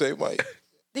 What'd you say, Mike?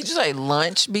 Did you say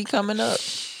lunch be coming up?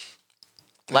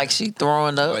 Like she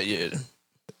throwing up. Like, yeah.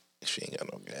 She ain't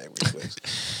got no gag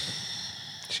reflexes.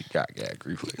 She got gag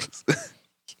reflexes.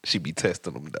 She be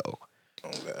testing them though. Oh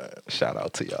God! Shout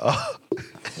out to y'all.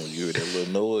 When you hear that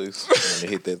little noise,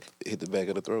 when it hit the back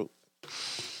of the throat.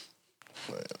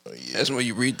 Yeah. That's when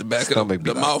you read the back Stomach of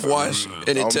be the like, mouthwash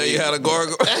and it tell you how to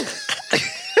gargle.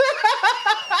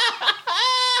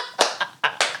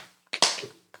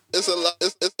 It's a lot.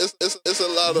 It's a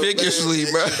lot of Vigorously,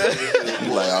 bro.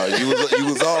 Like, oh, you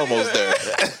was almost there.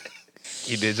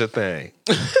 You did your thing.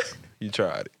 You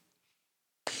tried it.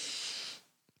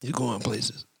 You going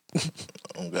places,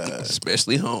 Oh God!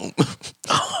 especially home.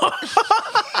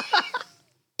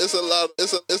 It's a lot.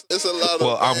 It's a lot of.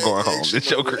 Well, I'm going home.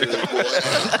 It's your crib.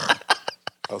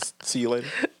 I'll see you later.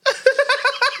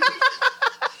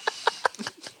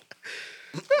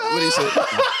 What he said?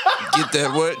 Get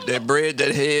that what? That bread,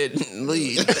 that head, and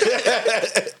leave.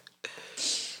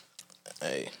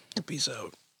 Hey, Peace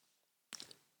out.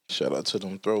 shout out to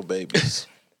them throw babies.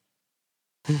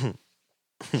 I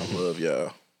love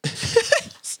y'all.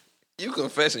 You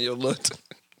confessing your love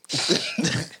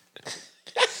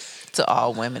To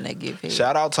all women that give head.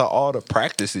 Shout out to all the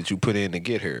practice that you put in to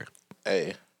get here.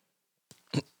 Hey,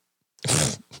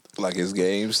 like it's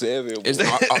game 7.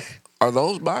 Are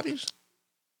those bodies?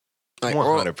 Like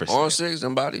 100%. all 6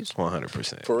 them bodies?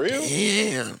 100%. For real?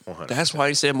 Yeah. 100%. That's why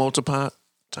he said multiply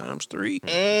times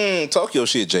 3. Talk your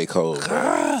shit, J. Cole.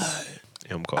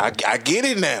 Him Cole. I get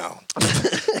it now.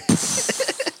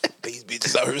 These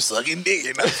bitches out here sucking dick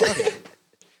and not fucking.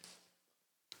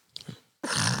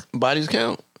 Bodies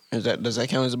count? Does that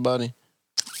count as a body?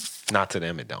 Not to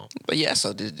them, it don't. But yeah,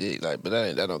 so this dick, like, but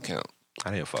that don't count.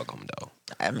 I didn't fuck him though.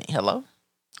 I mean, hello?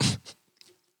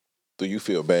 Do you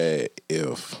feel bad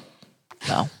if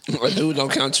No. A dude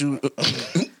don't count you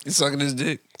sucking his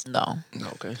dick? No. No,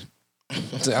 okay.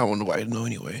 So I want nobody to know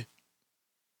anyway.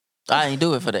 I ain't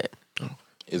do it for that.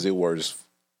 is it worse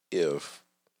if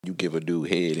you give a dude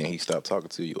head and he stop talking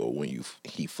to you, or when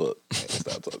he fuck and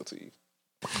stop talking to you?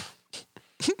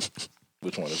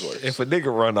 Which one is worse? If a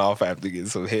nigga run off after getting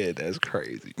some head, that's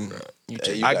crazy, bro.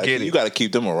 Hey, I get it. You got to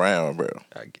keep them around, bro.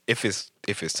 If it's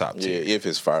top Yeah, tier. if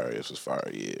it's fire,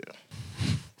 yeah.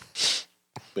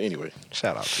 But anyway,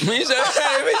 Shout out to you. He said,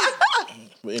 hey,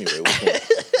 which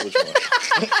one? Which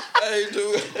one? hey,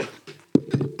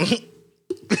 dude.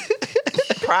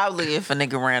 Probably if a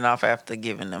nigga ran off after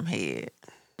giving them head.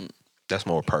 That's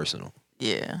more personal.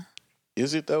 Yeah.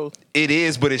 Is it though? It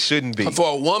is, but it shouldn't be. For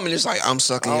a woman, it's like, I'm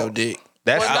sucking your dick.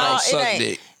 That's Well, I no, don't it suck ain't-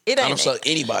 dick. it I ain't- don't suck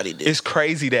anybody dick. it's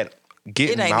crazy that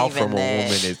getting It ain't mouth even from a that.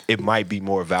 woman it might be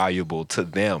more valuable to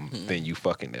them than you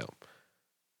fucking them.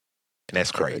 And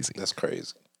that's crazy. That's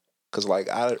crazy. Cause like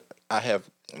I have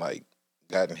like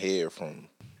gotten hair from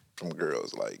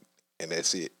girls, like, and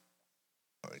that's it.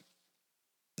 Like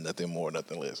nothing more,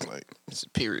 nothing less. Like It's a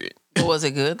period. But was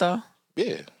it good though?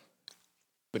 yeah.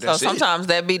 But So that's it. sometimes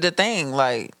that be the thing.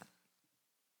 Like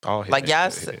All head like y'all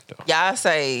is good, though. y'all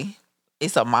say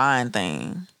it's a mind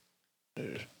thing.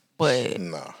 But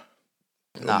Nah.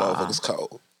 Nah. Motherfuckers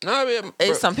cold. No, I mean,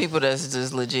 it's some people that's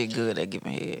just legit good at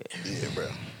giving head. Yeah, bro.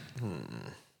 Hmm.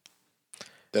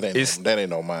 That ain't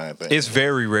no mind thing. It's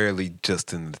very rarely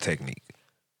just in the technique,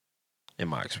 in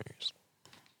my experience.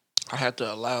 I have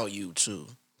to allow you to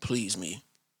please me,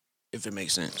 if it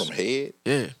makes sense. from head.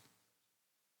 Yeah.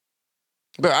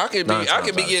 Bro, I could be 9 times out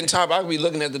getting of 10. top. I could be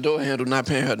looking at the door handle, not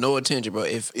paying her no attention. Bro,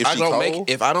 if If I she don't cold?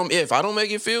 if I don't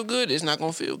make it feel good, it's not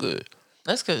gonna feel good.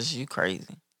 That's because you crazy.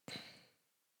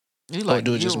 You Or like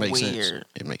do it just you're make sense? weird.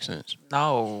 It makes sense.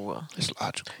 No. It's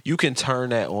logical. You can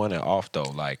turn that on and off though,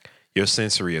 like your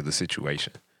sensory of the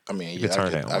situation. I mean, You yeah, can turn I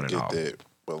that get, on I and get off. that.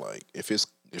 But like, if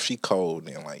she cold,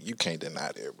 then like you can't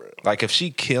deny that, bro. Like if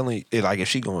she killing, like if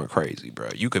she going crazy, bro,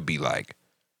 you could be like,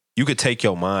 you could take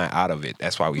your mind out of it.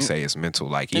 That's why we say it's mental.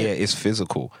 Like, yeah, it's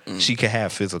physical. She could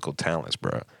have physical talents,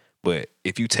 bro. But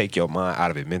if you take your mind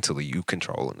out of it mentally, you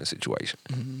controlling the situation.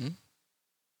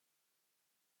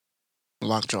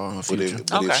 Lockjaw in her But future.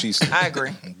 if Okay. she's, I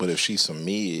agree. But if she's some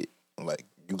mid, like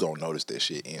you gonna notice that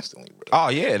shit instantly, bro. Oh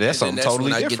yeah, that's And something then totally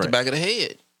when I get the different. back of the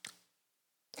head.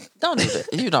 Don't do that.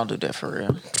 You don't do that for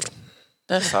real.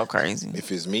 That's so crazy.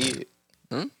 If it's mid,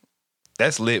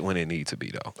 That's lit when it needs to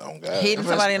be though. oh God, Hitting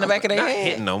somebody in the back of their Not head.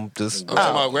 hitting them, just I'm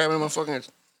talking about grabbing my fucking.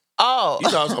 Oh. You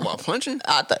thought I was talking about punching?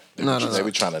 I thought No, no, they no.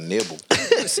 be trying to nibble.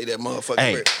 See that motherfucker.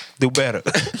 hey, do better.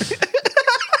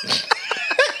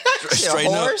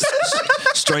 Straighten up. horse?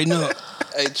 Straighten up.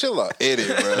 Hey, chill out, Eddie,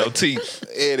 bro. No teeth.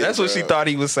 Eddie, That's what she bro. thought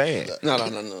he was saying. No. I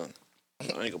ain't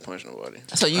gonna punch nobody.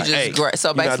 So you just Hey, so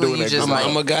you're not basically doing you that just good. like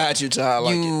I'm gonna guide you to how I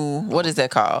like it. you what is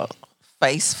that called?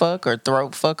 Face fuck or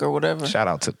throat fuck or whatever? Shout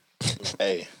out to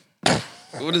Hey.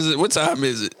 What is it? What time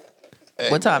is it? Hey,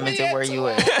 What time is it? Where you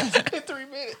at? 3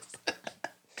 minutes.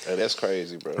 Hey, that's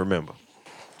crazy, bro. Remember.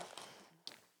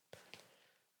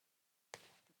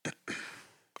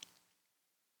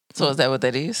 So is that what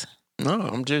that is? No,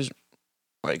 I'm just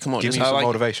like, come on, Give just me how some I like,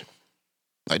 motivation.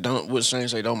 like don't what saying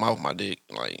say don't mouth my dick.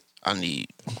 Like I need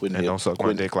And don't suck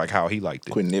my dick like how he liked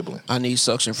it. Quit nibbling. I need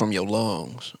suction from your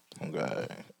lungs. Oh God.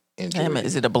 Enjoy Damn it,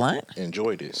 is it a blunt?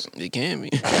 Enjoy this. It can be.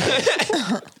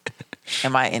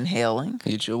 Am I inhaling?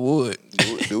 Hit your wood.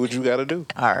 Do what you gotta do.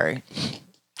 All right.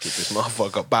 Get this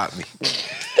motherfucker about me.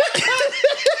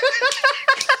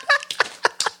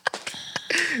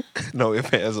 No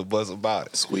ifs, ands, or buts about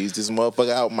it. Squeeze this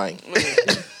motherfucker out, Mike.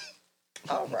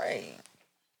 All right.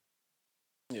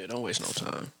 Yeah, don't waste no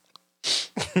time.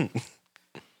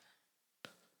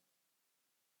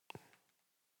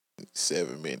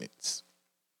 7 minutes.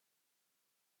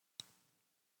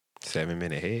 7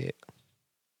 minute head.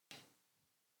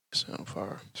 Sound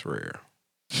fire. It's rare.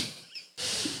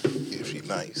 If she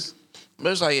nice.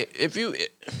 But it's like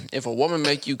if a woman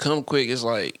make you come quick, it's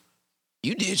like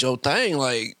you did your thing.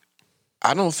 Like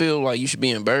I don't feel like you should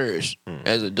be embarrassed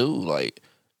as a dude. Like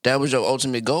that was your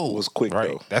ultimate goal. What's quick Right.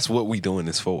 though? That's what we doing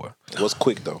this for. What's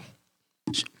quick though?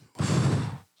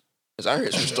 Cause I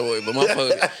heard some story, but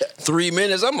motherfucker, 3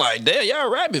 minutes. I'm like, damn,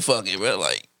 y'all rabbit fucking, bro.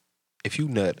 Like If you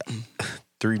nut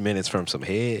 3 minutes from some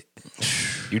head,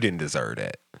 you didn't deserve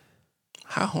that.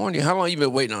 how horny? How long you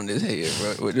been waiting on this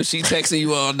head, bro? Was she texting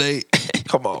you all day?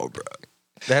 Come on, bro.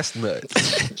 That's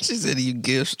nuts. She said you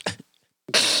gifts.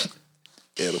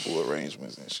 Edible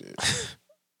arrangements and shit.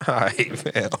 All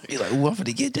right, man. You like, ooh, I'm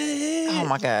finna get that head. Oh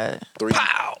my God.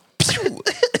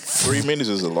 3 minutes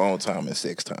is a long time in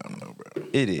sex time, though, bro.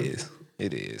 It is.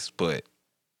 It is. But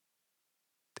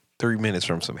 3 minutes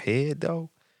from some head, though?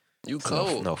 You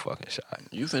cold. No fucking shot.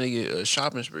 You finna get a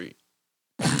shopping spree.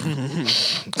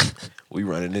 We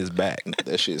running this back.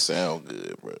 That shit sound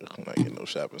good, bro. I'm not getting no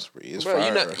shopping spree. It's Bro,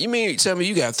 fire. you mean tell me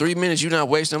you got 3 minutes, you not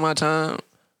wasting my time?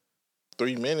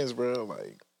 3 minutes, bro.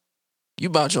 Like You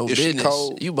about your Is she business.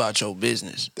 cold? You about your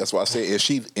business. that's why I said if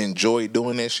she enjoy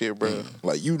doing that shit, bro.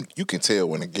 Like you can tell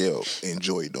when a girl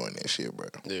enjoy doing that shit, bro.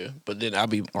 Yeah. But then I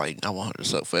be like, I want her to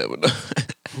suck forever.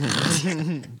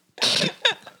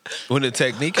 When the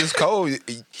technique is cold,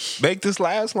 make this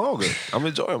last longer. I'm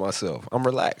enjoying myself. I'm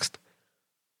relaxed.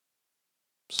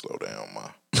 Slow down, ma.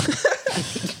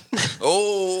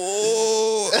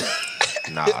 Oh.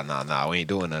 Nah. We ain't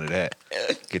doing none of that.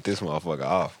 Get this motherfucker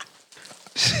off.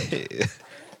 Shit.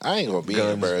 I ain't gonna be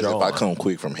Guns embarrassed if I drawn. come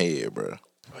quick from head, bro.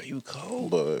 Are you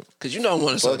cold? But Cause you don't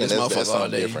want to suck fucking this that's motherfucker all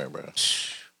something day. different, bro.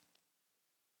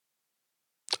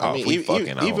 Oh, if we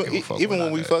fucking, I don't give a fuck even about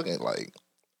when we that. fucking, like,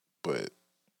 but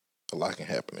a lot can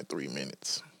happen in 3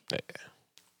 minutes. Yeah.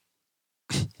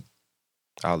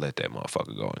 I'll let that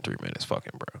motherfucker go in 3 minutes,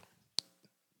 fucking, bro.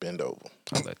 Bend over.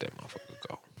 I'll let that motherfucker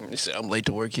go. He said, I'm late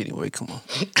to work anyway. Come on.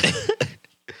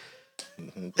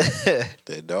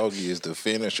 That doggy is the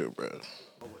finisher, bro.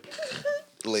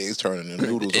 Legs turning to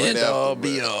noodles right End all after,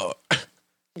 be bro.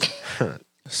 all.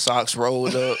 Socks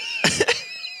rolled up.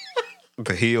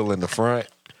 The heel in the front.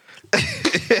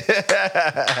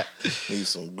 Need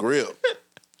some grip.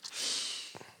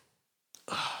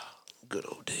 Good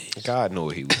old days. God knew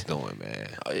what he was doing, man.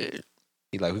 Oh yeah.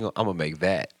 He like, I'm gonna make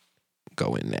that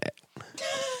go in that.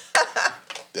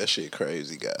 That shit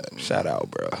crazy, guy. Shout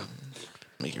out, bro.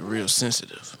 Make it real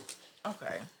sensitive.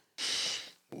 Okay.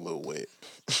 A little wet.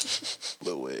 A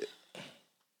little wet.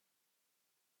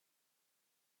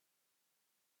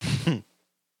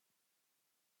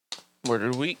 Word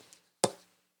of the week.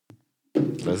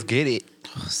 Let's get it.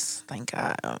 Thank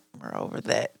God we're over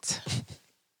that.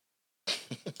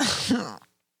 Y'all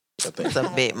think, It's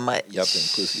a bit much. y'all think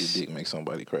pussy or dick make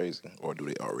somebody crazy? Or do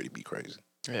they already be crazy?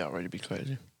 Yeah, already be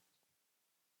crazy.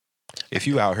 If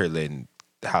you out here letting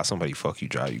how somebody fuck you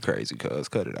drive you crazy, cuz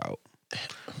cut it out.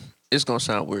 It's gonna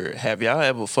sound weird. Have y'all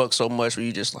ever fucked so much where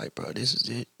you just like, bro, this is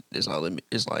it. This all it,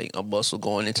 it's like a muscle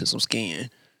going into some skin.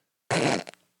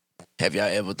 Have y'all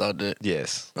ever thought that?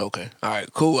 Yes. Okay. All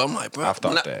right, cool. I'm like, bro. I've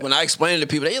thought when that. When I explain it to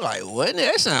people, they like, what?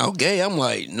 That sound gay. I'm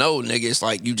like, no, nigga. It's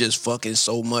like you just fucking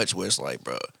so much where it's like,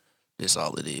 bro, this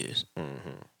all it is. Mm-hmm.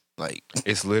 Like,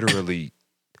 It's literally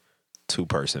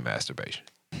 2-person masturbation.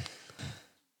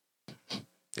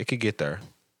 It could get there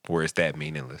where it's that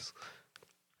meaningless.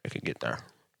 It could get there.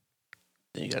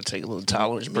 then you gotta take a little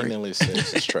tolerance break. Meaningless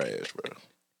sex is trash, bro.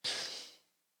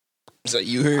 So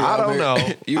you heard? I don't know.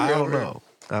 You I heard don't her. know.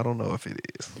 I don't know if it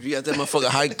is. If you got that motherfucker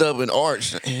hiked up and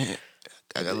arched, I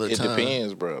got a little It time.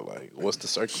 depends, bro. Like, what's the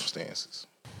circumstances?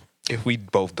 If we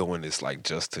both doing this like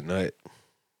just to nut,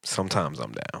 sometimes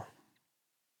I'm down.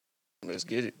 Let's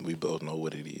get it. We both know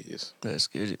what it is. Let's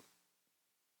get it.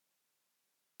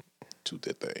 Toot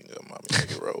that thing up, mommy.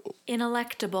 Make it roll.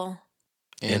 Inelectable.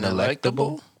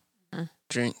 Inelectable?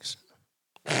 Drinks.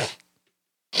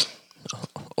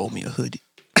 Owe me a hoodie.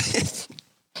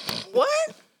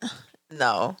 What?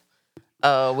 No.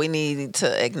 We need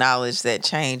to acknowledge that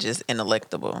change is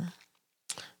inelectable.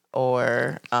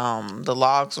 Or the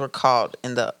logs were caught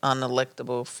in the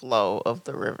unelectable flow of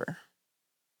the river.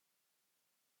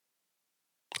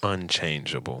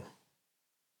 Unchangeable.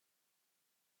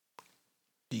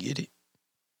 You get it?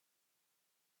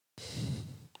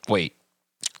 Wait,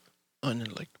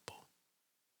 Unelectable.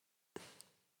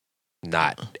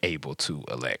 not able to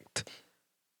elect.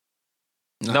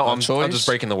 Not No, by I'm choice? just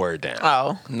breaking the word down.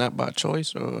 Oh, Not by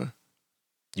choice or...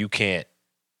 You can't.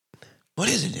 What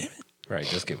is it, damn it? Right,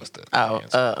 just give us the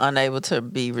answer. Unable to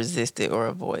be resisted or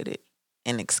avoided.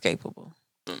 Inescapable.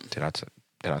 Did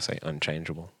I say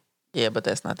unchangeable? Yeah, but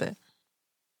that's not that.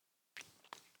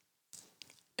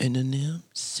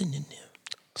 Synonym.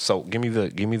 So give me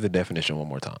the definition one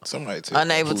more time. Somebody tell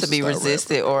Unable to be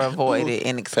resisted or avoided.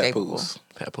 Inescapable.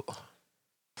 Papoose.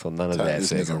 So none of Type that this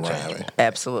says nigga unchangeable. rhyming.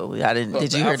 Absolutely. I didn't. Well,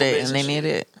 Did the you hear that alphabets in and any of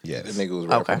that? Yes. That nigga was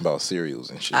rapping Okay. about cereals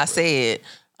and shit. I said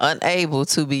unable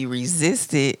to be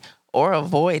resisted or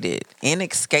avoided.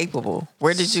 Inescapable.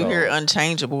 Where did you So- hear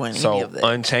unchangeable in any So of that?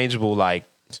 unchangeable, like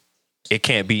it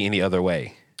can't be any other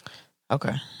way.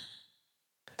 Okay.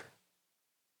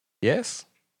 Yes,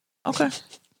 Okay.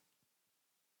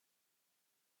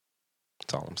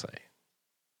 that's all I'm saying.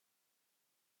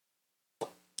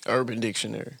 Urban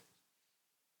Dictionary.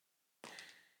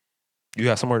 You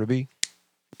got somewhere to be?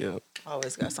 Yep.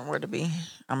 Always got somewhere to be.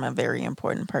 I'm a very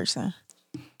important person.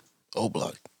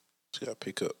 O-Block. She got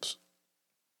pickups.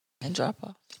 And drop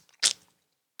off.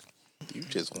 You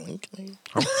just wink, nigga.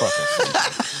 I'm fucking.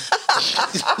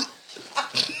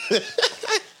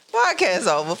 Podcast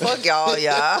over. Fuck y'all.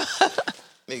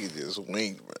 Nigga just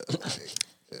wink, bro.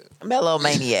 Mellow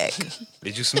maniac.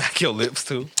 Did you smack your lips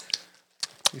too?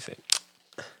 You said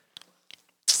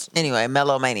Anyway,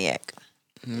 mellow maniac.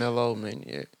 Mellow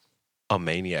Maniac. a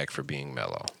maniac for being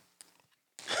mellow.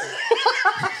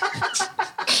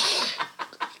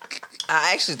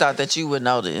 I actually thought that you would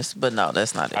know this, but no,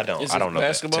 that's not it. I don't. Is I it don't know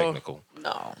basketball? that technical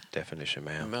No. definition,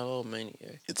 man. Mellow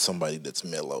Maniac. It's somebody that's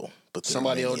mellow, but they're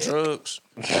Somebody on maniac. drugs.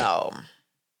 No.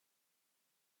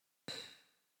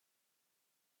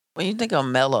 When you think of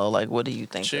mellow, like what do you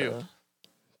think Chill. of?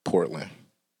 Portland.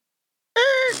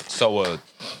 So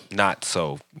not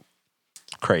so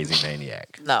crazy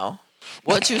maniac. No.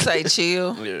 What you say,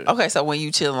 chill? Yeah. Okay, so when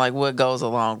you chilling, like what goes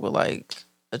along with like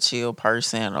a chill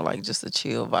person or like just a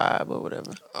chill vibe or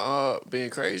whatever? Being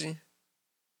crazy.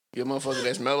 You a motherfucker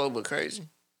that's mellow but crazy.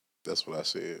 That's what I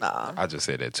said. Nah, I just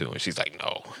said that too, and she's like,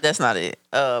 "No." that's not it.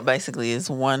 Basically, it's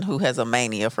one who has a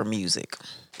mania for music.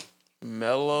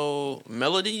 Mellow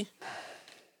melody.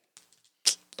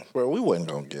 Bro, we wasn't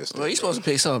gonna guess that. Well, you supposed to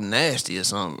pick something nasty or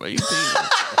something. Bro. You think,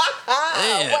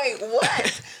 Man. Wait,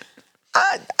 what?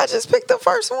 I just picked the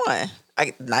first one.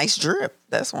 Nice drip.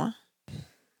 That's one.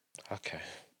 Okay.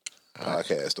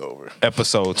 Podcast over.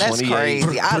 Episode That's 28.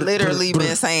 crazy. I literally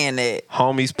been saying that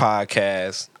Homies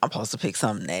podcast. I'm supposed to pick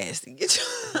something nasty. Get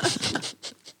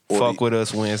you. Fuck with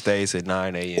us Wednesdays at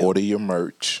 9 a.m. Order your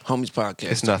merch. Homies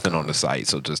podcast. It's nothing on the site,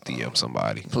 so just DM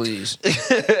somebody. Please.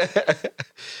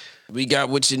 We got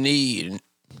what you need.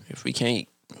 If we can't,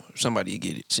 somebody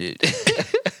get it. Shit.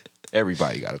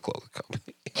 Everybody got a clothing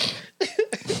company.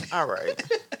 All right.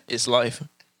 It's life.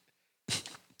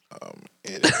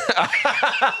 Edit. All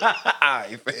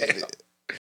right, man. Edit.